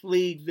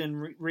athletes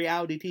and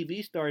reality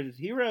TV stars as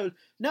heroes.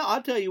 No,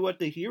 I'll tell you what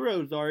the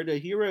heroes are. The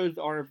heroes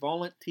are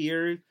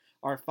volunteers,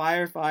 are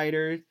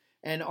firefighters,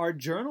 and are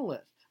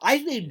journalists.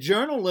 I say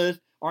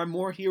journalists are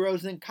more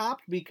heroes than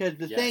cops because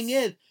the thing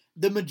is,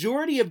 the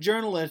majority of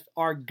journalists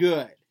are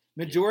good.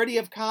 Majority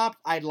of cops,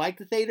 I'd like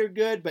to say they're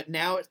good, but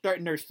now it's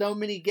starting, there's so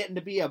many getting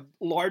to be a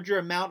larger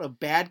amount of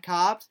bad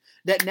cops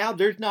that now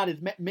there's not as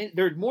many,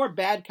 there's more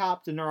bad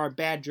cops than there are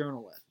bad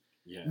journalists.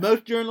 Yeah.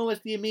 Most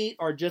journalists you meet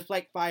are just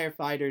like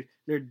firefighters.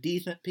 They're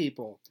decent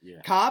people.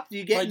 Yeah. Cops,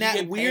 you get in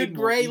that weird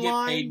gray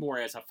line. You get paid more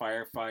as a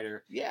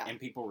firefighter. Yeah. And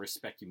people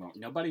respect you more.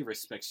 Nobody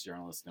respects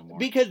journalists no more.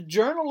 Because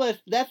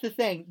journalists, that's the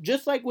thing.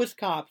 Just like with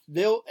cops,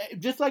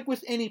 just like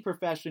with any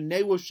profession,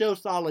 they will show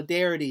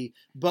solidarity,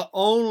 but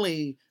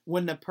only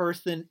when the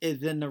person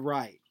is in the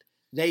right.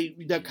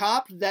 The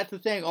cops, that's the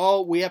thing.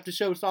 Oh, we have to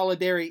show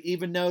solidarity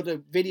even though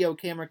the video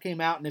camera came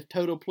out and it's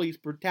total police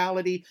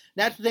brutality.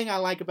 That's the thing I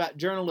like about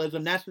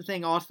journalism. That's the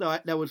thing also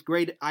that was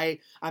great.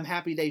 I'm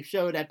happy they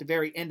showed at the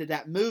very end of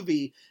that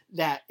movie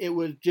that it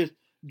was just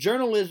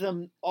journalists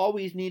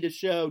need to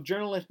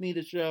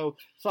show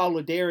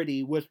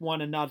solidarity with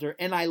one another.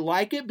 And I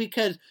like it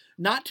because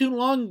not too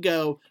long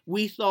ago,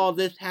 we saw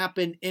this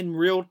happen in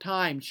real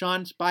time.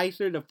 Sean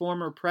Spicer, the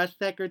former press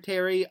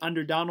secretary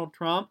under Donald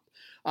Trump,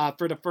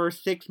 for the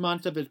first 6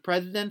 months of his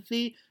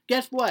presidency,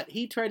 guess what?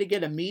 He tried to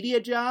get a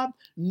media job.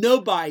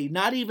 Nobody,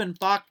 not even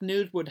Fox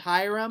News, would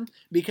hire him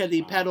because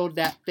he peddled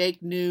that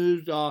fake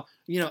news,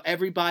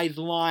 everybody's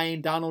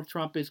lying, Donald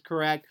Trump is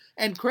correct.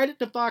 And credit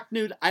to Fox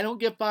News. I don't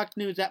give Fox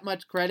News that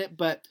much credit,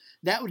 but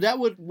that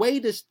was way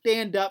to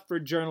stand up for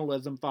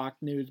journalism, Fox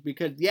News,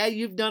 because,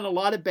 you've done a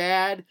lot of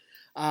bad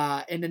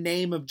in the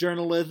name of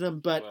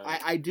journalism, but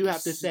I do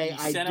have to say,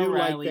 I do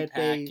like that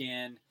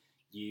they...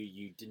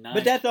 You deny.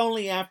 But that's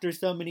only after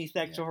so many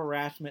sexual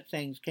harassment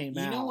things came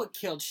out. You know what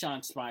killed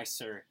Sean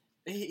Spicer?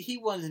 He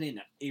wasn't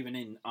even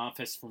in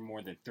office for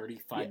more than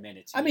 35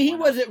 minutes. I mean, he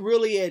wasn't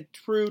really a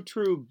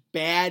true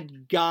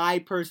bad guy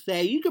per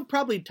se. You could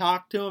probably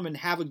talk to him and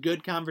have a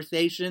good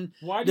conversation.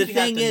 Why did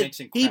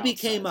he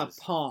became a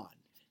pawn.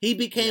 He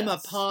became a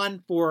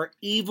pawn for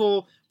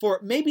evil,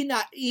 maybe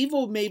not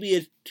evil, maybe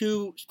is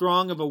too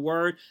strong of a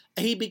word.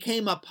 He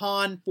became a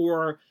pawn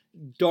for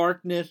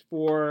darkness,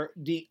 for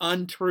the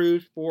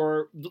untruth,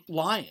 for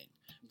lying.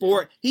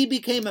 He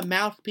became a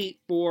mouthpiece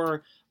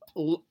for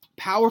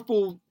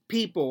powerful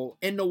people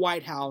in the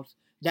White House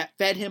that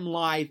fed him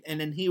lies, and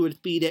then he would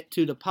feed it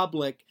to the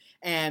public.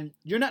 And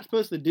you're not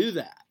supposed to do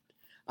that.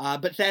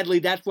 But sadly,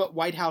 that's what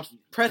White House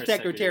press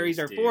secretaries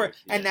are for,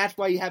 and that's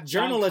why you have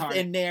journalists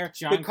in there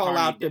to call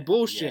out the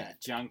bullshit. Yeah,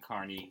 John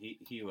Carney,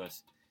 he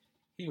was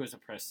a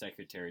press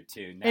secretary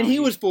too. And he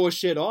was full of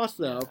shit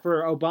also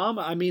for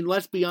Obama. I mean,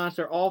 let's be honest,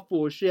 they're all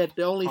full of shit.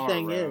 The only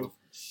thing is,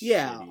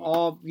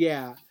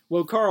 shitty.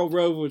 Well, Karl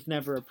Rove was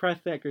never a press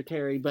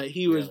secretary, but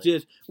he was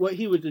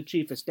he was the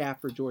chief of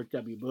staff for George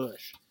W.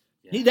 Bush.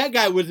 Yeah. That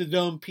guy was his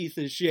own piece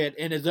of shit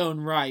in his own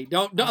right.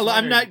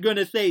 I'm not going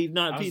to say he's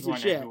not a piece of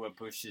shit.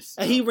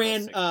 He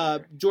ran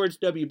George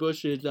W.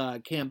 Bush's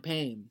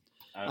campaign.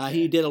 Okay.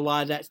 He did a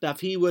lot of that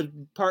stuff. He was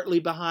partly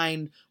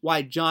behind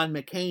why John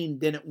McCain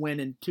didn't win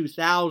in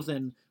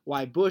 2000,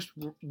 why Bush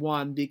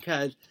won,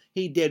 because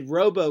he did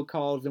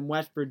robocalls in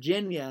West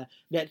Virginia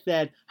that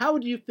said, how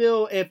would you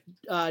feel if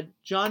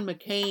John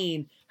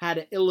McCain had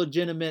an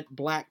illegitimate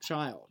black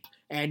child?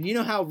 And you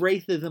know how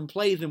racism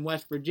plays in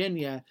West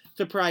Virginia.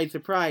 Surprise,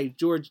 surprise,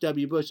 George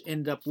W. Bush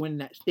ended up winning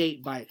that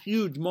state by a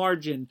huge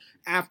margin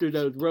after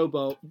those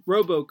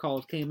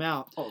robocalls came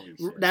out.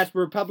 That's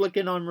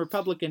Republican on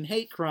Republican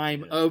hate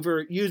crime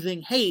over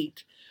using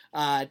hate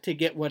to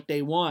get what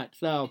they want.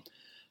 So,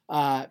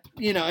 and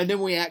then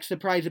we act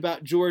surprised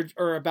about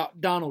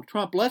about Donald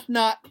Trump. Let's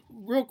not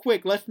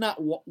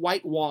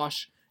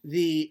whitewash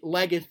the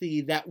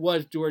legacy that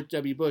was George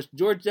W. Bush.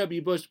 George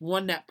W. Bush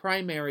won that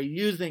primary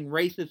using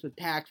racist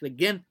attacks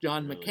against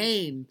John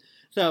McCain.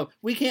 So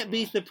we can't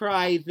be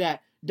surprised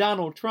that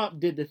Donald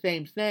Trump did the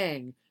same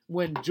thing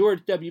when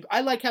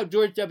I like how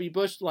George W.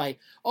 Bush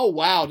oh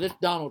wow, this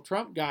Donald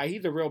Trump guy,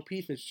 he's a real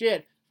piece of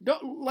shit.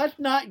 Let's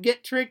not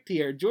get tricked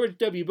here. George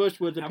W.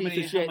 Bush was a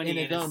piece of shit in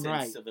his own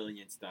right.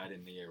 Civilians died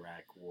in the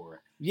Iraq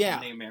War.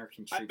 Yeah. The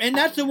American troops and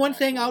that's the one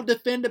thing War. I'll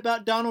defend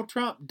about Donald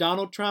Trump.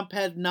 Donald Trump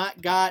has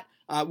not got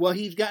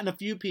he's gotten a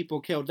few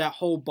people killed. That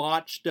whole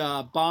botched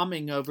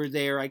bombing over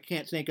there, I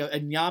can't think of,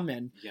 in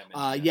Yemen.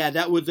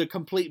 That was a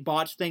complete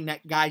botched thing.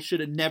 That guy should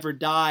have never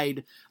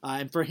died.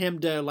 And for him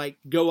to,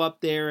 go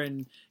up there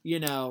and,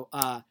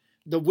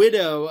 the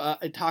widow,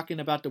 talking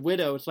about the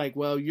widow, it's like,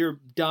 well, your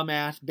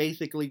dumbass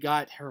basically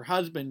got her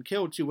husband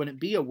killed. She wouldn't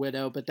be a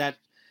widow, but that's,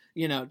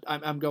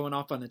 I'm going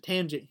off on a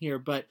tangent here.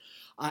 But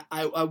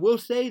I will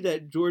say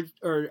that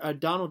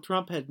Donald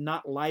Trump has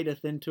not lied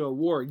us into a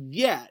war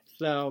yet.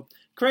 So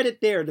credit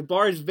there. The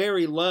bar is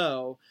very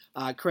low.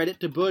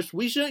 Credit to Bush.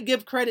 We shouldn't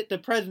give credit to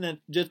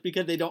presidents just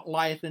because they don't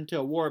lie us into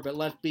a war. But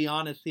let's be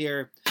honest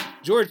here.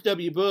 George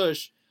W.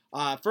 Bush,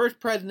 first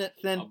president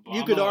since,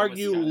 you could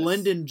argue,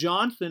 Lyndon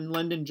Johnson,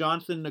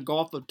 the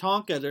Gulf of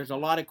Tonkin. There's a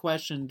lot of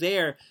questions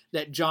there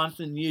that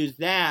Johnson used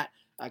that,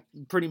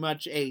 pretty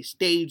much a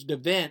staged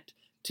event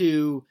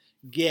to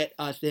get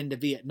us into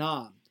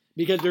Vietnam.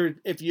 Because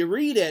if you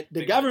read it,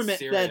 the government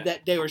said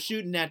that they were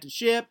shooting at the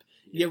ship.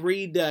 You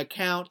read the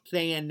account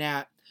saying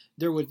that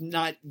there was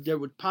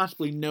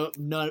possibly no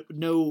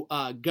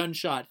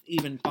gunshots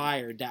even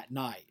fired that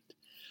night.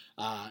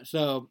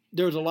 So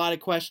there was a lot of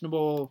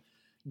questionable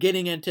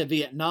getting into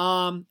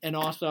Vietnam, and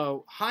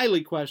also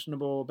highly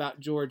questionable about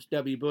George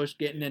W. Bush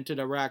getting into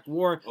the Iraq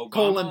War.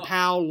 Colin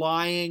Powell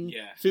lying.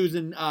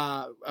 Susan,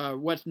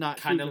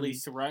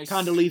 Condoleezza Rice.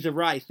 Condoleezza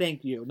Rice,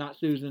 thank you, not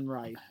Susan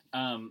Rice.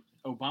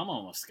 Obama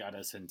almost got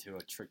us into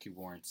a tricky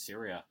war in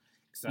Syria.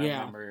 Because I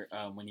remember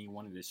when he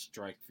wanted to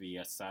strike the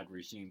Assad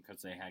regime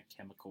because they had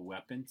chemical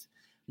weapons.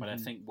 But I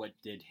think what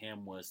did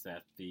him was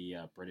that the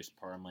British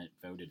Parliament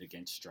voted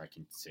against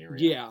striking Syria.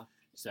 Yeah.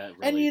 So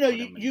really,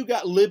 and you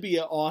got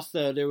Libya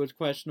also. There was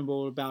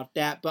questionable about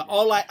that. But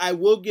I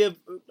will give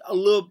a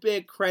little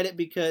bit credit,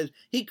 because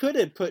he could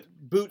have put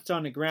boots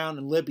on the ground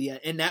in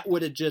Libya, and that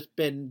would have just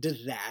been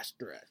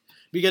disastrous.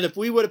 Because if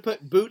we would have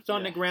put boots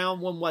on the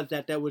ground, when was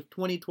that? That was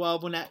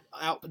 2012 when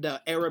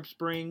the Arab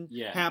Spring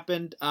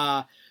happened.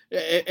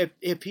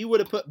 If he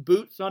would have put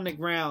boots on the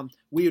ground,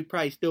 we would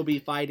probably still be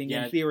fighting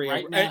in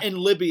Syria, in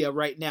Libya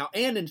right now,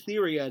 and in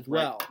Syria as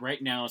well.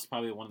 Right now, it's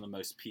probably one of the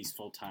most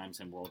peaceful times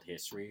in world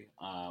history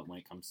when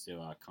it comes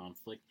to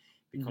conflict,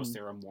 because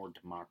there are more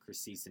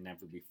democracies than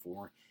ever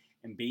before.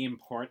 And being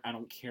part, I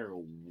don't care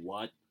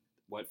what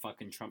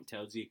fucking Trump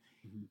tells you,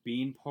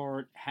 being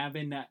part,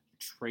 having that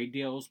trade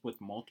deals with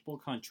multiple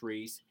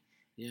countries,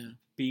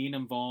 being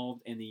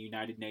involved in the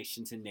United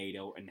Nations and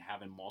NATO, and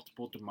having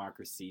multiple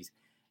democracies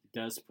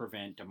does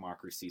prevent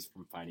democracies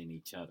from fighting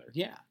each other.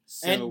 Yeah.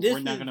 So we're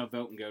not going to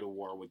vote and go to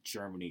war with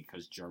Germany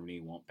because Germany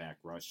won't back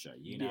Russia,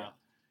 you know? Yeah.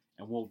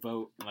 And we'll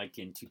vote, like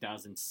in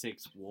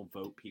 2006, we'll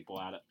vote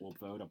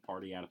a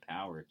party out of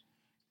power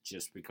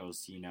just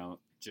because,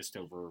 just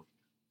over,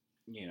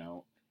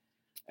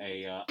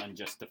 a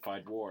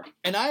unjustified war.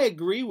 And I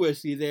agree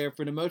with you there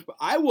for the most part.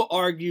 I will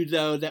argue,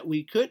 though, that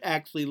we could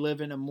actually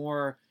live in a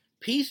more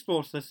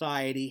peaceful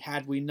society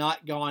had we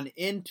not gone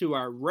into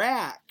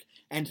Iraq.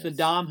 And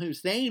Saddam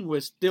Hussein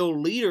was still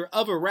leader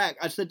of Iraq.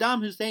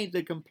 Saddam Hussein's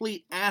a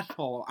complete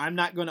asshole. I'm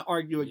not going to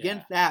argue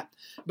against that.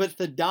 But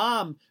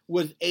Saddam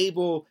was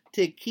able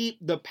to keep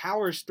the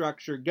power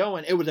structure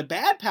going. It was a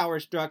bad power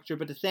structure,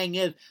 but the thing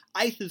is,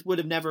 ISIS would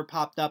have never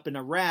popped up in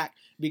Iraq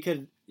because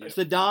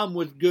Saddam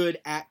was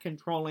good at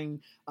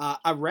controlling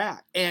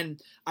Iraq.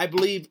 And I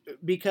believe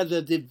because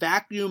of the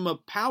vacuum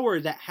of power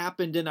that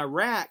happened in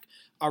Iraq,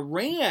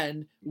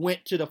 Iran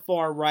went to the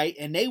far right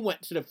and they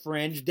went to the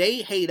fringe.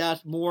 They hate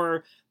us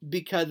more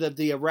because of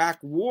the Iraq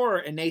war,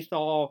 and they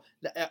saw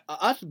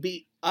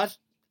us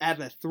as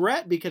a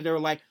threat because they were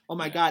like, oh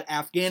my God,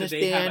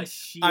 Afghanistan,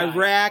 So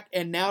Iraq,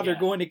 and now they're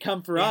going to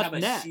come for us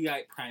next. They have a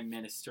Shiite prime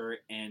minister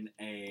and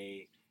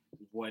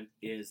what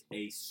is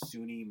a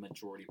Sunni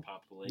majority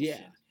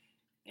population.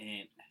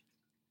 Yeah.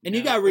 And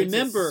you got to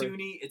remember...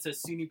 It's a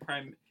Sunni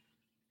prime...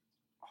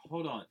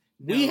 Hold on.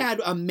 No. We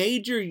had a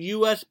major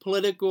U.S.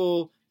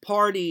 political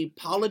party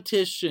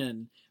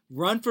politician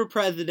run for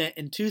president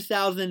in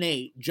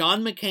 2008,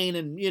 John McCain,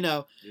 and,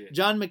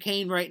 John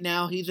McCain right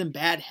now, he's in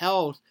bad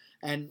health.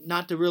 And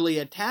not to really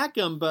attack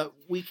him, but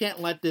we can't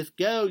let this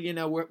go.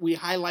 We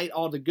highlight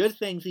all the good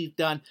things he's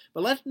done.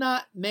 But let's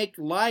not make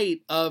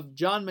light of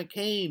John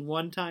McCain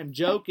one time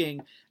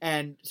joking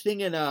and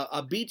singing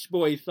a Beach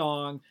Boys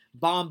song,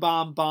 Bomb,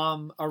 Bomb,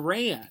 Bomb,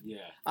 Iran.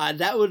 Yeah.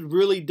 That was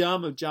really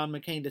dumb of John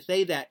McCain to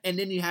say that. And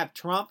then you have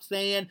Trump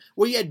saying,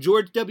 well, you had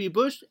George W.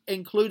 Bush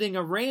including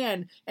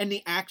Iran and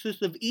the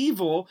axis of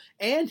evil.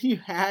 And you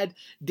had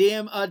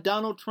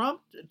Donald Trump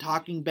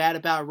talking bad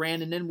about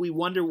Iran. And then we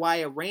wonder why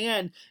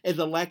Iran is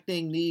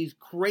electing these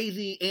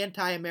crazy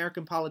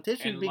anti-American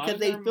politicians because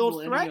they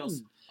feel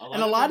threatened.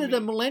 And a lot of the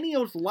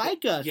millennials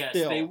like us still. Yes,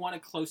 they want a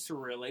closer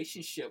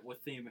relationship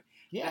with them.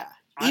 Yeah.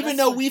 Even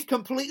though we've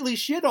completely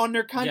shit on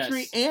their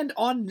country and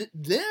on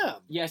them.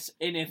 Yes,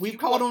 and if we've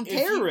called them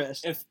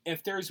terrorists.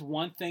 If there's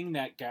one thing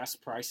that gas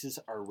prices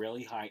are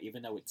really high,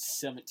 even though it's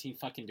 17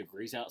 fucking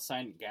degrees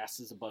outside and gas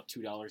is above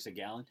 $2 a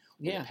gallon,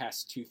 the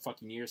past 2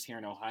 fucking years here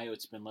in Ohio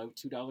it's been low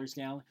 $2 a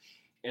gallon,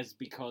 is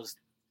because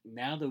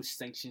now those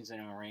sanctions in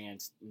Iran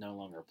no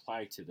longer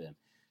apply to them.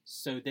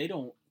 So they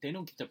don't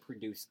get to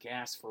produce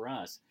gas for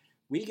us.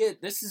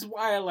 This is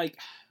why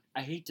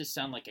I hate to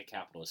sound like a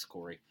capitalist,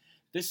 Corey.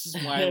 This is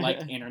why I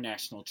like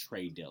international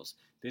trade deals.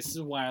 This is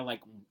why I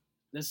like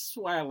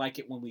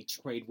it when we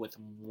trade with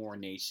more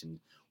nations.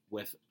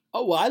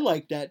 I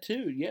like that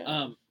too.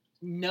 Yeah.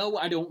 No,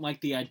 I don't like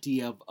the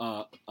idea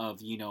of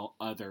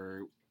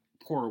other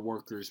poor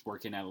workers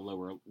working at a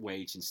lower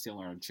wage and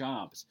stealing our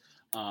jobs.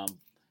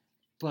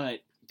 But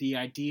the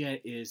idea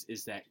is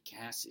that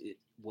gas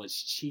was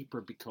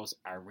cheaper because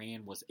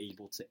Iran was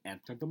able to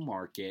enter the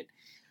market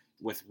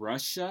with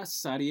Russia,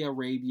 Saudi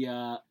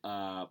Arabia,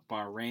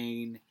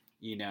 Bahrain,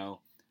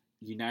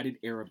 United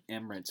Arab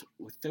Emirates.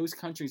 With those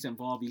countries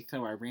involved, you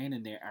throw Iran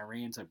in there.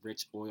 Iran's a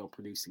rich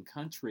oil-producing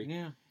country.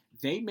 Yeah.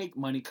 They make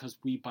money because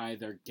we buy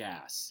their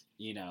gas,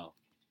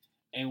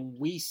 And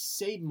we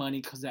save money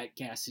because that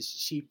gas is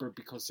cheaper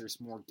because there's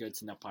more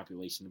goods in the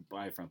population to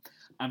buy from.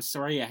 I'm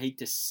sorry, I hate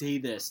to say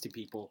this to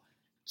people.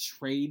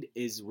 Trade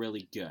is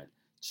really good.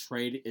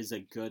 Trade is a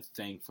good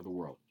thing for the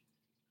world.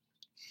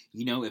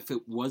 If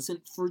it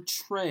wasn't for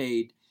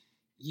trade,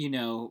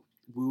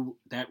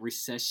 that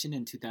recession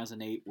in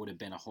 2008 would have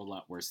been a whole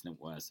lot worse than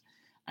it was.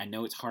 I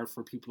know it's hard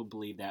for people to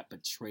believe that,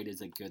 but trade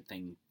is a good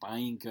thing.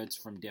 Buying goods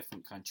from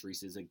different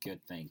countries is a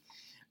good thing.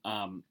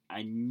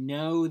 I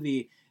know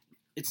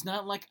it's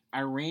not like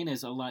Iran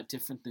is a lot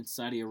different than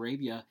Saudi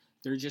Arabia.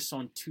 They're just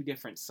on two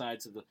different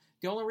sides of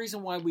the only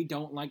reason why we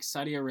don't like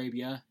Saudi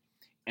Arabia,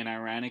 and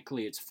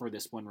ironically it's for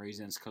this one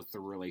reason, is because of the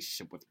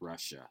relationship with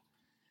Russia.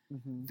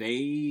 Mm-hmm.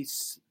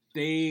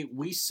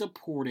 We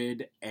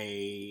supported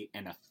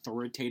an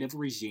authoritative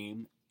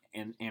regime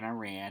in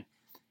Iran.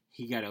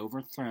 He got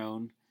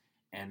overthrown,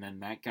 and then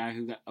that guy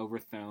who got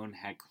overthrown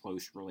had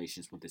close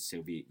relations with the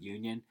Soviet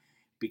Union.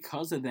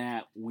 Because of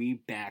that, we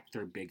backed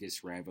their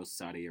biggest rival,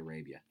 Saudi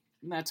Arabia.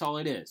 And that's all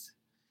it is.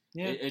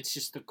 Yeah. It's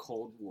just the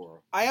Cold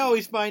War. I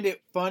always find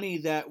it funny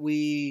that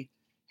we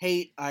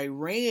hate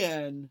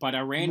Iran,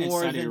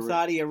 more than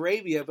Saudi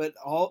Arabia, but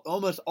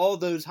almost all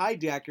those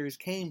hijackers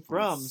came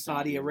from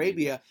Saudi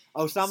Arabia.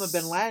 Osama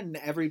bin Laden,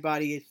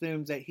 everybody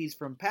assumes that he's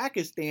from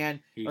Pakistan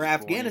or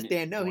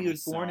Afghanistan. No, he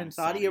was born in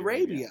Saudi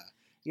Arabia.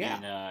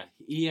 Yeah.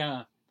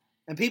 And,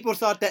 and people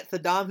thought that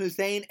Saddam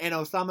Hussein and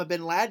Osama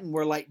bin Laden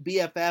were like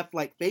BFF,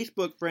 like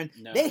Facebook friends.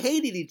 No. They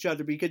hated each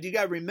other because you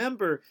got to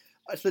remember,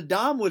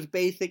 Saddam was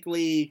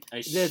basically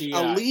this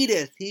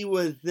elitist. He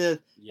was this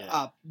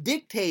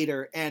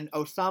dictator, and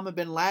Osama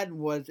bin Laden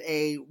was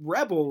a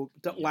rebel,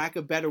 to lack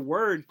of better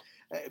words.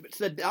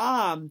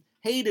 Saddam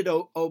hated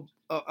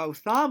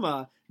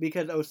Osama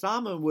because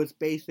Osama was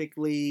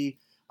basically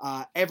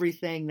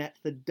everything that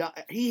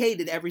he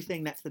hated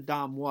everything that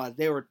Saddam was.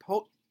 They were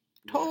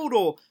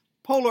total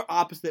polar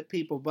opposite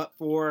people. But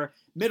for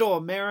Middle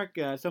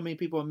America, so many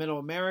people in Middle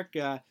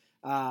America,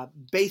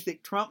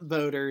 basic Trump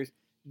voters,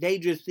 they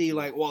just see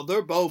like, well,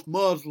 they're both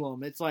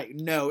Muslim. It's like,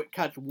 no, it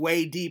cuts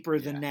way deeper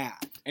than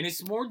that. And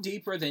it's more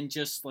deeper than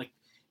just like,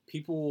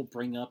 people will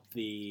bring up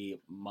the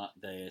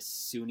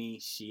Sunni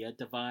Shia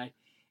divide.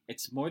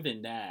 It's more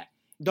than that.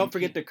 Don't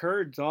forget the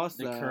Kurds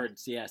also. The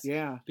Kurds, yes.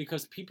 Yeah.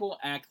 Because people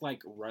act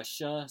like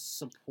Russia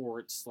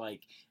supports,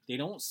 like, they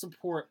don't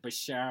support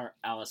Bashar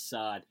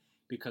al-Assad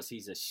because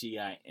he's a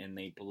Shiite and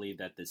they believe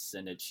that the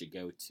Senate should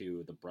go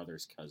to the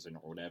brother's cousin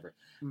or whatever.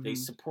 Mm-hmm. They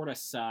support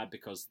Assad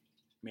because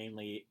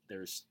mainly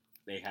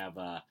they have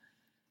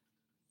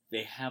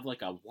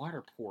like a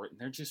water port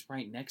and they're just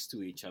right next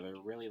to each other,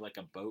 really like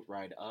a boat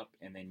ride up,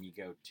 and then you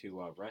go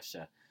to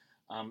Russia.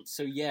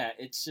 So yeah,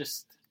 it's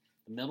just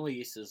Middle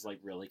East is like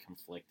really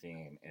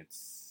conflicting.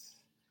 It's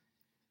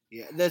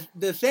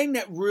the thing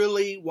that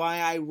really why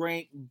I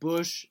rank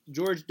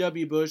George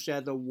W. Bush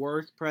as a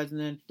worse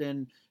president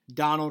than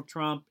Donald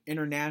Trump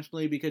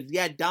internationally, because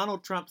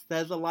Donald Trump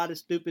says a lot of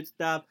stupid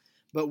stuff,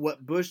 but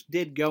what Bush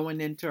did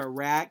going into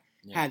Iraq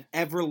had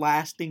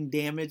everlasting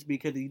damage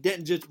because he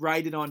didn't just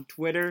write it on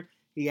Twitter.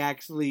 He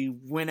actually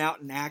went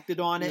out and acted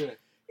on it.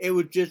 Yeah. It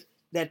was just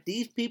that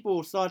these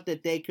people thought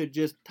that they could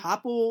just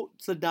topple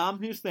Saddam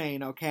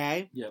Hussein,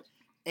 okay? Yep.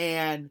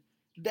 And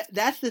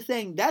that's the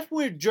thing. That's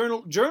where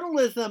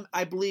journalism,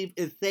 I believe,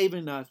 is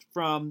saving us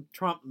from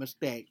Trump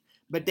mistakes.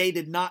 But they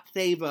did not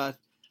save us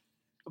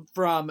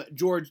from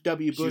George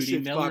W. Bush's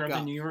Judy Miller fuck of up.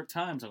 the New York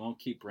Times. I won't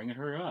keep bringing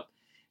her up.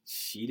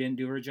 She didn't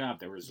do her job.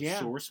 There was a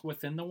source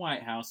within the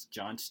White House.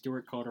 Jon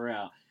Stewart called her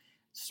out.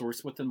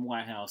 Source within the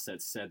White House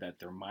that said that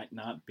there might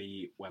not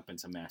be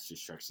weapons of mass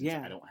destruction.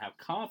 Yeah. I don't have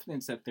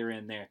confidence that they're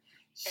in there.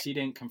 She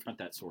didn't confront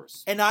that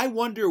source. And I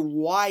wonder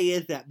why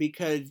is that?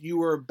 Because you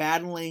were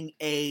battling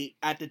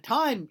at the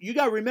time, you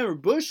got to remember,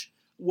 Bush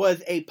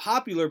was a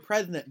popular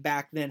president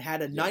back then,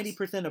 had a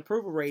 90%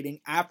 approval rating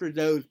after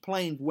those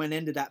planes went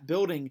into that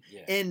building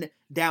in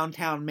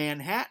downtown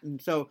Manhattan.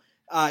 So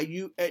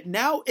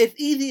now it's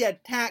easy to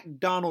attack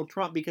Donald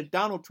Trump because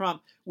Donald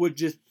Trump was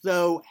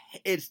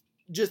it's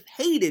just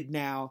hated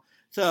now.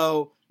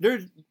 So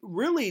there's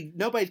really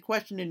nobody's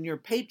questioning your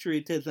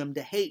patriotism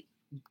to hate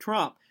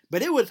Trump.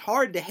 But it was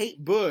hard to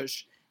hate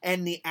Bush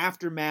and the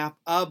aftermath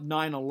of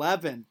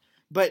 9/11.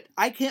 But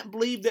I can't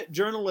believe that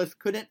journalists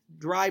couldn't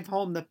drive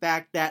home the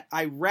fact that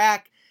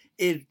Iraq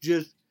is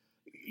just,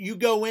 you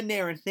go in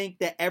there and think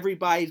that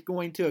everybody's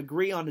going to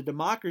agree on a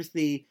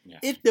democracy. Yeah.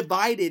 It's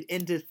divided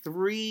into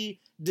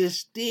three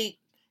distinct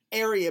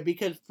areas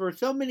because for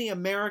so many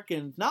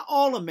Americans, not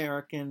all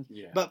Americans,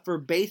 but for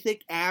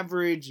basic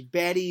average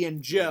Betty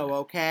and Joe,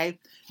 okay,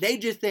 they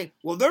just think,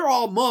 well, they're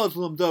all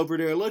Muslims over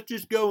there. Let's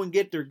just go and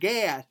get their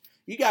gas.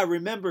 You got to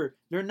remember,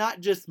 they're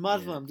not just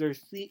Muslims. They're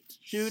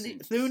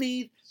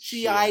Sunnis,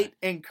 Shiite,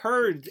 and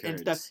Kurds and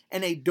stuff.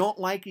 And they don't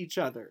like each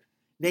other.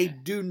 They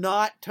do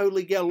not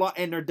totally get along.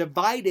 And they're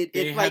divided.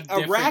 It's like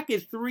Iraq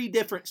is three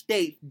different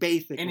states,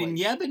 basically. And in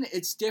Yemen,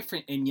 it's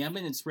different. In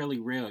Yemen, it's really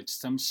real. It's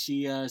some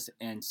Shias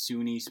and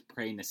Sunnis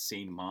pray in the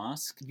same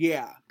mosque.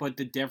 Yeah. But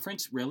the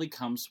difference really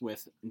comes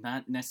with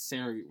not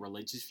necessarily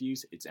religious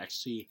views. It's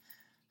actually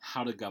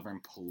how to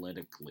govern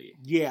politically.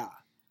 Yeah.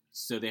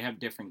 So they have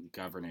different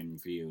governing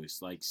views.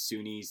 Like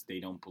Sunnis,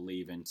 they don't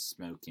believe in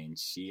smoking.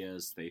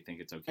 Shias, they think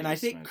it's okay and I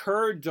think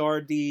Kurds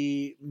are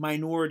the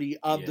minority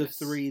of the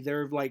three.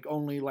 They're like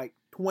only like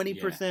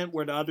 20%,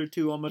 where the other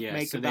two almost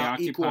make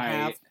about equal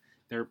half.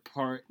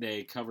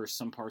 They cover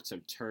some parts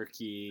of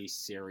Turkey,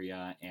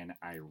 Syria, and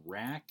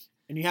Iraq.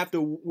 And you have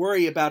to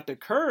worry about the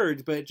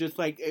Kurds, but just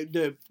like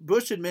the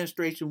Bush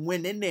administration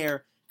went in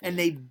there and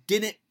they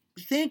didn't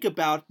think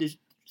about the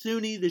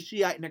Sunni, the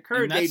Shiite, and the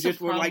Kurds. They just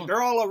were like,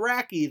 they're all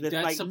Iraqis. It's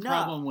that's like, the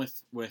problem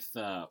with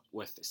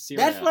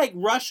Syria. That's like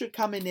Russia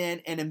coming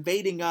in and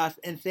invading us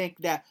and think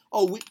that,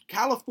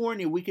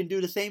 California, we can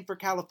do the same for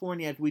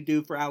California as we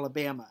do for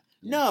Alabama.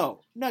 Yeah.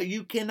 No,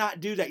 you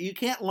cannot do that. You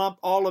can't lump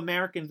all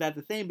Americans as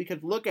the same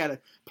because look at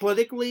it.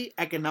 Politically,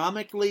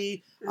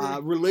 economically,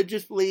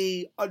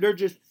 religiously, there are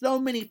just so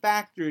many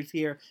factors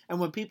here. And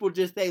when people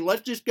just say,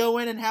 let's just go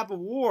in and have a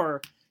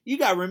war, you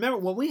got to remember,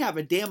 when we have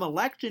a damn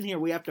election here,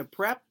 we have to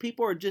prep.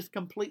 People are just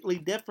completely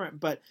different,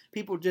 but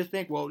people just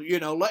think, well,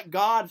 let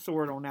God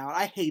sort them out.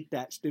 I hate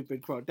that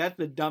stupid quote. That's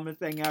the dumbest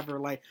thing ever.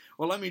 Like,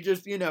 well, let me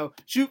just,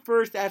 shoot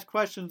first, ask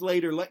questions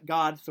later, let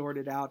God sort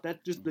it out.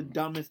 That's just the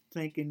dumbest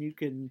thinking you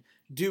can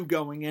do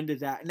going into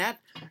that. And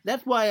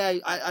that's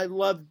why I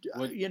loved,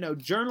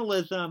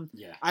 journalism.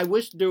 Yeah. I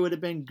wish there would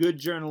have been good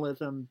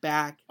journalism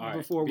back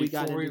before we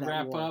got into that war.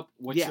 Before we wrap up,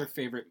 what's your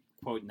favorite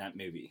quote in that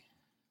movie?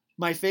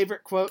 My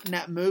favorite quote in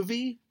that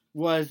movie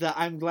was,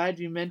 I'm glad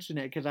you mentioned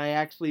it because I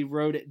actually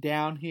wrote it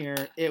down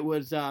here. It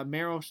was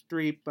Meryl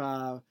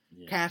Streep,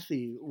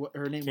 Cassie,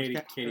 her name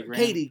was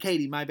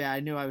Katie, my bad. I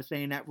knew I was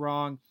saying that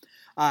wrong.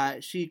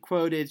 She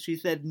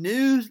said,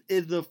 news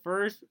is the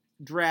first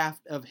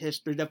draft of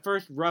history, the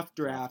first rough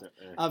draft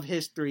of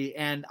history.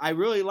 And I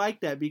really like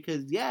that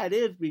because, it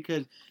is,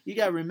 because you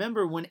got to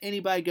remember when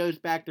anybody goes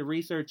back to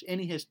research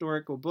any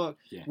historical book,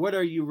 what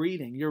are you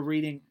reading? You're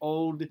reading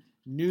old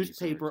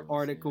newspaper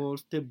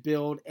articles to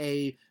build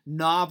a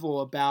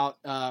novel about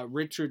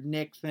Richard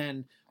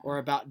Nixon or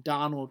about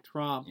Donald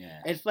Trump.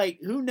 Yeah. It's like,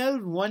 who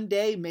knows, one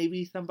day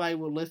maybe somebody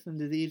will listen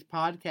to these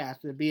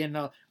podcasts and be in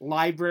the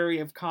Library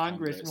of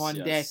Congress one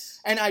day.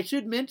 And I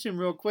should mention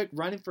real quick,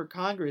 running for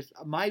Congress,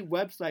 my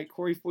website,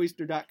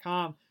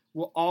 CoreyFoister.com,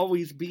 will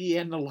always be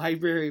in the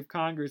Library of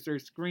Congress or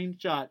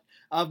screenshot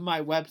of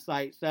my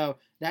website. So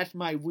that's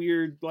my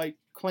weird,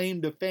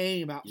 claim to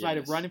fame outside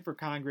of running for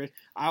Congress.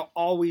 I'll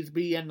always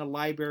be in the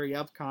Library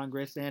of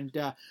Congress. And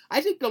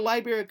I think the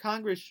Library of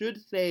Congress should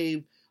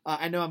save,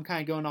 I know I'm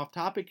kind of going off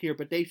topic here,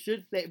 but they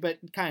should save, but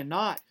kind of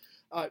not,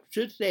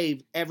 should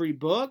save every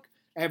book,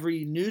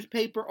 every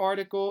newspaper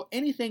article,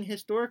 anything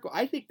historical.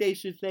 I think they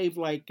should save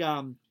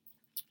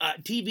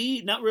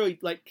TV, not really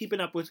like Keeping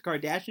Up with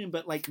Kardashian,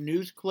 but like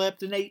news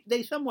clips, and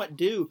they somewhat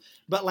do,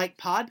 but like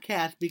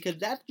podcasts, because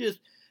that's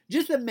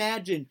just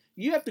imagine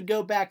you have to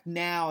go back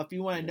now if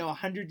you want to know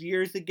 100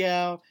 years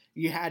ago,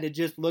 you had to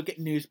just look at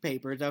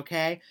newspapers,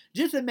 okay?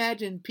 Just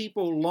imagine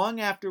people long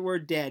after we're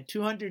dead,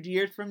 200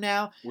 years from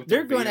now,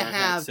 they're going to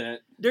have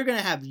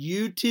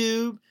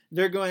YouTube,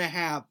 they're going to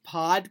have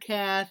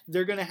podcasts,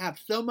 they're going to have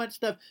so much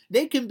stuff.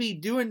 They can be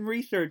doing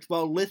research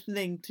while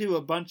listening to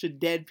a bunch of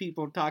dead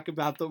people talk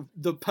about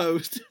the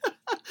post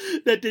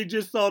that they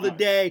just saw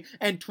today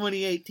in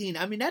 2018.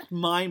 I mean, that's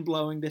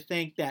mind-blowing to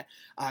think that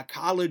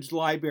college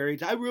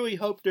libraries, I really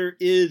hope there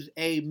is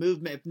a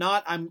movement. If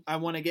not, I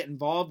want to get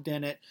involved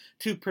in it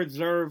to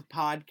preserve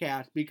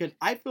podcasts, because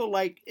I feel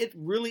like it's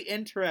really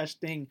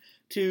interesting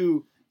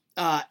to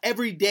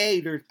every day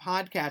there's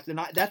podcasts, and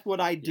that's what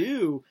I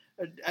do.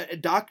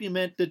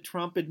 Document the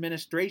Trump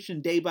administration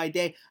day by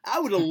day.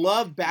 I would have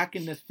loved back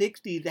in the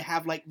 60s to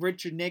have like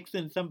Richard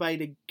Nixon, somebody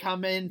to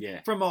come in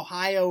from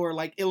Ohio or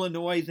like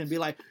Illinois and be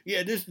like,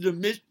 yeah, this is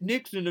the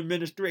Nixon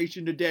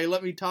administration today.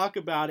 Let me talk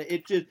about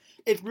it.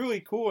 It's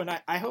really cool.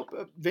 And I hope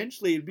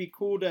eventually it'd be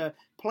cool to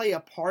play a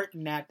part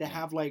in that, to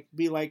have like,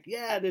 be like,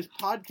 yeah, this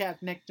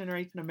podcast, Next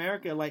Generation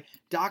America, like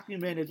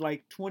documented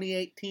like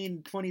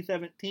 2018,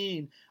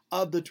 2017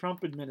 of the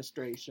Trump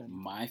administration.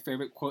 My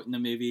favorite quote in the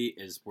movie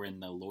is when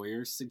the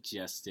lawyer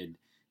suggested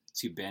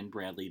to Ben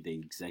Bradlee, the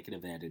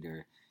executive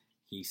editor,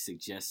 he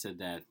suggested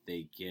that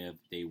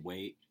they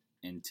wait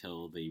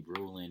until the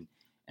ruling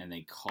and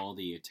they call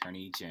the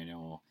attorney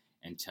general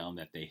and tell them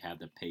that they have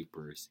the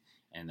papers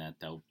and that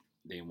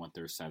they want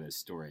their side of the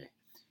story.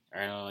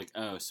 And they're like,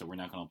 oh, so we're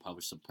not going to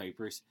publish the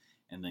papers?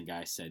 And the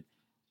guy said,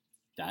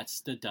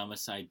 that's the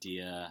dumbest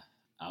idea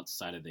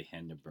outside of the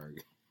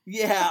Hindenburg.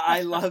 Yeah,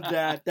 I love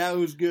that. That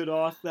was good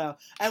also.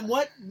 And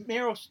what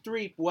Meryl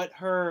Streep, what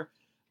her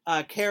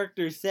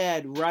character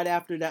said right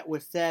after that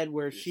was said,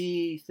 where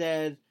she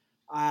says,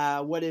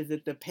 what is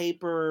it, the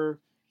paper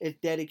is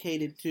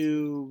dedicated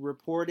to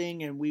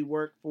reporting and we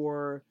work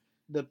for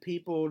the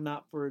people,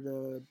 not for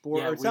the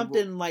board, or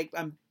something like,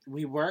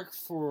 we work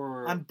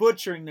for... I'm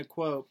butchering the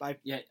quote. I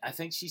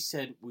think she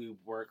said we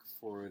work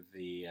for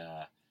the...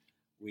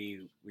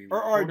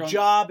 or our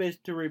job is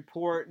to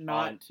report,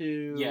 not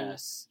to...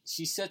 Yes.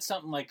 She said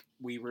something like,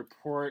 we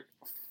report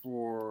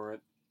for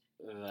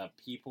the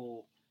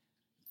people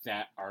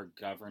that are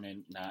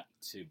governing, not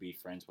to be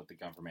friends with the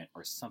government,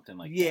 or something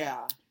like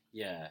that.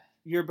 Yeah.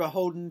 You're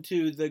beholden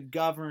to the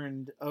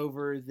governed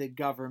over the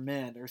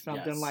government, or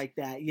something like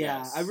that.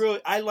 Yeah.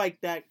 Yes. I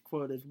like that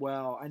quote as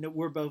well. I know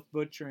we're both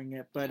butchering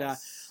it, but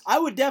I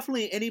would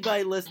definitely,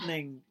 anybody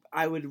listening,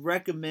 I would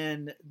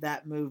recommend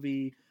that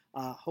movie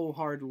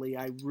wholeheartedly.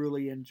 I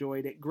really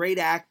enjoyed it. Great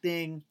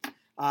acting,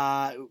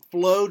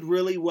 flowed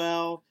really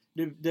well.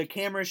 The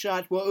camera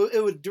shots, well,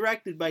 it was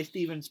directed by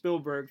Steven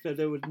Spielberg, so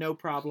there was no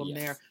problem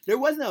there. There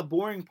wasn't a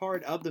boring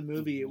part of the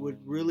movie. It was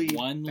really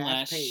One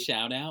last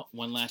shout out.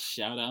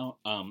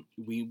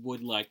 We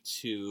would like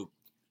to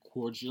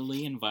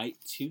cordially invite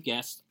 2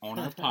 guests on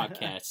our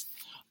podcast.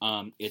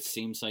 It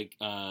seems like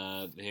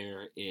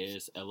there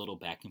is a little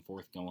back and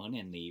forth going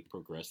in the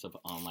progressive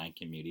online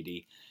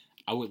community.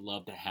 I would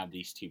love to have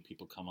these 2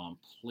 people come on.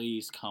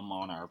 Please come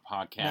on our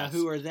podcast. Now,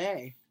 who are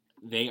they?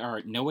 They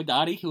are Noah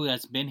Dottie, who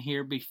has been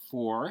here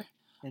before.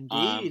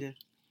 Indeed.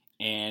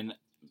 And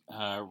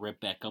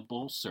Rebecca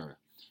Bolser.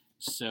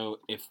 So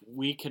if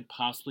we could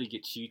possibly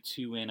get you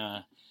 2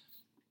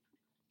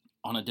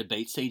 on a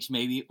debate stage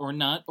maybe, or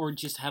not, or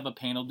just have a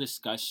panel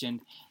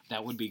discussion,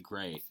 that would be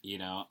great, you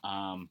know.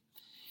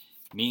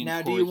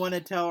 Now, do you want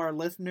to tell our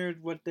listeners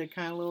what the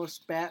kind of little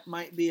spat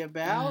might be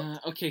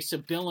about? Okay, so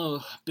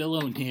Bill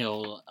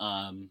O'Neill,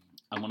 I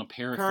want to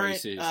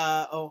paraphrase his...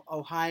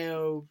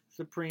 Ohio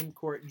Supreme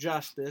Court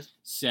Justice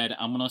said,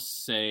 I'm going to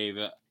save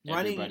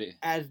everybody...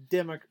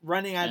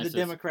 Running as a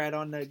Democrat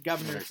on the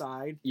governor's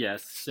side.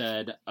 Yes,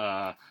 said,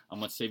 I'm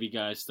going to save you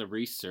guys the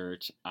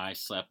research. I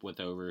slept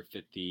with over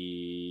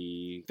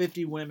 50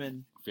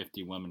 women.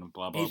 50 women,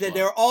 blah, blah, blah. He said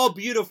they're all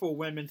beautiful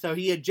women, so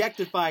he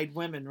objectified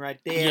women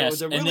right there. Yes, it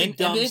was a really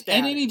dumb stat.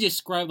 And then he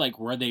described like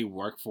where they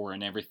work for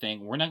and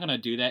everything. We're not going to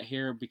do that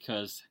here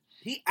because...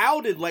 He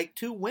outed like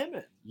 2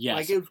 women. Yes.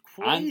 Like, it was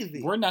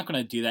crazy. We're not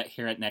going to do that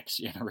here at Next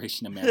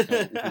Generation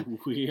America.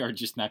 We are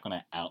just not going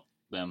to out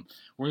them.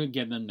 We're going to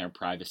give them their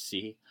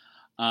privacy.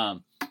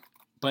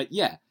 But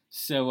yeah,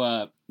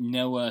 so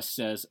Noah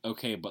says,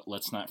 okay, but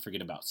let's not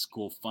forget about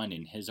school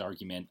funding. His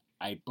argument,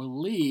 I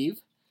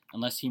believe,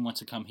 unless he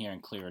wants to come here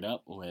and clear it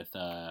up with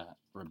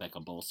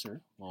Rebecca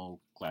Bolser. Well,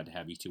 glad to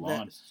have you 2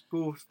 on.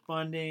 School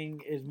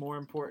funding is more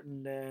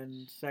important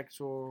than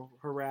sexual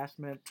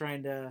harassment,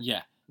 trying to...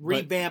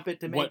 revamp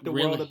it to make the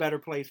world a better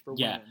place for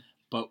women.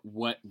 But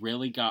what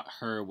really got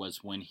her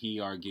was when he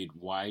argued,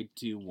 why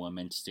do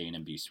women stay in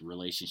an abusive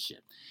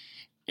relationship?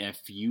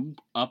 If you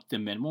up the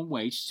minimum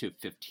wage to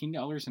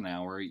 $15 an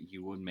hour,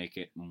 you would make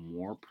it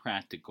more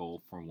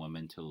practical for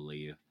women to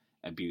leave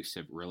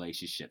abusive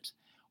relationships.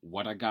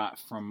 What I got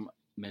from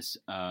Miss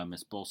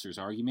Bolser's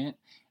argument,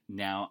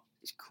 now,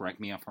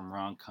 correct me if I'm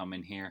wrong, come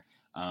in here,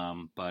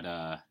 But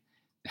that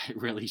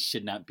really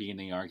should not be in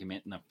the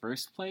argument in the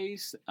first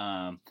place.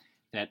 That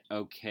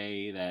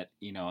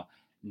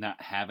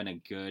not having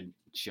a good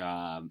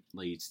job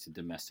leads to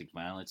domestic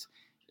violence.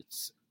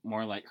 It's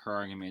more like her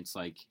argument's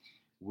like,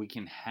 we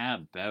can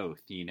have both,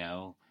 She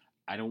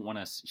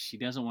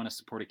doesn't want to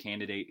support a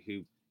candidate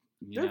who,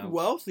 There's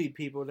wealthy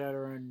people that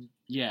are in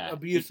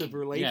abusive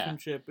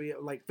relationship,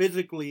 like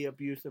physically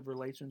abusive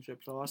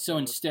relationships also. So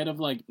instead of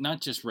like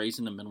not just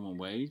raising the minimum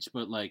wage,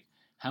 but like,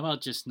 how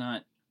about just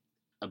not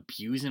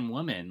abusing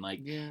women?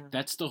 Like,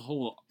 that's the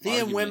whole seeing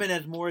argument. women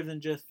as more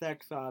than just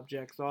sex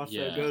objects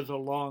also goes a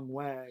long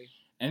way.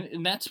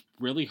 And that's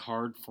really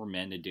hard for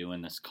men to do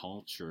in this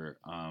culture.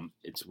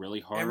 It's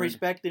really hard. And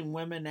respecting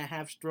women that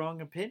have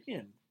strong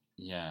opinion.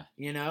 Yeah.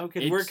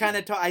 Because we're kind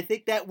of I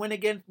think that went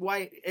against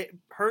why it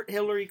hurt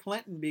Hillary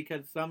Clinton,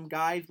 because some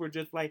guys were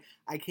just like,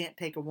 I can't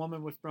take a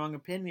woman with strong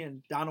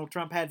opinion. Donald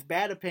Trump has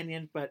bad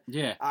opinions, but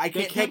I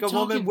can't take a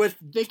woman with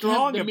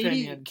strong opinions. The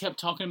media kept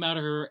talking about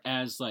her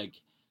as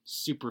like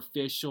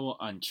superficial,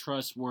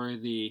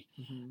 untrustworthy.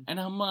 Mm-hmm. And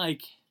I'm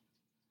like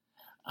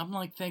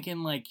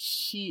thinking, like,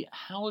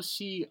 how is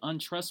she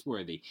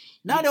untrustworthy?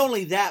 Not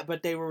only that,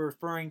 but they were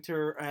referring to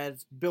her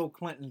as Bill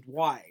Clinton's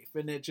wife,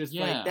 and it's just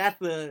like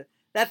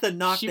that's a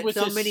knock that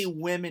so many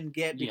women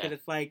get, because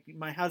it's like,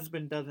 my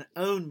husband doesn't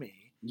own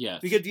me. Yes.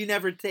 Because you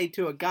never say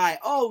to a guy,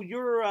 "Oh,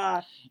 you're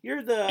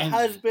the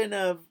husband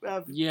of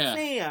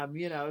Sam."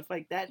 It's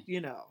like that.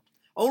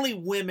 Only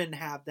women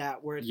have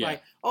that, where it's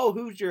like, "Oh,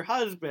 who's your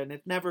husband?"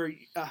 It's never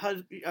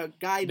a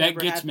guy. That never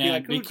gets has to mad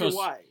be like, "Who's your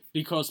wife?"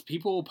 Because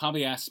people will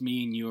probably ask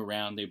me and you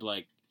around. They'd be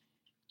like,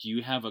 Do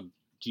you have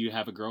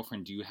a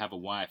girlfriend? Do you have a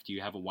wife? Do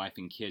you have a wife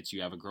and kids? Do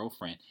you have a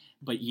girlfriend?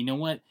 But you know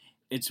what?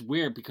 It's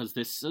weird, because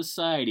this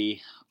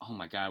society, oh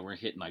my God, we're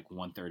hitting like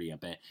 1:30, I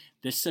bet.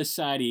 This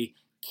society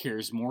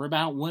cares more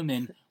about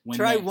women when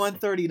Try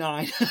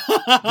 139.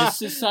 This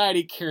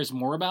society cares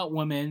more about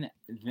women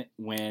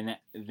when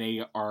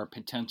they are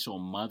potential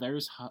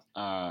mothers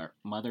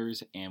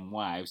and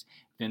wives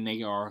than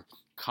they are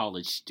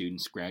college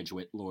students,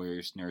 graduate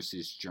lawyers,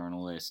 nurses,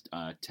 journalists,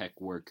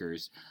 tech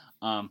workers.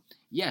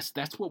 Yes,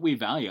 that's what we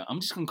value. I'm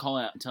just going to call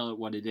it out and tell it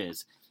what it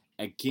is.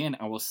 Again,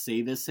 I will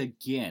say this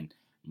again.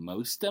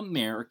 Most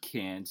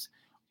Americans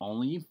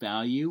only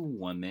value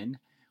women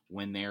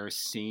when they are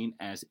seen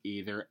as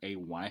either a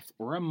wife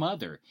or a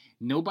mother.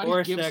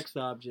 Or a sex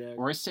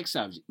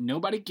object.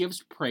 Nobody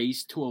gives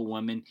praise to a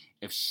woman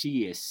if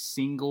she is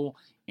single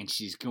and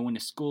she's going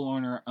to school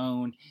on her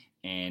own,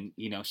 and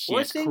she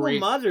has a single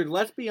mother.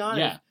 Let's be honest.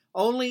 Yeah.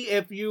 Only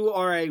if you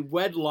are a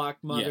wedlock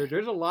mother. Yeah.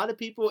 There's a lot of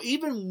people,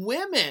 even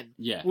women,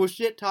 will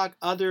shit talk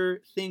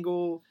other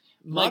single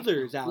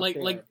mothers out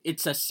there. Like,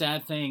 it's a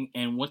sad thing,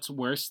 and what's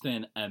worse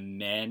than a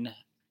men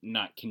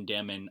not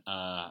condemning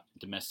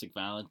domestic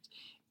violence,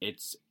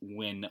 it's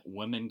when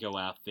women go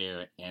out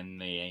there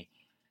and they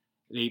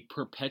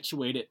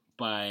perpetuate it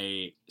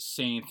by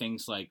saying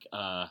things like,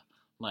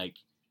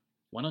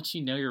 why don't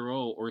you know your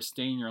role or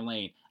stay in your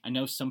lane? I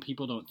know some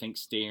people don't think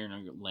stay in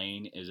your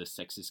lane is a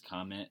sexist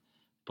comment,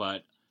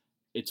 but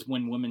it's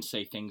when women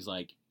say things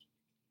like,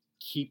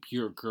 keep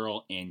your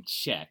girl in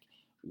check.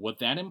 What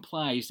that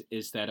implies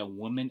is that a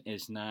woman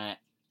does not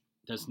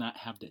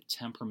have the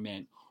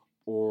temperament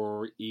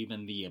or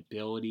even the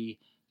ability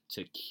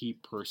to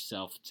keep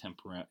herself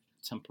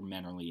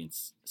temperamentally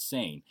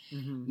insane.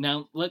 Mm-hmm.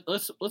 Now,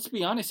 let's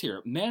be honest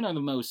here. Men are the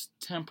most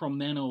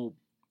temperamental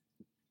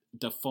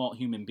default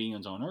human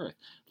beings on earth.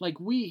 Like,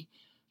 we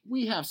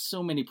have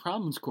so many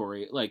problems,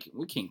 Corey. Like,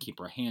 we can't keep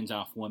our hands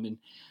off women.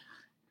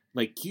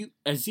 Like,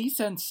 Aziz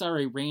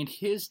Ansari ran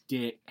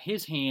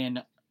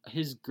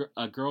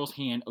a girl's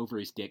hand over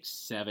his dick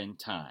 7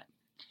 times.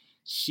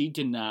 She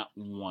did not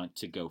want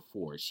to go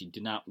forward. She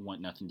did not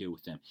want nothing to do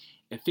with him.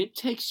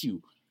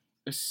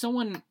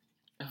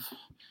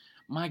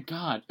 My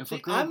God,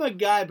 I'm a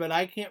guy, but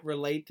I can't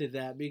relate to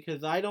that,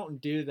 because I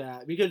don't do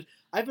that. Because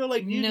I feel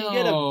like you can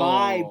get a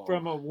vibe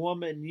from a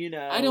woman,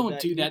 I don't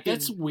do that.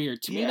 That's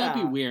weird. To me,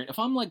 that'd be weird. If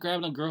I'm like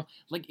grabbing a girl,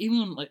 like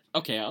even like,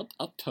 okay, I'll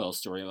tell a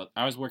story.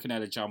 I was working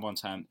at a job one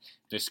time.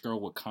 This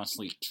girl would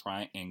constantly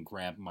try and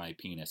grab my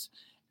penis.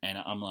 And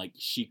I'm like,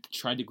 she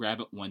tried to grab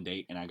it one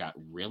day, and I got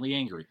really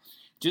angry.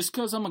 Just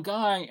because I'm a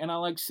guy and I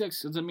like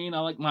sex doesn't mean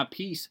I like my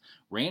piece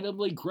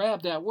randomly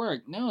grabbed at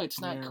work. No, it's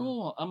not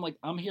cool. I'm like,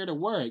 I'm here to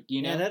work,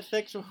 Yeah, that's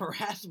sexual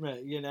harassment,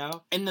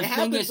 And the thing thing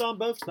happens is, on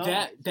both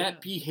sides.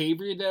 That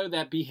behavior, though,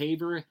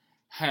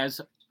 has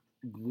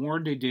more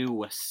to do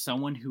with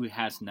someone who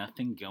has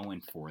nothing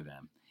going for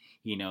them.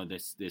 They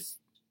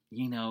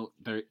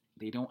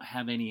don't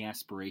have any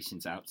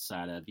aspirations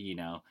outside of,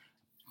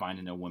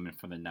 finding a woman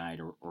for the night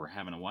or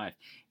having a wife.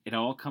 It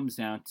all comes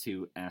down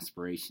to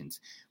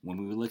aspirations.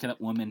 When we look at a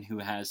woman who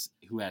has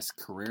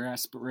career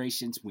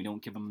aspirations, we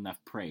don't give them enough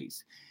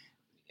praise.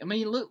 I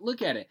mean,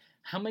 look at it.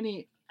 How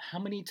many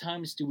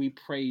times do we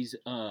praise?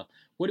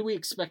 What do we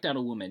expect out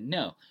of women?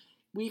 No,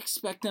 we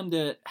expect them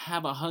to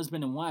have a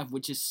husband and wife,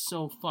 which is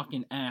so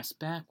fucking ass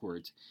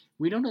backwards.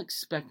 We don't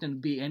expect them to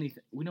be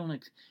anything.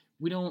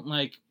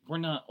 we're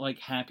not, like,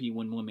 happy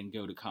when women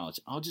go to college.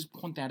 I'll just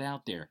point that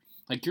out there.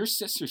 Like, your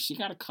sister, she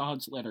got a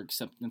college letter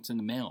acceptance in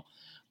the mail.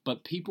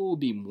 But people will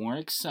be more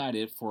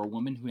excited for a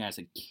woman who has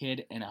a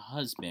kid and a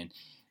husband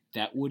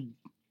would,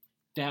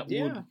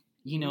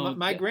 you know...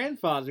 My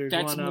grandfather's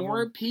that's one of more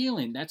them.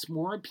 appealing. That's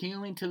more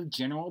appealing to the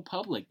general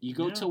public. You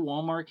go to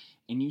Walmart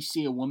and you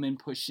see a woman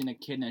pushing a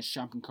kid in a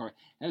shopping cart.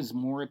 That is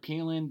more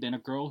appealing than a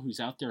girl who's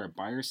out there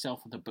by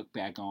herself with a book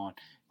bag on,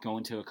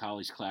 going to a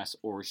college class,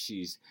 or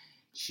she's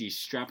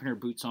strapping her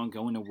boots on,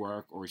 going to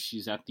work, or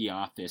she's at the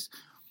office.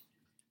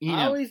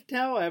 I always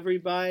tell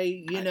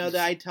everybody, that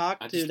I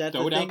talk to that's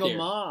a single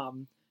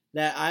mom,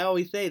 that I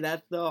always say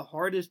that's the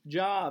hardest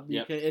job,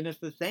 because, and it's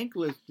the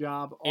thankless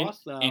job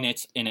also. And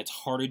it's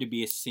harder to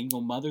be a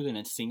single mother than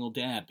a single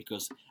dad,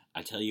 because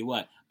I tell you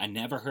what, I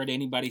never heard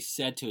anybody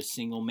said to a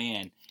single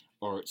man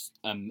or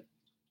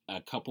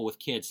a couple with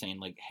kids saying,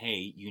 like,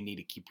 hey, you need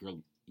to keep your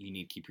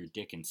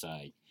dick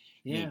inside.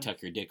 You need to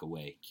tuck your dick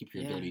away. Keep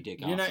your dirty dick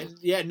off.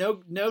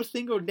 No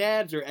single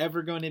dads are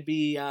ever going to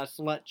be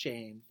slut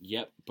shamed.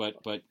 Yep, but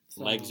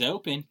legs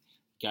open,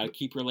 got to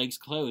keep your legs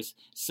closed.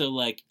 So,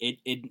 like, it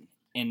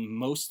in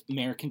most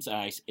Americans'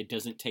 eyes, it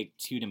doesn't take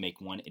two to make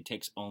one. It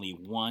takes only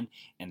one,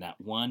 and that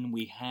one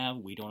we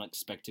don't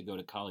expect to go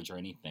to college or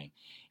anything.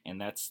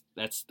 And that's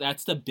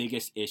the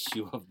biggest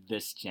issue of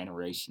this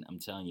generation, I'm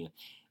telling you,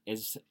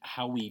 is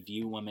how we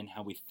view women,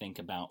 how we think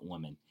about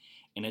women.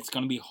 And it's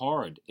going to be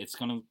hard. It's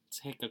going to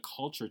take a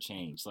culture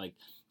change. Like,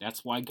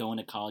 that's why going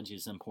to college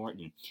is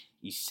important.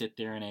 You sit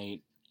there in a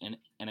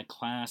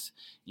class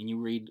and you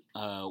read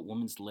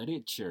women's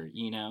literature,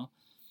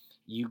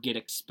 You get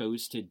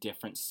exposed to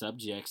different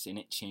subjects and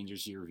it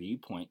changes your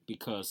viewpoint,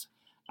 because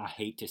I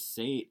hate to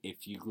say it,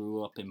 if you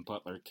grew up in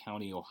Butler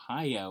County,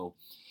 Ohio,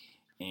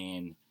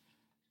 and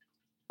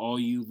all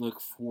you look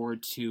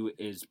forward to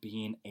is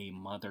being a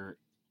mother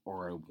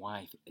or a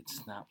wife,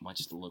 it's not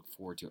much to look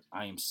forward to.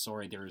 I am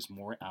sorry, there is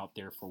more out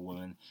there for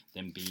women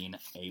than being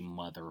a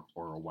mother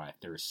or a wife.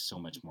 There is so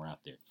much more out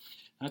there.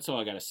 That's all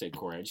I got to say,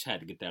 Corey. I just had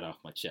to get that off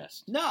my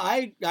chest. No,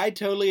 I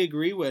totally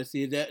agree with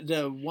you.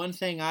 The one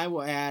thing I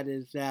will add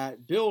is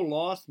that Bill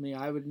lost me.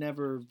 I would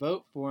never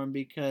vote for him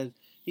because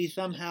he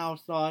somehow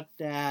thought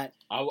that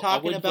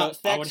talking about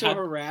sexual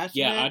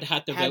harassment I'd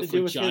have to had vote to do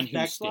for with John his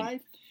sex Huston.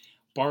 life.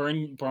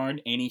 Barring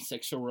any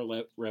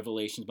sexual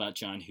revelations about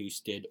John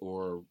Huston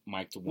or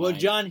Mike DeWine. Well,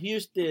 John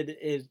Huston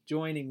is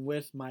joining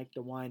with Mike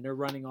DeWine. They're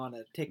running on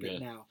a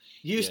ticket now.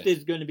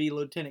 Huston's going to be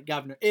lieutenant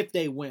governor if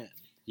they win.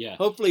 Yeah.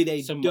 Hopefully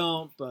they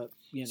don't, but,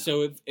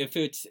 So if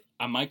it's,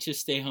 I might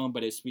just stay home,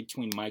 but it's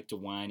between Mike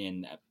DeWine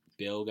and that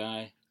Bill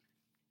guy.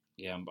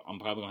 Yeah, I'm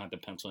probably going to have to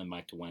pencil in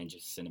Mike DeWine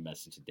just to send a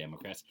message to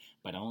Democrats.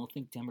 But I don't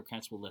think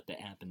Democrats will let that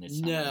happen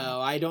this time.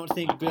 No, I don't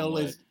think Bill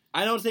is.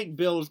 I don't think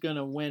Bill's going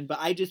to win, but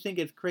I just think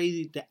it's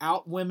crazy to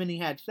out women he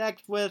had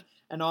sex with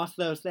and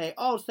also say,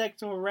 oh,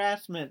 sexual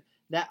harassment.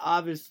 That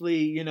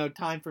obviously,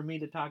 time for me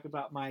to talk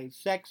about my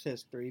sex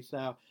history.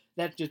 So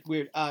that's just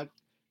weird.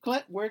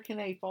 Clint, where can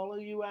they follow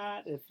you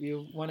at if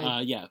you want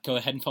to? Go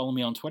ahead and follow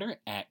me on Twitter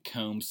at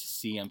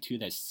CombsCM2.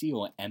 That's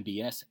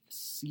COMBS,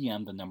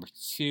 CM, the number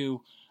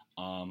 2.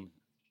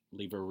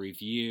 Leave a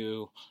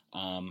review.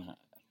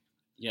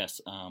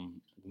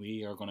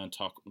 We are going to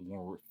talk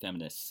more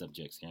feminist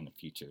subjects here in the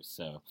future.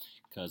 So,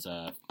 because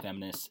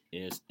feminist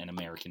is an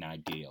American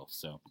ideal.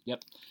 So,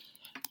 yep.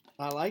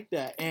 I like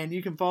that. And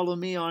you can follow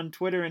me on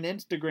Twitter and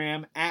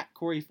Instagram at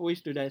Corey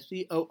Foister. That's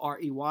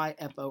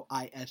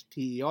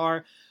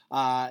COREYFOISTER.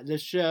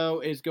 This show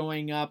is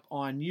going up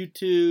on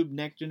YouTube,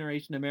 Next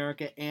Generation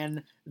America,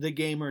 and The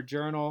Gamer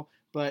Journal.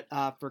 But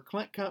for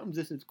Clint Combs,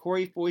 this is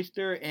Corey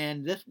Foister,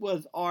 and this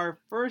was our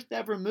first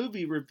ever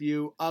movie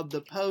review of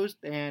The Post,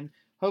 and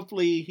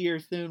hopefully here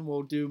soon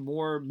we'll do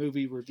more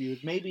movie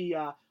reviews. Maybe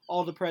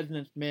All the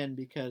President's Men,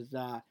 because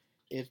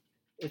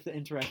it's an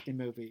interesting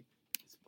movie.